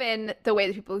often the way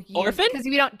that people use Orphan? because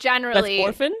we don't That's generally.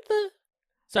 orphan?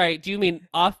 Sorry, do you mean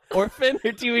off orphan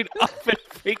or do you mean often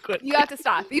frequent? You have to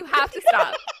stop. You have to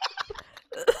stop.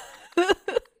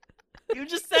 You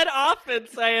just said often,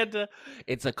 so I had to.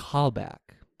 It's a callback.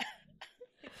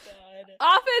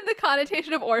 Often the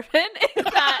connotation of orphan is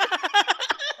that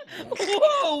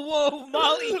Whoa,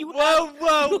 Molly, you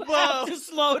Whoa, have to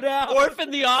slow down. Orphan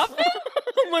the often?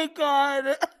 Oh my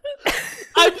god.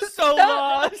 I'm so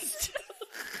lost.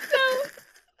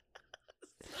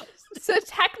 so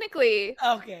technically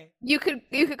Okay. you could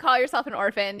call yourself an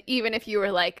orphan even if you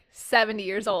were like 70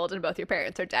 years old and both your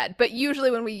parents are dead. But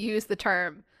usually when we use the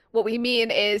term, what we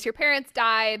mean is your parents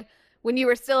died when you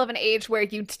were still of an age where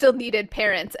you still needed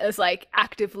parents as like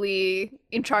actively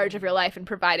in charge of your life and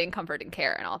providing comfort and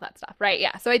care and all that stuff, right?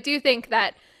 Yeah. So I do think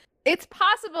that it's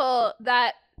possible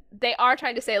that they are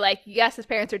trying to say like, yes, his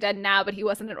parents are dead now, but he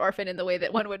wasn't an orphan in the way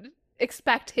that one would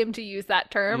expect him to use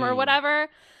that term or whatever.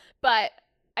 But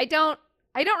I don't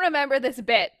remember this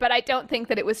bit, but I don't think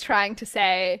that it was trying to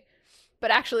say, but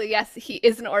actually, yes, he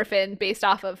is an orphan based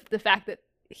off of the fact that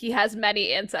he has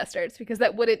many ancestors, because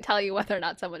that wouldn't tell you whether or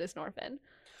not someone is an orphan.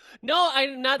 No,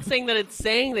 I'm not saying that it's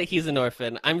saying that he's an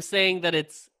orphan. I'm saying that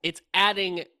it's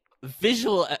adding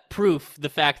visual proof the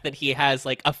fact that he has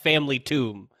like a family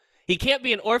tomb. He can't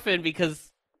be an orphan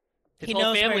because his whole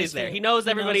knows where family's his there. fa- He knows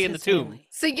everybody in the his tomb. family.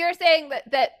 So you're saying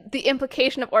that the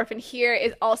implication of orphan here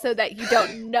is also that you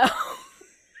don't know.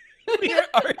 We are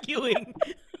arguing.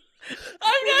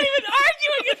 I'm not even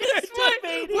arguing at this point.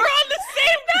 debating. We're on the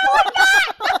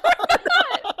same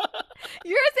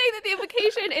You're saying that the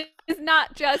implication is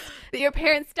not just that your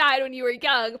parents died when you were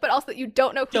young, but also that you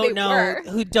don't know who they were.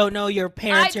 Who don't know your I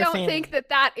parents or don't family. think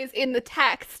that is in the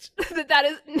text, that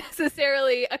is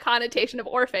necessarily a connotation of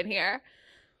orphan here.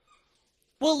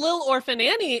 Well, little orphan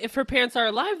Annie, if her parents are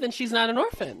alive, then she's not an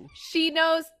orphan. She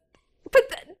knows, but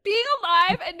being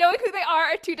alive and knowing who they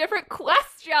are two different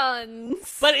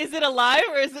questions. But is it alive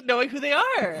or is it knowing who they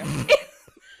are?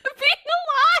 Being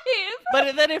alive!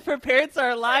 But then if her parents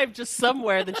are alive just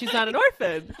somewhere, then she's not an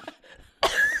orphan.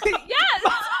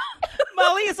 Yes!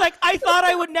 Molly is like, I thought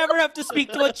I would never have to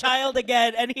speak to a child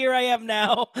again, and here I am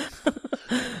now.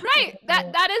 Right.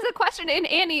 That is a question in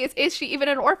Annie, is she even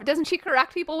an orphan? Doesn't she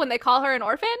correct people when they call her an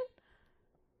orphan?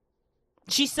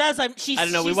 She says she's I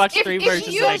don't know. We she's- watched if- 3 if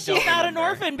versions. you- and I she's don't not an remember.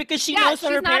 orphan because she Yeah, knows she's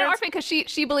that her not an parents. orphan because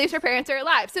she believes her parents are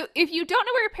alive. So if you don't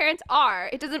know where your parents are,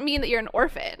 it doesn't mean that you're an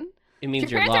orphan. It means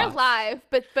If your you're parents lost. are alive,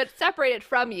 but separated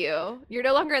from you, you're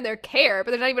no longer in their care,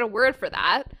 but there's not even a word for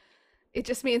that. It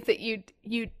just means that you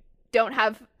don't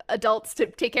have adults to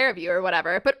take care of you or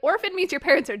whatever. But orphan means your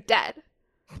parents are dead.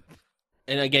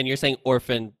 And again, you're saying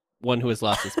orphan, one who has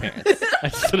lost his parents. I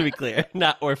just want to be clear,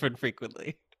 not orphan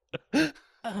frequently.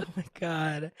 Oh my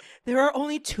god. There are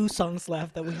only 2 songs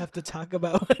left that we have to talk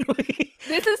about. When we...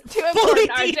 This is too Fully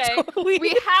important, RJ. detour- We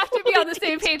have to be on the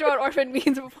same page about what orphan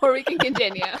means before we can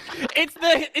continue. It's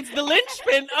the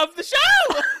linchpin of the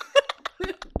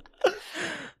show.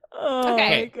 Oh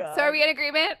Okay, my god. so are we in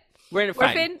agreement? We're in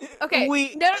fine. Orphan? Okay.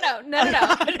 We- No.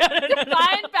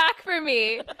 Define back for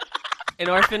me. An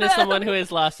orphan is someone who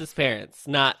has lost his parents,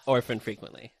 not orphan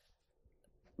frequently.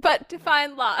 But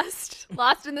define lost.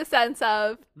 Lost in the sense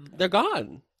of... They're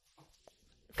gone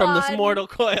from this Gone. mortal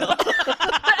coil.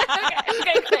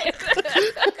 okay, great.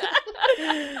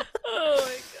 Oh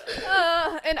my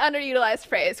god. An underutilized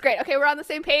phrase. Great. Okay, we're on the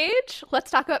same page.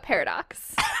 Let's talk about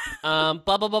paradox. Blah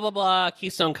blah blah blah blah.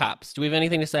 Keystone Cops. Do we have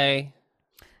anything to say?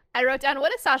 I wrote down,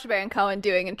 what is Sacha Baron Cohen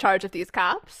doing in charge of these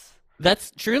cops?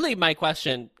 That's truly my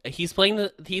question. He's playing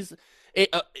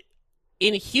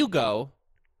in Hugo,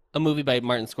 a movie by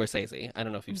Martin Scorsese. I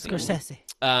don't know if you've seen it.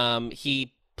 Scorsese.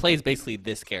 He plays basically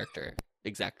this character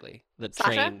exactly. The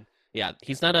Sasha? train. Yeah,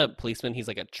 he's not a policeman. He's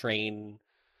like a train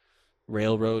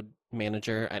railroad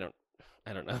manager. I don't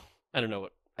know. I don't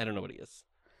know what he is.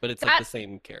 but it's like the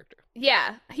same character.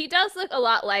 Yeah, he does look a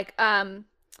lot like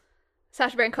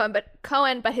Sacha Baron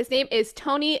Cohen, but his name is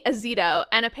Tony Azito,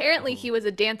 and apparently he was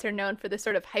a dancer known for this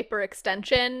sort of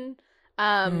hyperextension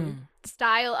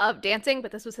style of dancing,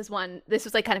 but this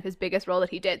was like kind of his biggest role that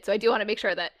he did. So I do want to make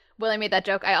sure that when I made that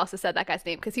joke, I also said that guy's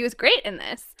name because he was great in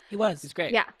this. He's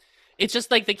great. Yeah. It's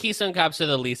just like the Keystone Cops are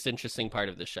the least interesting part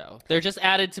of the show. They're just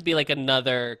added to be like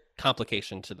another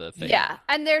complication to the thing. Yeah.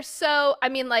 And they're so, I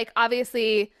mean, like,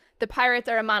 obviously the pirates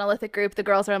are a monolithic group, the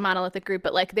girls are a monolithic group,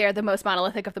 but like they're the most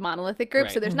monolithic of the monolithic group.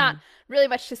 Right. So there's not really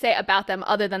much to say about them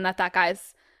other than that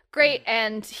guy's great.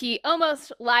 And he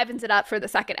almost livens it up for the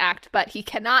second act, but he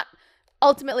cannot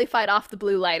ultimately fight off the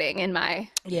blue lighting in my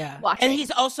watching. And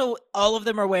he's also, all of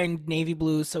them are wearing navy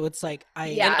blue, so it's like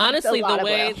and honestly,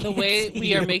 the way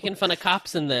we are making fun of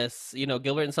cops in this, you know,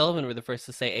 Gilbert and Sullivan were the first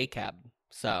to say ACAB,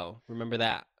 so remember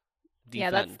that. Defund.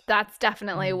 Yeah, that's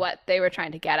definitely what they were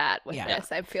trying to get at with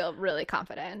this. I feel really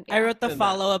confident. I wrote the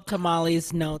follow-up to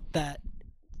Molly's note that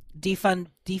defund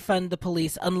the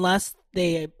police unless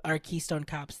they are Keystone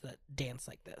Cops that dance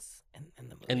like this in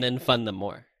the movie. And then fund them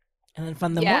more. And then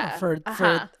fund them more for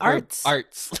arts.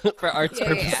 For arts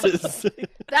purposes.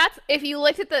 That's, if you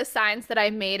looked at the signs that I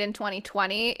made in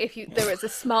 2020, there was a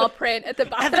small print at the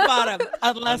bottom. At the bottom.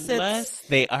 Unless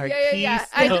they are Yeah.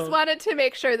 I just wanted to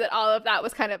make sure that all of that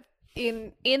was kind of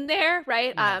in there,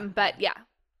 right? But yeah.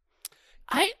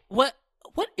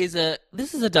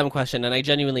 This is a dumb question, and I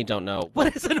genuinely don't know.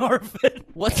 What is an orphan?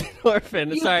 What's an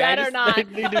orphan? You Sorry, better not. I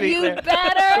need to be You clear.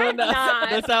 better No, not.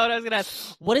 That's not what I was gonna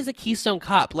ask. What is a Keystone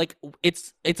Cop? Like,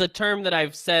 it's a term that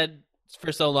I've said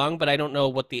for so long, but I don't know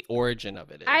what the origin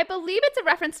of it is. I believe it's a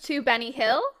reference to Benny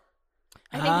Hill.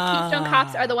 I think the Keystone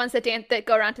Cops are the ones that dance, that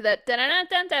go around to the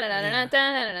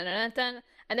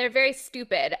and they're very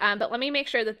stupid. But let me make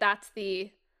sure that that's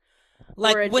the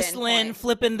like whistling,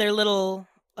 flipping their little.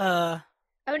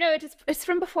 Oh no, it's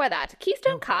from before that.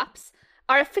 Keystone Cops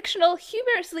are a fictional,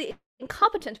 humorously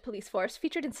incompetent police force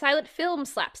featured in silent film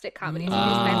slapstick comedies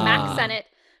produced by Mack Sennett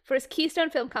for his Keystone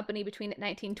Film Company between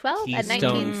 1912 and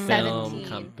 1917. Film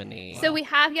Company. So we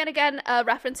have yet again a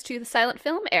reference to the silent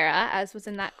film era, as was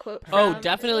in that quote from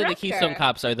definitely the Keystone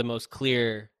Cops are the most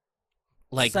clear,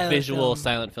 like, visual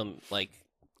silent film, like.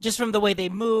 Just from the way they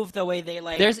move, the way they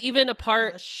like. There's even a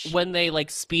part when they like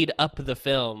speed up the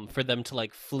film for them to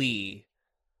like flee.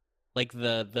 Like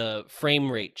the frame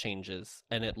rate changes,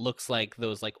 and it looks like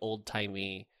those like old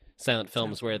timey silent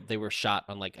films where they were shot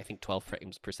on like I think 12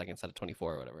 frames per second instead of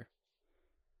 24 or whatever.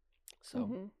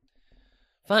 So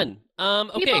fun.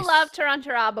 Okay. People love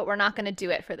Tarantara, but we're not going to do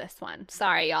it for this one.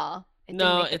 Sorry, y'all.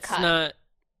 No, it's not.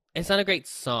 It's not a great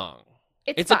song.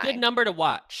 It's fine. a good number to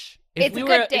watch. It's a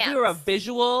good dance. If we were a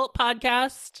visual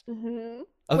podcast,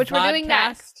 which we're doing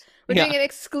next. We're doing an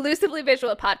exclusively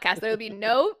visual podcast. There will be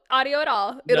no audio at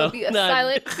all. It'll be a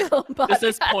silent film podcast.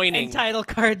 This is pointing. And title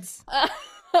cards.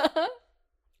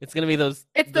 It's going to be those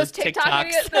TikTok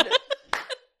TikToks. videos.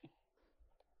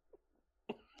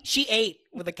 She ate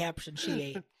with a caption. She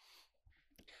ate.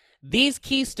 These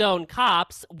Keystone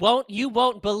Cops you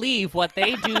won't believe what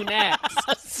they do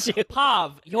next.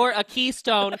 Pav, you're a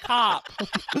Keystone Cop.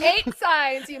 8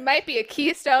 signs you might be a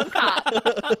Keystone Cop.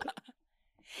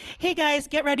 Hey guys,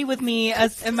 get ready with me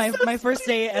as my first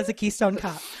day as a Keystone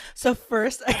Cop. So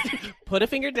first, put a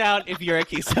finger down if you're a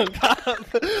Keystone Cop.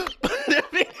 Put a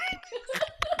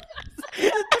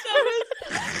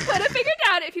finger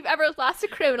down if you've ever lost a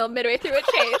criminal midway through a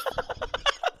chase.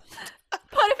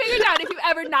 Put a finger down if you've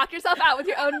ever knocked yourself out with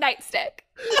your own nightstick.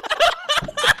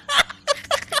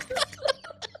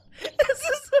 This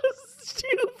is so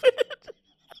stupid.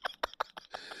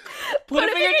 Put a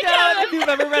finger down if you've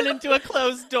ever run into a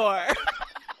closed door.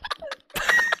 Put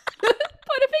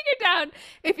a finger down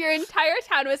if your entire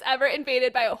town was ever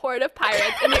invaded by a horde of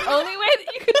pirates and the only way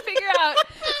that you could figure out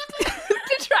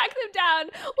to track them down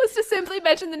was to simply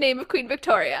mention the name of Queen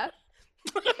Victoria.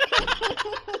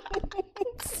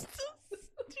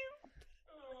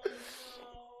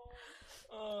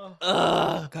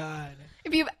 Oh God.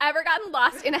 If you've ever gotten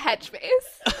lost in a hedge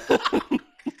maze.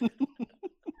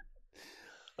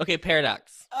 Okay,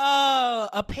 paradox. Oh,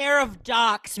 a pair of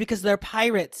docks because they're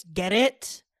pirates. Get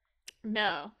it?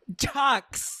 No.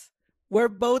 Docks. Where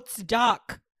boats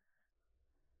dock.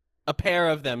 A pair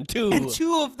of them, two. And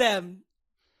 2 of them.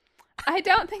 I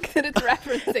don't think that it's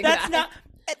referencing that.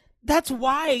 That's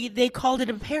why they called it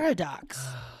a paradox.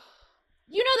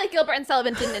 You know that Gilbert and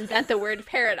Sullivan didn't invent the word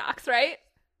paradox, right?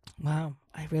 Wow,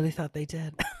 I really thought they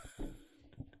did.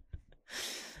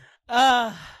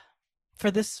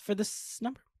 For this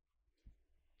number.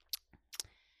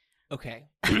 Okay.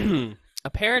 A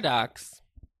paradox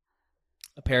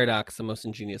A paradox, the most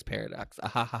ingenious paradox. A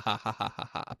ha ha ha ha ha ha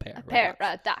ha. A paradox.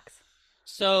 Paradox.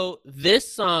 So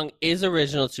this song is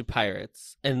original to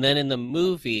Pirates, and then in the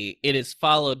movie, it is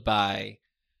followed by,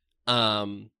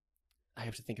 I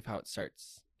have to think of how it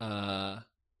starts. My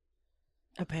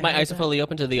eyes are fully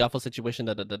open to the awful situation.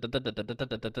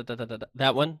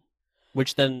 That one,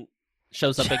 which then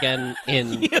shows up again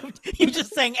in. You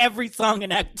just sang every song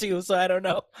in Act 2, so I don't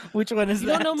know which one is You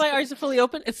that. don't know My Eyes Are Fully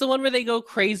Open? It's the one where they go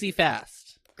crazy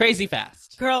fast. Crazy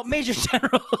fast. Girl, Major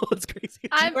General was crazy.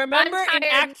 Remember in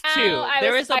Act 2,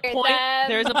 there is a point. Then.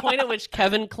 There is a point at which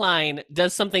Kevin Kline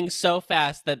does something so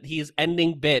fast that his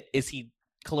ending bit is he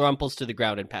crumples to the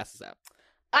ground and passes out.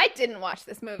 I didn't watch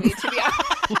this movie, to be honest.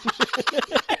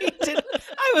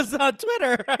 I was on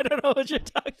Twitter. I don't know what you're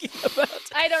talking about.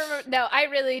 I don't remember. No, I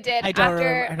really did. I don't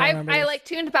remember I this. like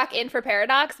tuned back in for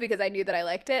Paradox because I knew that I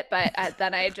liked it, but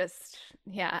then I just,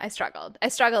 I struggled. I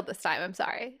struggled this time. I'm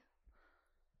sorry.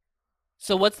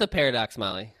 So what's the paradox,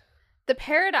 Molly? The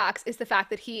paradox is the fact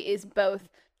that he is both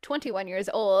 21 years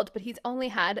old, but he's only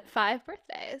had 5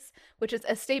 birthdays, which is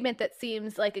a statement that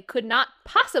seems like it could not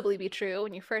possibly be true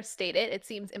when you first state it. It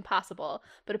seems impossible,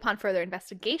 but upon further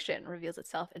investigation reveals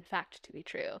itself, in fact, to be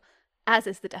true, as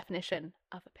is the definition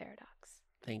of a paradox.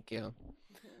 Thank you.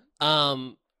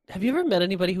 Have you ever met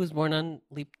anybody who was born on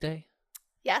Leap Day?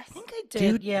 Yes. I think I did.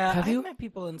 Dude, yeah, have I you? met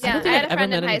people in Yeah, don't I think had I've a ever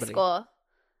friend in met high anybody. school.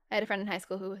 I had a friend in high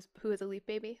school who was a Leap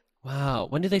baby. Wow.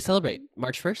 When do they celebrate?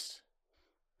 March 1st?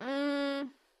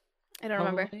 I don't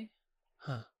remember. Probably?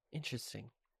 Huh.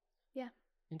 Interesting. Yeah.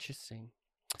 Interesting.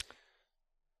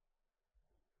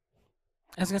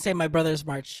 I was gonna say my brother's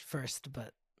March 1st,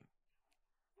 but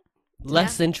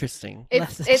Less interesting.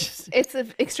 It's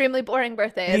an extremely boring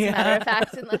birthday, as a matter of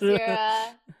fact,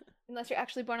 unless you're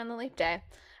actually born on the Leap Day.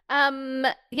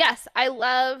 Yes, I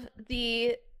love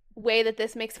the way that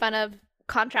this makes fun of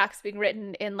contracts being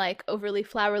written in like overly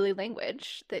flowery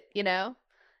language. That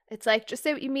it's like, just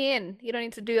say what you mean. You don't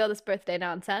need to do all this birthday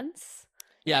nonsense.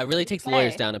 Yeah, it really takes Hey.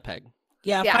 lawyers down a peg.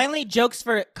 yeah, finally jokes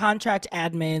for contract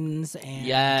admins and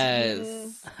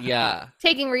Yes. Yeah.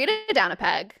 Taking Rita down a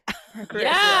peg.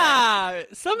 Yeah.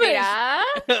 Somebody. Yeah.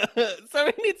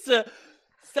 Somebody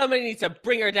needs to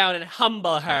bring her down and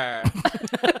humble her.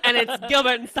 And it's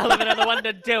Gilbert and Sullivan are the one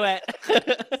to do it.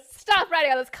 Stop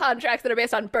writing all those contracts that are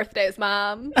based on birthdays,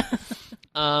 Mom.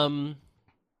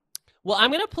 Well,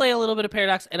 I'm going to play a little bit of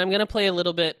Paradox, and I'm going to play a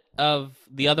little bit of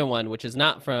the other one, which is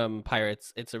not from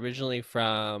Pirates. It's originally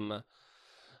from...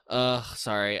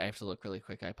 sorry, I have to look really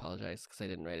quick. I apologize, because I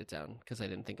didn't write it down, because I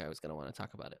didn't think I was going to want to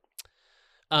talk about it.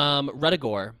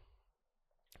 Rutagore.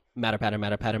 Matter, patter,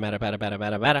 matter, patter, matter, patter, patter,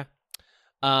 matter, matter.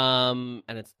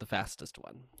 And it's the fastest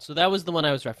one. So that was the one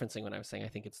I was referencing when I was saying I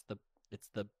think it's the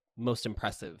most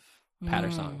impressive patter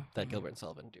song that Gilbert and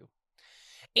Sullivan do.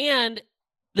 And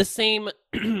the same,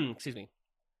 excuse me,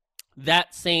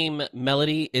 that same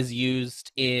melody is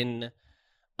used in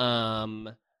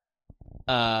Thoroughly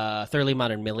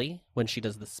Modern Millie when she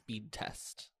does the speed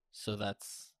test. So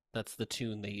that's the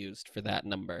tune they used for that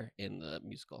number in the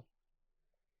musical.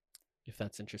 If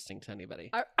that's interesting to anybody.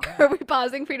 Are we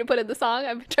pausing for you to put in the song?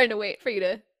 I'm trying to wait for you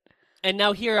to. And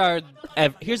now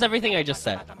here's everything I just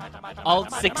said. All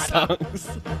 6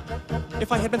 songs.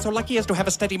 If I had been so lucky as to have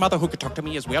a steady mother who could talk to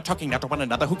me as we are talking now to one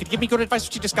another, who could give me good advice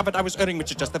which she discovered I was earning,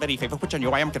 which is just the very favor which I knew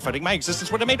I am conferring, my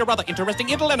existence would have made a rather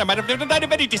interesting idyll, and I might have lived a night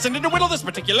of very decent in a whittle. This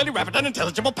particularly rapid,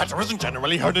 unintelligible patter isn't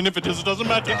generally heard, and if it is, it doesn't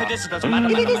matter. If it is, it doesn't matter.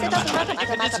 If it is, it doesn't matter. If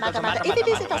it is, it doesn't matter. If it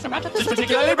is, it doesn't matter. This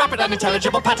particularly rapid,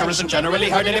 unintelligible patter isn't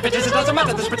generally heard, and if it is, it doesn't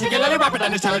matter. This particularly rapid,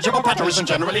 unintelligible patter isn't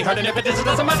generally heard, and if it is, it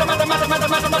doesn't matter.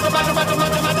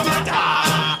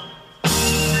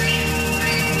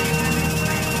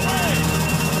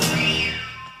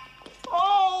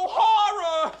 Oh,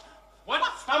 horror!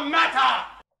 What's the matter?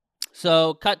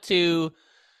 So cut to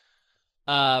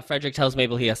Frederick tells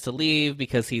Mabel he has to leave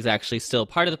because he's actually still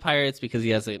part of the Pirates because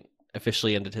he hasn't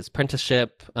officially ended his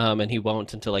apprenticeship, and he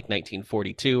won't until like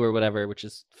 1942 or whatever, which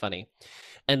is funny.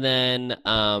 And then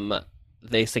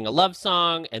they sing a love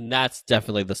song, and that's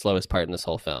definitely the slowest part in this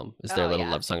whole film is their little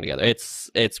love song together.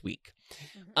 It's weak.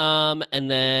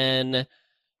 And then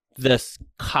the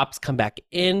cops come back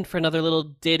in for another little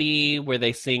ditty where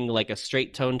they sing like a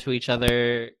straight tone to each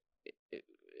other.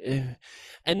 And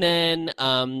then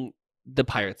the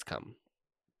pirates come.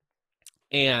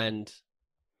 And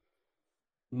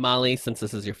Molly, since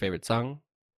this is your favorite song,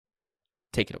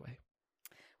 take it away.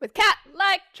 With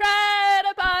cat-like tread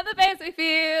upon the face we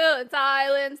feel, in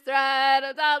silence thread,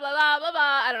 blah, blah, blah, blah, blah.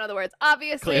 I don't know the words.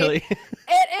 Obviously, Clearly.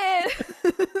 it is.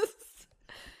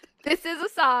 This This is a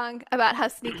song about how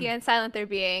sneaky and silent they're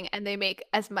being, and they make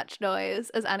as much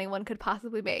noise as anyone could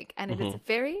possibly make. And it is a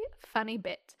very funny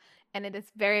bit. And it is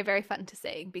very, very fun to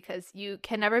sing because you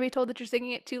can never be told that you're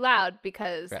singing it too loud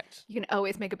because Correct. you can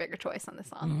always make a bigger choice on the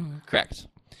song. Correct.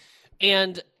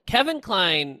 And Kevin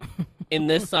Kline in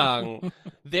this song,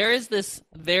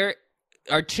 there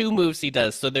are two moves he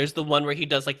does. So there's the one where he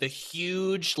does like the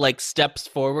huge like steps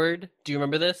forward. Do you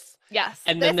remember this? Yes.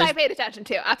 And this then I paid attention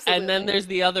to. Absolutely. And then there's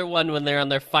the other one when they're on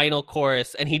their final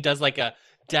chorus and he does like a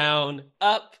down,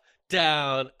 up,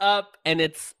 and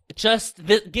it's just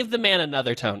give the man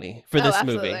another Tony for this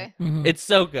movie. It's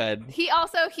so good. He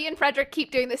and Frederick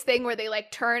keep doing this thing where they like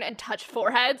turn and touch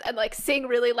foreheads and like sing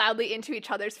really loudly into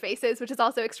each other's faces, which is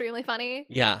also extremely funny.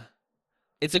 Yeah.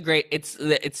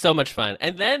 It's so much fun.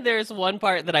 And then there's one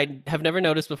part that I have never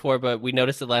noticed before, but we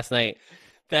noticed it last night,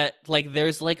 that like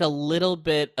there's like a little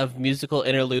bit of musical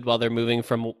interlude while they're moving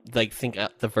from like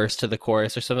the verse to the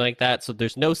chorus or something like that. So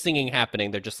there's no singing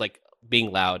happening. They're just like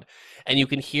being loud, and you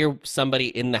can hear somebody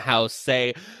in the house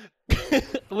say,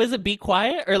 was it be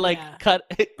quiet or like cut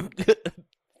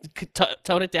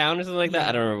tone it down or something like that?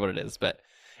 I don't remember what it is, but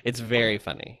it's very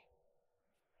funny.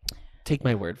 Take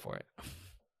my word for it.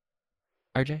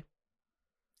 RJ?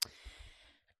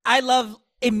 I love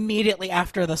immediately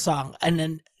after the song, and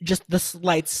then just the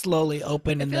lights slowly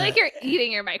open. I feel like you're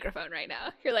eating your microphone right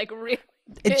now. You're like really.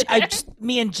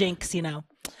 Me and Jinx,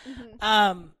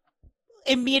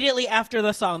 immediately after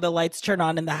the song, the lights turn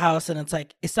on in the house, and it's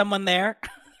like, is someone there?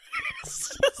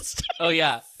 Oh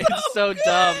yeah, it's so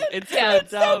dumb. It's so dumb.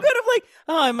 So good. I'm like,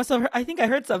 oh, I think I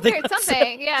heard something. Heard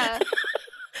something, yeah.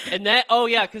 And that,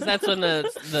 because that's when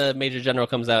the Major General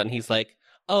comes out, and he's like,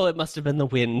 oh, it must have been the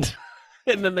wind.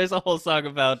 And then there's a whole song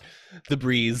about the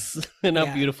breeze and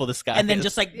how beautiful the sky is. And then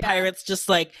just like pirates just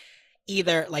like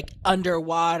either like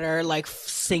underwater, like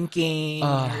sinking,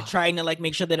 or trying to like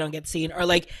make sure they don't get seen, or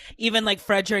like even like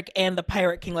Frederick and the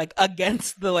Pirate King like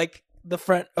against the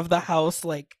front of the house.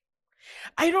 Like,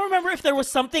 I don't remember if there was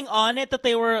something on it that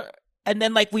they were, and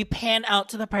then like we pan out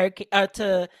to the Pirate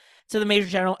to the Major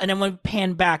General, and then we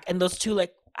pan back, and those two,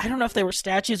 like, I don't know if they were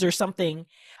statues or something,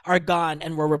 are gone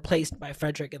and were replaced by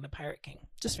Frederick and the Pirate King.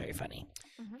 Just very funny.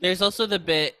 There's also the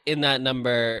bit in that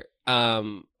number. Let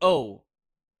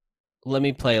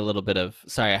me play a little bit of.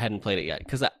 Sorry, I hadn't played it yet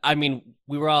because I mean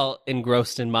we were all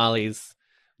engrossed in Molly's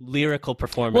lyrical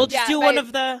performance. We'll just do one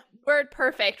of the word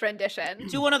perfect rendition.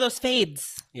 Do one of those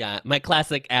fades. Yeah, my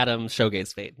classic Adam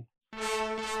showgaze fade.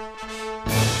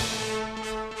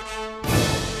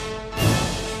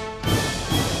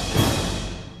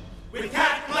 With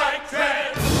cat-like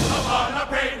tread, upon our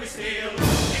prey we steal.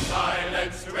 In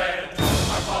silence dread,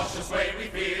 our cautious way we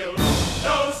feel.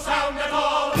 No sound at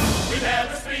all, we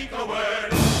never speak a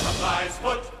word. A fly's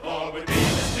foot forward be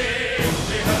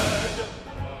distinctly heard.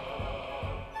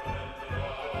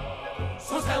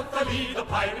 So stealthily the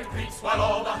pirate creeps, while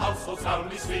all the household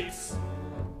soundly sleeps.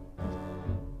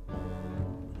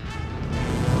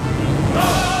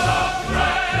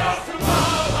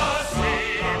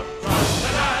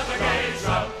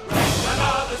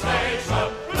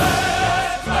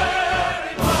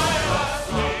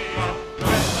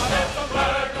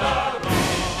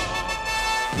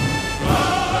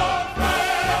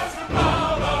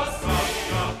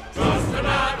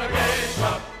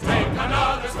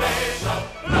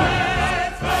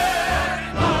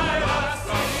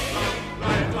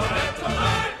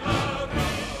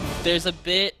 There's a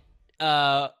bit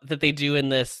that they do in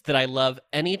this that I love.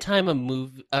 Anytime a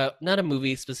movie, not a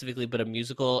movie specifically, but a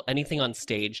musical, anything on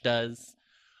stage does,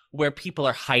 where people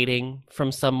are hiding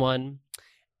from someone,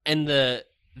 and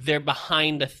they're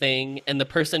behind a thing, and the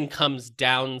person comes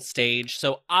down stage,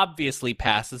 so obviously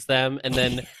passes them, and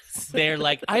then they're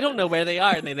like, I don't know where they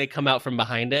are, and then they come out from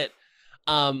behind it.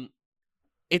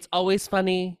 It's always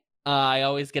funny. I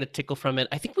always get a tickle from it.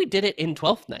 I think we did it in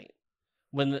 12th Night.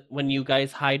 When you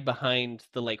guys hide behind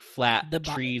the like flat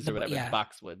trees or whatever,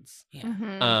 boxwoods. Yeah.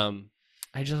 Mm-hmm.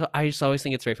 I just always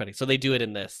think it's very funny. So they do it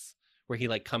in this, where he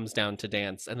like comes down to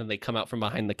dance, and then they come out from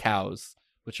behind the cows,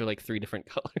 which are like 3 different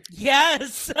colors.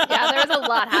 Yes. Yeah, there's a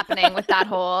lot happening with that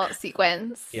whole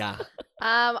sequence. Yeah.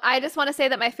 I just want to say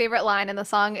that my favorite line in the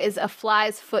song is "A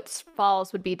fly's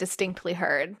footfalls would be distinctly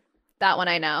heard." That one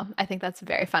I know. I think that's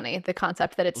very funny. The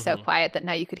concept that it's so quiet that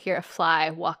now you could hear a fly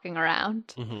walking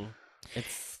around. Mm-hmm.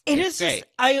 It is great.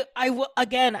 Just,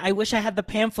 I wish I had the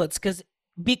pamphlets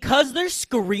because they're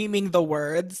screaming the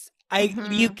words.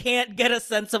 You can't get a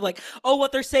sense of like, oh,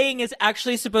 what they're saying is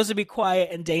actually supposed to be quiet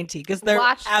and dainty, because they're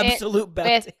absolute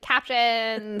best with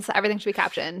captions. Everything should be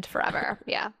captioned forever.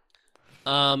 Yeah.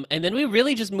 And then we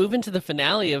really just move into the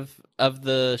finale of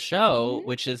the show,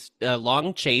 which is a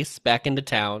long chase back into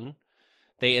town.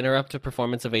 They interrupt a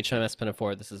performance of HMS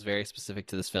Pinafore. This is very specific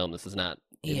to this film. This is not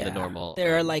in the normal.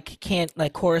 There are like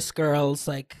chorus girls,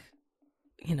 like,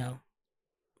 you know,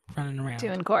 running around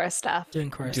Doing chorus stuff. doing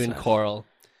choral.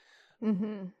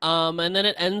 Mm-hmm. And then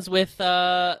it ends with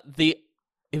the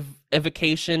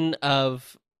evocation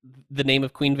of the name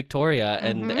of Queen Victoria,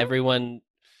 and everyone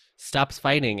stops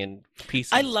fighting and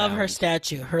peace. I love her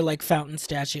statue, her like fountain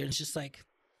statue. It's just like,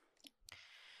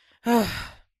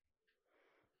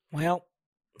 well,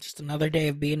 just another day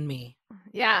of being me.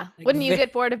 Yeah. Like, Wouldn't you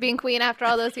get bored of being queen after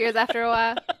all those years after a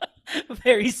while?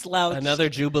 Very slouched. Another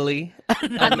jubilee.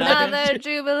 Another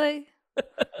jubilee.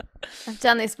 I've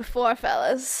done these before,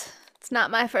 fellas. It's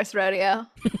not my first rodeo.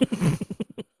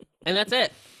 And that's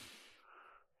it.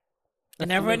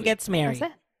 And everyone gets married.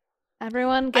 That's it.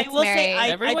 Everyone gets will say,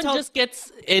 married. Everyone just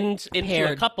gets into a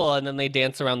Paired. couple, and then they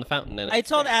dance around the fountain. And I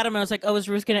told Adam, I was like, oh, is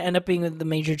Ruth going to end up being with the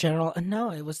Major General? And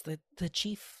no, it was the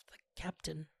chief, the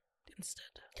captain instead.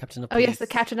 Captain of Oh, Police. yes, the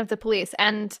captain of the police.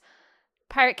 And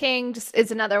Pirate King just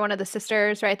is another one of the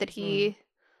sisters, right, that he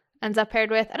ends up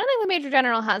paired with. I don't think the Major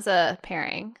General has a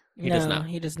pairing. He does not.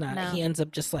 He does not. No. He ends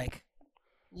up just like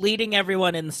leading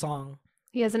everyone in song.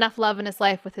 He has enough love in his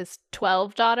life with his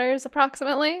 12 daughters,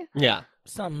 approximately. Yeah.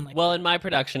 Something like Well, in my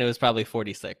production, it was probably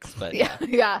 46, but Yeah.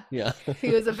 yeah. He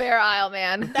was a virile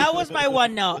man. that was my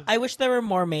one note. I wish there were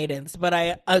more maidens, but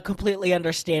I completely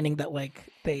understanding that like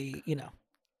they, you know.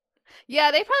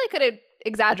 Yeah, they probably could have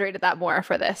exaggerated that more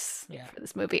for this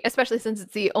movie, especially since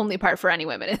it's the only part for any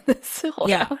women in this whole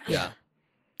show. Yeah.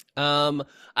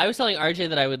 I was telling RJ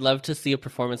that I would love to see a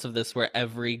performance of this where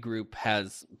every group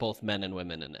has both men and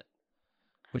women in it.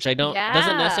 Which I don't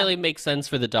doesn't necessarily make sense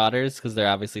for the daughters because they're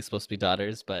obviously supposed to be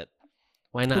daughters, but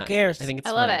why not? Who cares? I think it's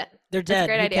I love fun. it. They're That's a dead.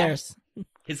 great Who idea. cares?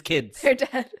 His kids. They're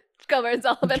dead. Gilbert and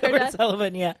Sullivan are Gilbert dead.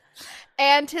 Sullivan, yeah.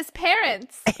 And his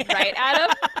parents. Right, Adam?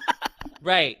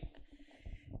 Right.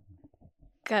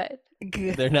 Good.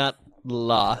 They're not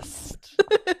lost.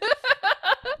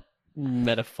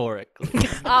 Metaphorically.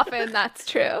 Often that's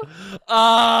true.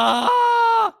 Ah!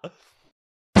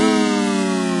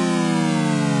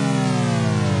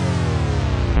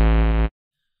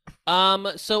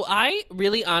 So I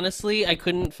really honestly I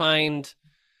couldn't find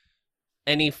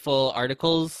any full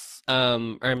articles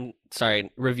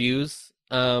reviews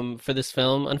for this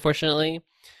film, unfortunately.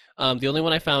 The only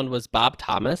one I found was Bob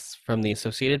Thomas from the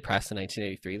Associated Press in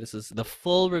 1983. This is the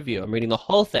full review. I'm reading the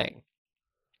whole thing.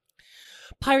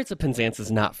 Pirates of Penzance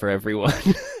is not for everyone.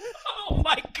 Oh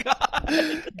my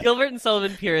god. Gilbert and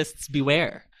Sullivan purists,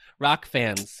 beware. Rock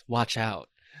fans, watch out.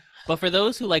 But for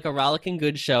those who like a rollicking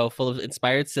good show full of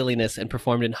inspired silliness and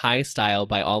performed in high style,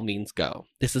 by all means go.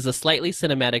 This is a slightly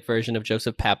cinematic version of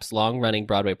Joseph Papp's long-running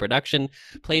Broadway production,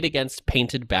 played against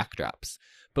painted backdrops.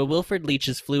 But Wilford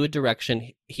Leach's fluid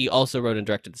direction, he also wrote and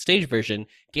directed the stage version,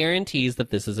 guarantees that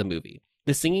this is a movie.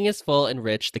 The singing is full and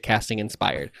rich, the casting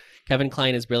inspired. Kevin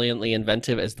Kline is brilliantly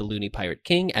inventive as the loony pirate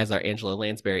king, as are Angela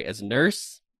Lansbury as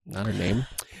nurse, not her name,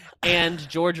 and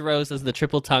George Rose as the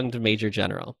triple-tongued Major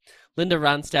General. Linda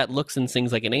Ronstadt looks and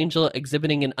sings like an angel,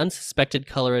 exhibiting an unsuspected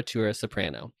coloratura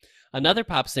soprano. Another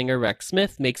pop singer, Rex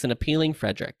Smith, makes an appealing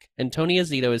Frederick. And Tony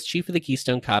Azito as chief of the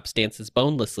Keystone Cops dances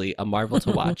bonelessly, a marvel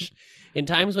to watch. In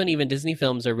times when even Disney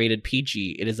films are rated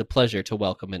PG, it is a pleasure to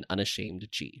welcome an unashamed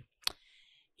G.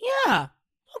 Yeah.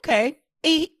 Okay.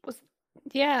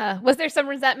 Yeah. Was there some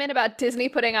resentment about Disney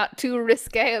putting out too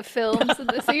risque of films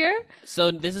this year?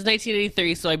 So this is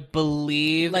 1983, so I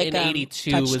believe Like, in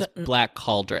 82 was Black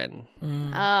Cauldron,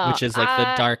 Oh, which is like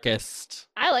the darkest.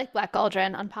 I like Black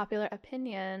Cauldron, unpopular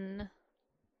opinion.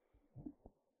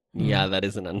 Yeah, that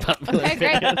is an unpopular Okay,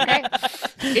 great, opinion. great.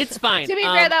 It's fine. To be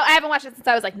fair, though, I haven't watched it since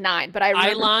I was like 9, but I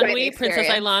remember Ilanwi, Princess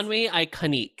Ilanwi,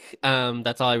 iconique.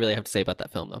 That's all I really have to say about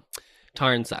that film, though.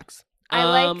 Tarn sucks.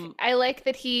 I like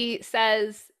that he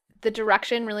says the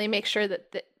direction really makes sure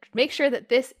that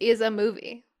this is a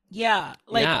movie. Yeah.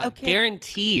 Like, yeah, okay.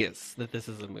 guarantees that this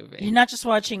is a movie. You're not just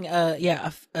watching a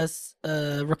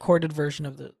recorded version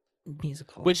of the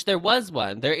musical. Which there was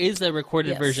one. There is a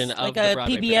recorded version of like the a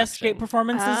Broadway PBS production. Great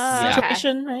Performances Yeah.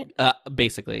 situation, right?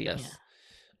 Basically, yes.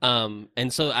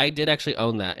 And so I did actually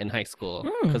own that in high school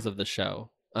because of the show.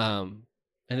 And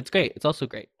it's great. It's also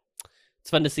great. It's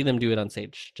fun to see them do it on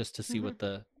stage, just to see what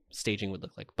the staging would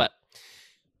look like. But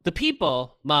the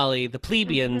people, Molly, the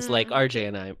plebeians like RJ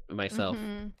and myself,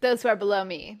 Those who are below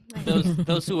me.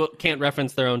 those who can't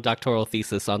reference their own doctoral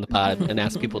thesis on the pod and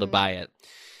ask people to buy it.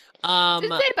 Just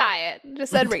say buy it.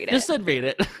 Just said read it. Just said read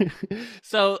it.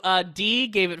 So D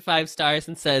gave it 5 stars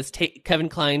and says, Kevin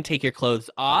Kline, take your clothes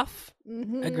off.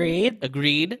 Mhm.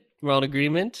 Agreed. We're all in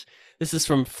agreement. This is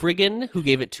from Friggin, who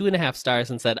gave it 2.5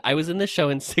 stars and said, I was in this show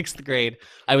in 6th grade.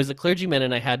 I was a clergyman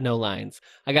and I had no lines.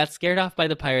 I got scared off by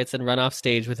the pirates and run off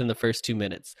stage within the first 2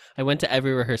 minutes. I went to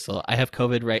every rehearsal. I have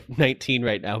COVID-19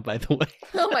 right now, by the way.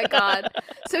 Oh my god.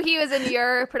 So he was in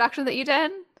your production that you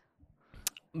did?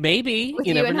 Maybe. With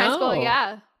you you never in know. high school?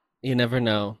 Yeah. You never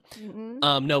know.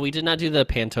 Mhm. No, we did not do the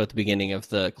panto at the beginning of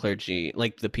the clergy,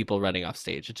 like the people running off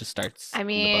stage. It just starts. I in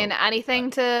the mean, boat. anything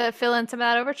to fill in some of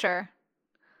that overture.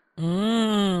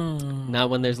 Not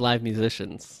when there's live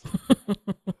musicians.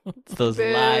 It's those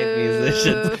live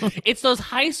musicians. It's those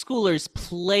high schoolers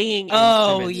playing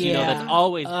instruments. You know, that's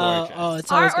always gorgeous.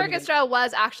 It's always Our gonna be orchestra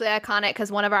was actually iconic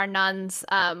because one of our nuns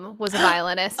was a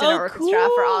violinist in our orchestra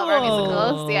for all of our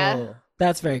musicals. Yeah.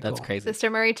 That's very cool. That's crazy. Sister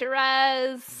Marie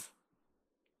Therese.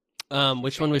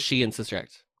 Which one was she in Sister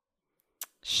Act?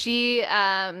 She,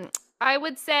 I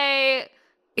would say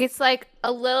it's like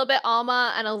a little bit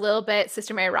Alma and a little bit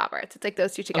Sister Mary Roberts. It's like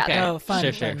those two together. Okay. Oh,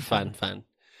 fun, Sure. fun, Fun.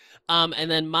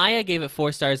 And then Maya gave it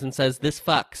 4 stars and says, this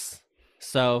fucks.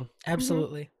 So,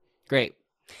 Absolutely. great.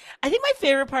 I think my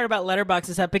favorite part about Letterboxd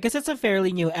is that because it's a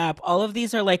fairly new app, all of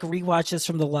these are like rewatches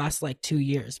from the last like 2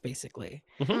 years, basically.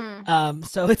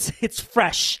 So it's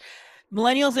fresh.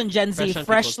 Millennials and Gen Fresh Z on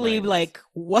freshly people's minds. like,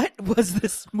 what was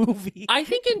this movie? I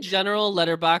think in general,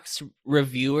 Letterboxd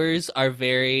reviewers are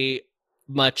very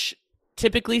much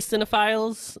typically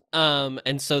cinephiles.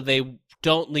 And so they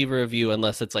don't leave a review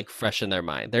unless it's like fresh in their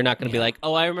mind. They're not going to be like,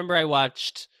 oh, I remember I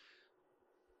watched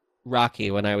Rocky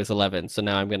when I was 11, so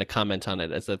now I'm going to comment on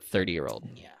it as a 30-year-old.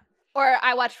 Yeah. Or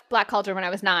I watched Black Culture when I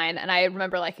was 9, and I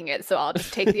remember liking it, so I'll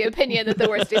just take the opinion that the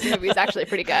worst Disney movie is actually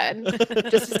pretty good.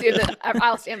 Just assume that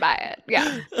I'll stand by it.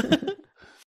 Yeah.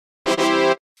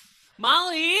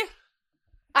 Molly!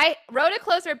 I wrote a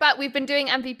closer, but we've been doing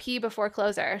MVP before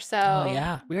closer, so Oh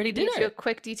yeah. We already did did do a it.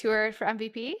 quick detour for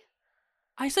MVP.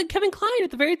 I said Kevin Kline at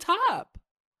the very top.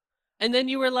 And then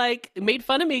you were like, made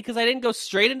fun of me because I didn't go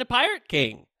straight into Pirate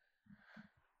King.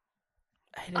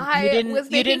 I was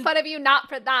making fun of you not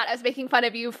for that. I was making fun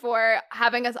of you for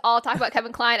having us all talk about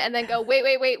Kevin Kline and then go, wait,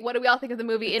 what do we all think of the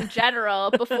movie in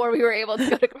general before we were able to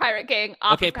go to Pirate King?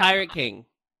 Okay, Pirate King.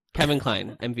 Kevin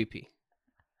Kline, MVP.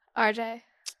 RJ.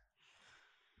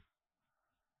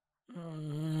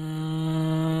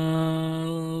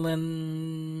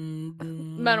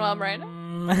 Manuel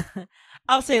Miranda.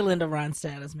 I'll say Linda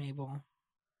Ronstadt as Mabel.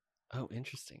 Oh,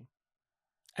 interesting.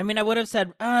 I mean, I would have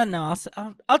said, no,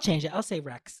 I'll change it. I'll say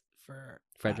Rex for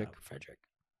Frederick. Frederick.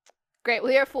 Great.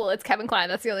 Well, you're a fool. It's Kevin Kline.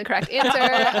 That's the only correct answer.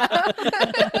 I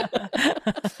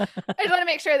just want to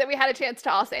make sure that we had a chance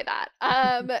to all say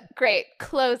that. Great.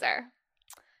 Closer.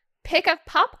 Pick a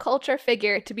pop culture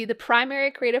figure to be the primary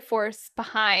creative force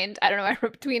behind, I don't know, I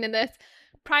wrote between in this,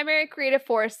 primary creative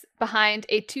force behind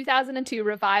a 2002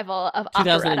 revival of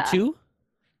operetta. 2002?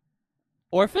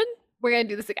 Orphan? We're going to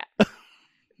do this again.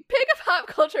 Pick a pop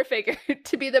culture figure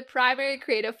to be the primary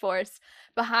creative force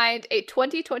behind a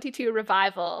 2022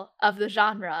 revival of the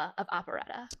genre of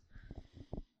operetta.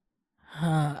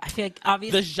 I feel like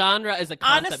obviously The genre is a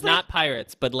concept, Honestly- not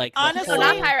pirates, but like the honestly- No,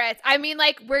 whole- not pirates. I mean,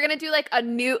 like, we're gonna do like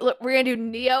we're gonna do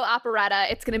neo operetta.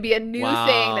 It's gonna be a new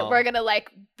thing that Wow. we're gonna like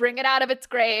bring it out of its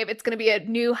grave. It's gonna be a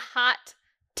new hot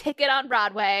ticket on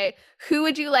Broadway. Who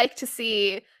would you like to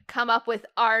see come up with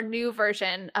our new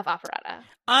version of operetta?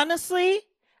 honestly,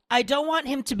 I don't want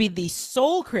him to be the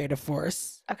sole creative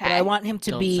force. But Okay. I want him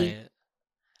to Don't be. say it.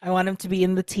 I want him to be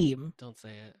in the team. Don't say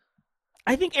it.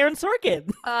 I think Aaron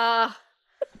Sorkin.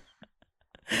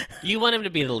 You want him to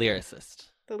be the lyricist.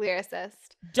 The lyricist.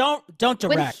 Don't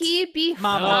direct. Would he be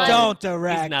Mama, fun? don't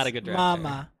direct. He's not a good director.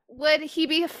 Mama. Would he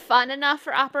be fun enough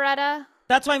for operetta?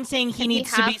 That's why I'm saying he Can he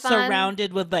needs to be have fun?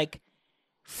 surrounded with like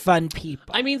fun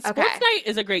people. I mean, Sports Okay. Night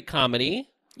is a great comedy.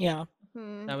 yeah.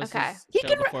 That was Okay. his He show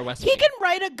can before West He Wing. can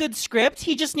write a good script.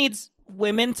 He just needs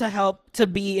women to help to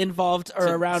be involved or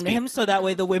To around speak. him, so that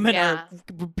way the women Yeah.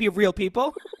 are real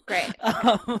people. Great.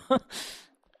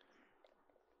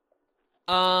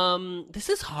 This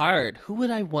is hard. Who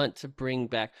would I want to bring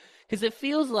back? Because it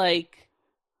feels like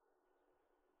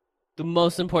the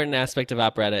most important aspect of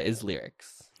operetta is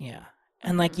lyrics. Yeah,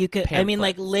 and like you could. I mean,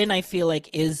 like Pamphlets. Lynn, I feel like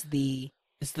is the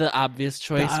It's the obvious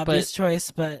choice, obvious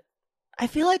choice, but I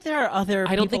feel like there are other.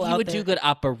 but I don't think people he out would there. do good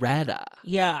operetta.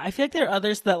 Yeah, I feel like there are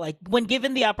others that like when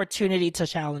given the opportunity to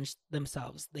challenge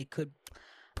themselves, they could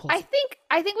pull. I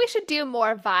think we should do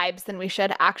more vibes than we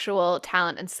should actual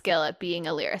talent and skill at being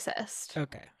a lyricist.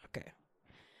 Okay.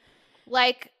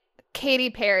 Like Katy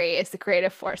Perry is the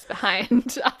creative force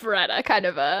behind operetta, kind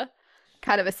of a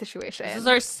kind of a situation. This is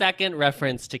our second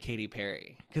reference to Katy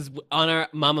Perry. Because on our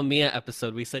Mamma Mia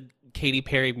episode, we said Katy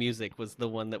Perry music was the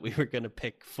one that we were going to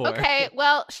pick for. Okay,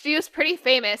 well, she was pretty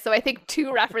famous, so I think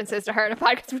 2 references to her in a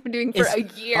podcast we've been doing for It's a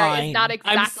year fine. is not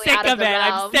exactly I'm sick out of the it.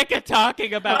 I'm realm. sick of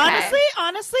talking about Okay. it.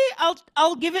 Honestly,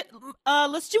 I'll give it.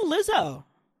 Let's do Lizzo.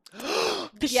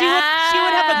 Because she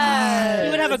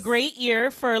would have a great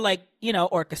year for like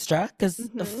orchestra because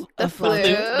The flute, the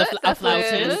flute.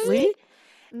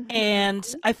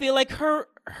 and I feel like her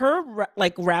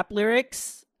like rap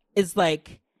lyrics is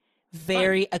like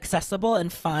very accessible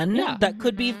and fun. Yeah. That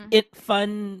could be it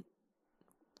fun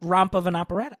romp of an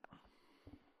operetta,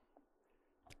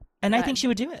 and I think she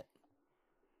would do it.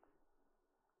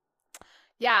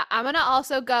 Yeah, I'm gonna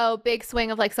also go big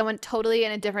swing of like someone totally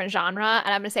in a different genre,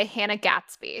 and I'm gonna say Hannah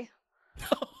Gatsby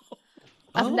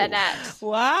of Nanette.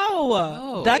 Wow,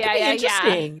 Oh. that could Yeah, be yeah,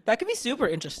 interesting. That could be super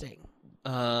interesting.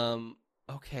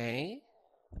 Okay.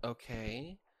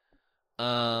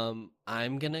 I'm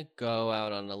gonna go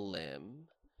out on a limb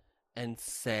and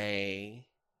say,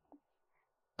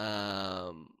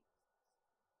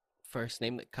 first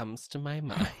name that comes to my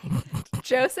mind,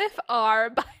 Joseph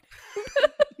R.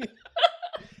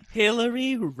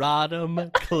 Hillary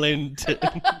Rodham Clinton.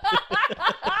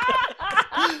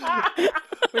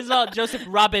 First of all, Joseph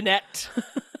Robinette.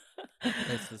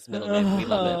 That's his middle name. We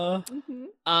love it.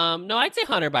 No, I'd say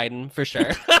Hunter Biden for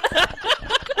sure.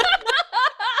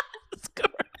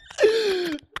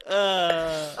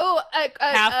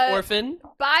 Half orphan.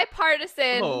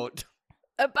 Bipartisan. Oh,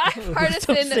 A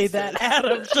bipartisan. Don't say that,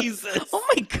 Adam. Jesus. Oh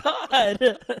my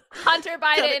God. Hunter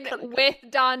Biden with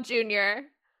Don Jr.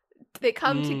 They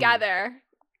come together.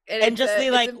 And just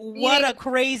be like, what a meeting-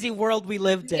 crazy world we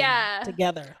lived in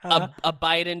together. Huh? A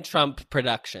Biden Trump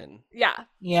production. Yeah.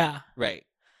 Yeah. Right.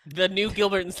 The new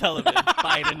Gilbert and Sullivan,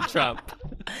 Biden Trump.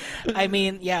 I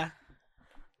mean, yeah.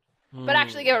 But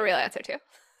actually give a real answer too.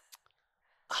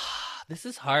 This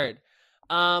is hard.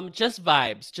 Just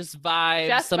vibes. Just vibes.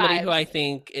 Just Somebody who vibes. I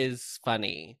think is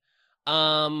funny.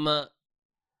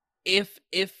 If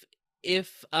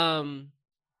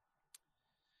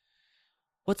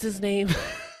what's his name?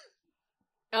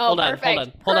 Oh, hold perfect.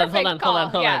 on. Perfect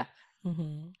call. Yeah.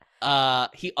 Mm-hmm.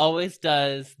 He always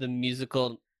does the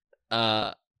musical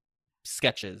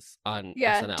sketches on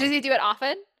Yeah. SNL. Does he do it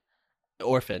often?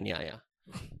 Orphan, yeah.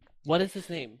 What is his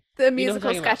name? The You know what I'm musical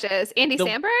talking about. sketches. Andy The-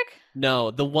 Samberg?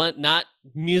 No, the one, not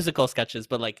musical sketches,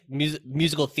 but like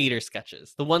musical theater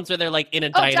sketches. The ones where they're like in a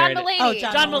Oh, diner. John and it- Mulaney. Oh,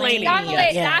 John Mulaney. John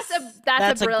Mulaney. Yes.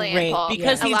 That's a a brilliant great- call.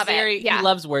 Because I he's love it. very, Yeah. he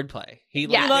loves wordplay. He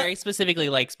Yeah. very specifically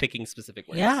likes picking specific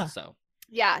words. Yeah. So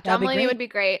Yeah, John That'd be Mulaney great. would be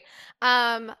great.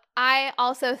 I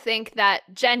also think that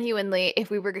genuinely, if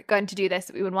we were going to do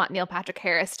this, we would want Neil Patrick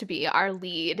Harris to be our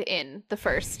lead in the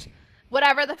first,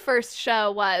 whatever the first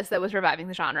show was that was reviving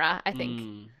the genre. I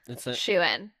think it's a shoe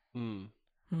in.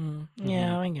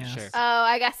 Yeah, I guess. Sure. Oh,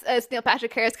 I guess is Neil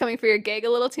Patrick Harris coming for your gig a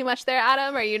little too much there,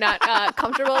 Adam? Are you not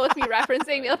comfortable with me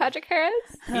referencing Neil Patrick Harris?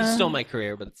 He stole my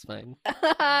career, but it's fine.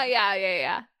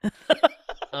 Yeah.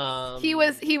 He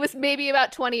was maybe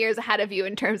about 20 years ahead of you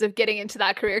in terms of getting into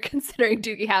that career, considering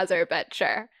Doogie Howser, but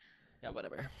sure. Yeah,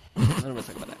 whatever. I don't want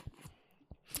to talk about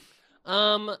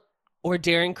that. Or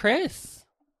Darren Chris.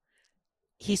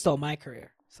 He stole my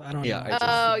career, so I don't know.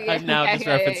 I'm now okay, just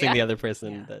yeah, referencing yeah. the other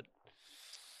person that.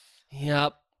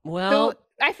 Yep. Who, Well,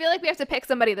 I feel like we have to pick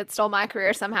somebody that stole my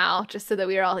career somehow, just so that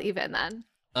we are all even then.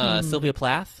 Sylvia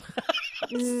Plath.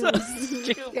 So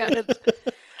stupid. Yeah.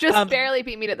 Just barely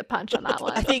beat me to the punch on that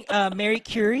one. I think Mary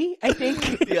Curie. I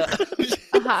think. Yeah.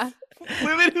 Uh-huh.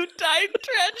 Women who died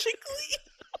tragically.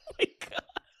 Oh my god.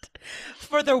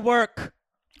 For their work.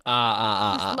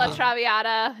 La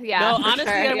Traviata. Yeah. No, for honestly,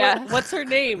 sure, yeah. what's her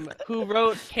name? Who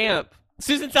wrote Camp?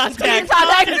 Susan Sontag. Susan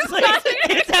Sontag. Honestly,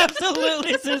 it's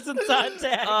absolutely Susan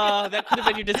Sontag. Oh, that could have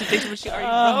been your dissertation, but she already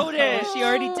wrote it. She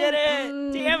already did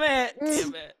it. Damn it.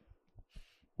 Damn it.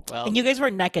 Well, And you guys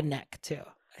were neck and neck too.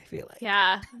 I feel like.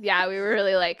 Yeah. We were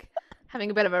really like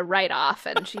having a bit of a write-off,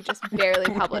 and she just barely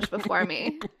published before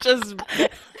me. just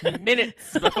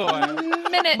minutes before.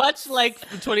 Minutes. Much like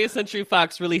the 20th Century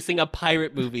Fox releasing a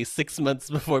pirate movie 6 months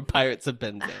before Pirates of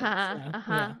Penzance.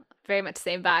 Yeah. Very much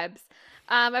same vibes.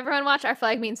 Everyone watch Our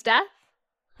Flag Means Death.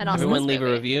 And also Everyone this leave a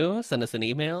movie. review, send us an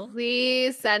email.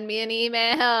 Please send me an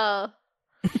email.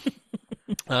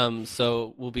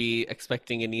 So we'll be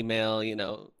expecting an email,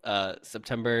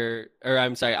 October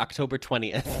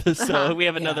 20th. So we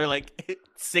have another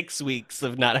 6 weeks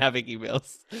of not having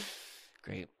emails.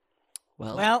 Great.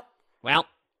 Well,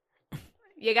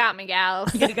 You got me,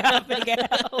 gals. You got big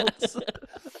else.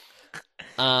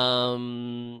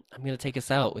 I'm gonna take us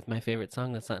out with my favorite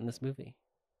song that's not in this movie.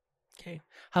 Okay.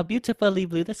 How beautifully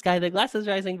blue the sky, the glass is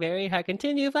rising very high.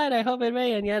 Continue flight, I hope it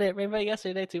may, and yet it rained by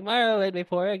yesterday, tomorrow it may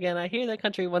pour again. I hear the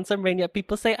country wants some rain, yet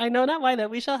people say, I know not why, that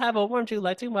we shall have a warm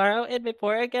July. Tomorrow it may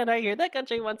pour again. I hear the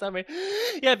country wants some rain,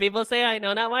 yet people say, I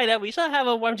know not why, that we shall have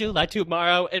a warm July.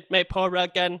 Tomorrow it may pour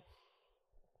again.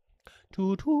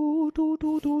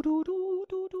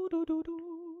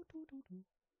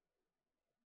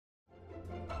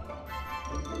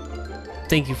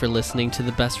 Thank you for listening to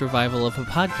the best revival of a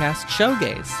podcast,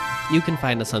 Showgaze. You can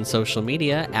find us on social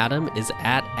media. Adam is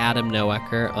at Adam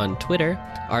Noecker on Twitter.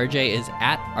 RJ is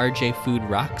at RJ Food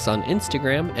Rocks on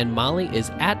Instagram. And Molly is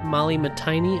at Molly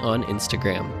Matiny on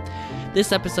Instagram.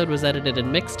 This episode was edited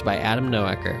and mixed by Adam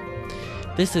Noecker.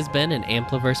 This has been an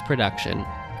Ampliverse production.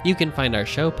 You can find our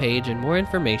show page and more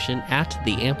information at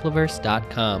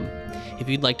theampliverse.com. If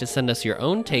you'd like to send us your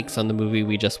own takes on the movie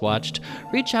we just watched,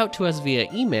 reach out to us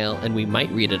via email and we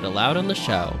might read it aloud on the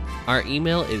show. Our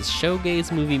email is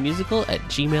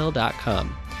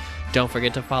showgazemoviemusical@gmail.com. Don't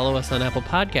forget to follow us on Apple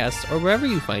Podcasts or wherever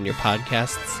you find your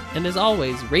podcasts. And as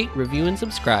always, rate, review, and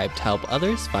subscribe to help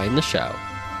others find the show.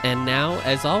 And now,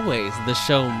 as always, the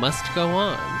show must go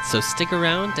on, so stick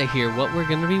around to hear what we're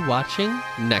going to be watching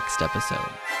next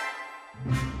episode.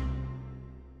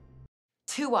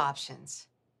 2 options.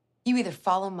 You either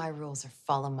follow my rules or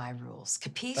follow my rules.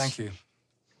 Capiche? Thank you.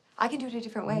 I can do it a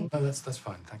different way. No, that's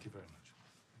fine. Thank you very much.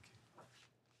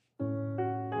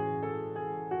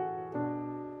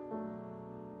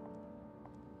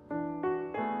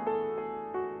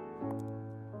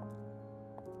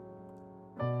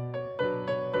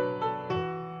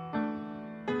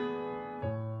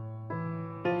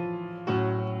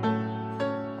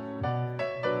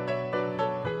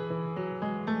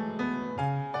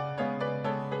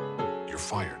 You're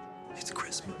fired. It's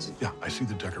Christmas. Yeah, I see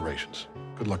the decorations.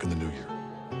 Good luck in the new year.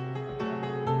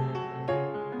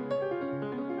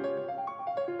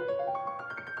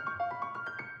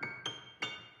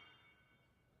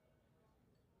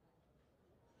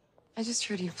 I just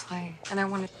heard you play, and I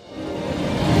wanted...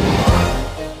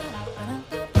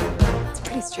 It's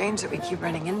pretty strange that we keep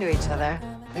running into each other.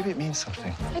 Maybe it means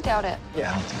something. I doubt it.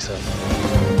 Yeah, I don't think so.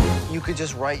 You could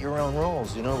just write your own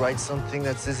rules, you know, write something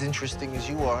that's as interesting as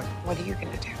you are. What are you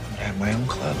gonna do? I have my own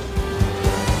club. Is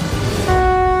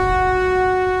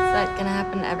that gonna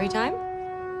happen every time?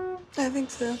 I think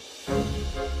so.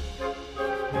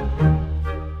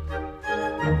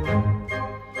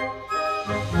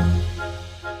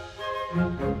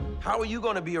 How are you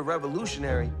going to be a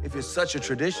revolutionary if you're such a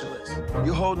traditionalist?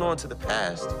 You're holding on to the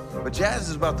past, but jazz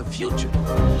is about the future.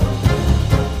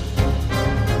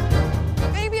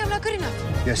 Maybe I'm not good enough.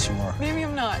 Yes, you are. Maybe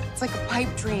I'm not. It's like a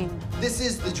pipe dream. This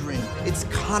is the dream. It's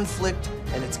conflict,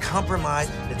 and it's compromise,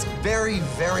 and it's very,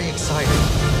 very exciting.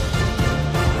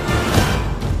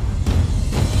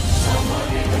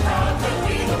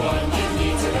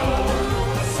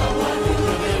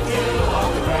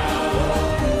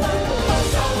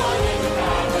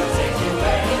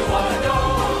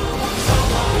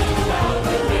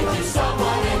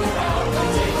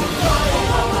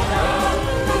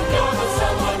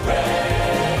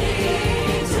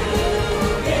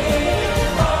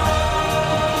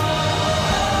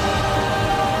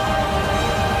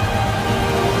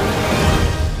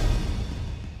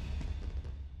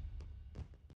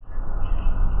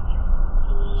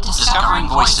 Discovering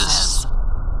voices,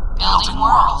 building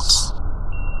worlds.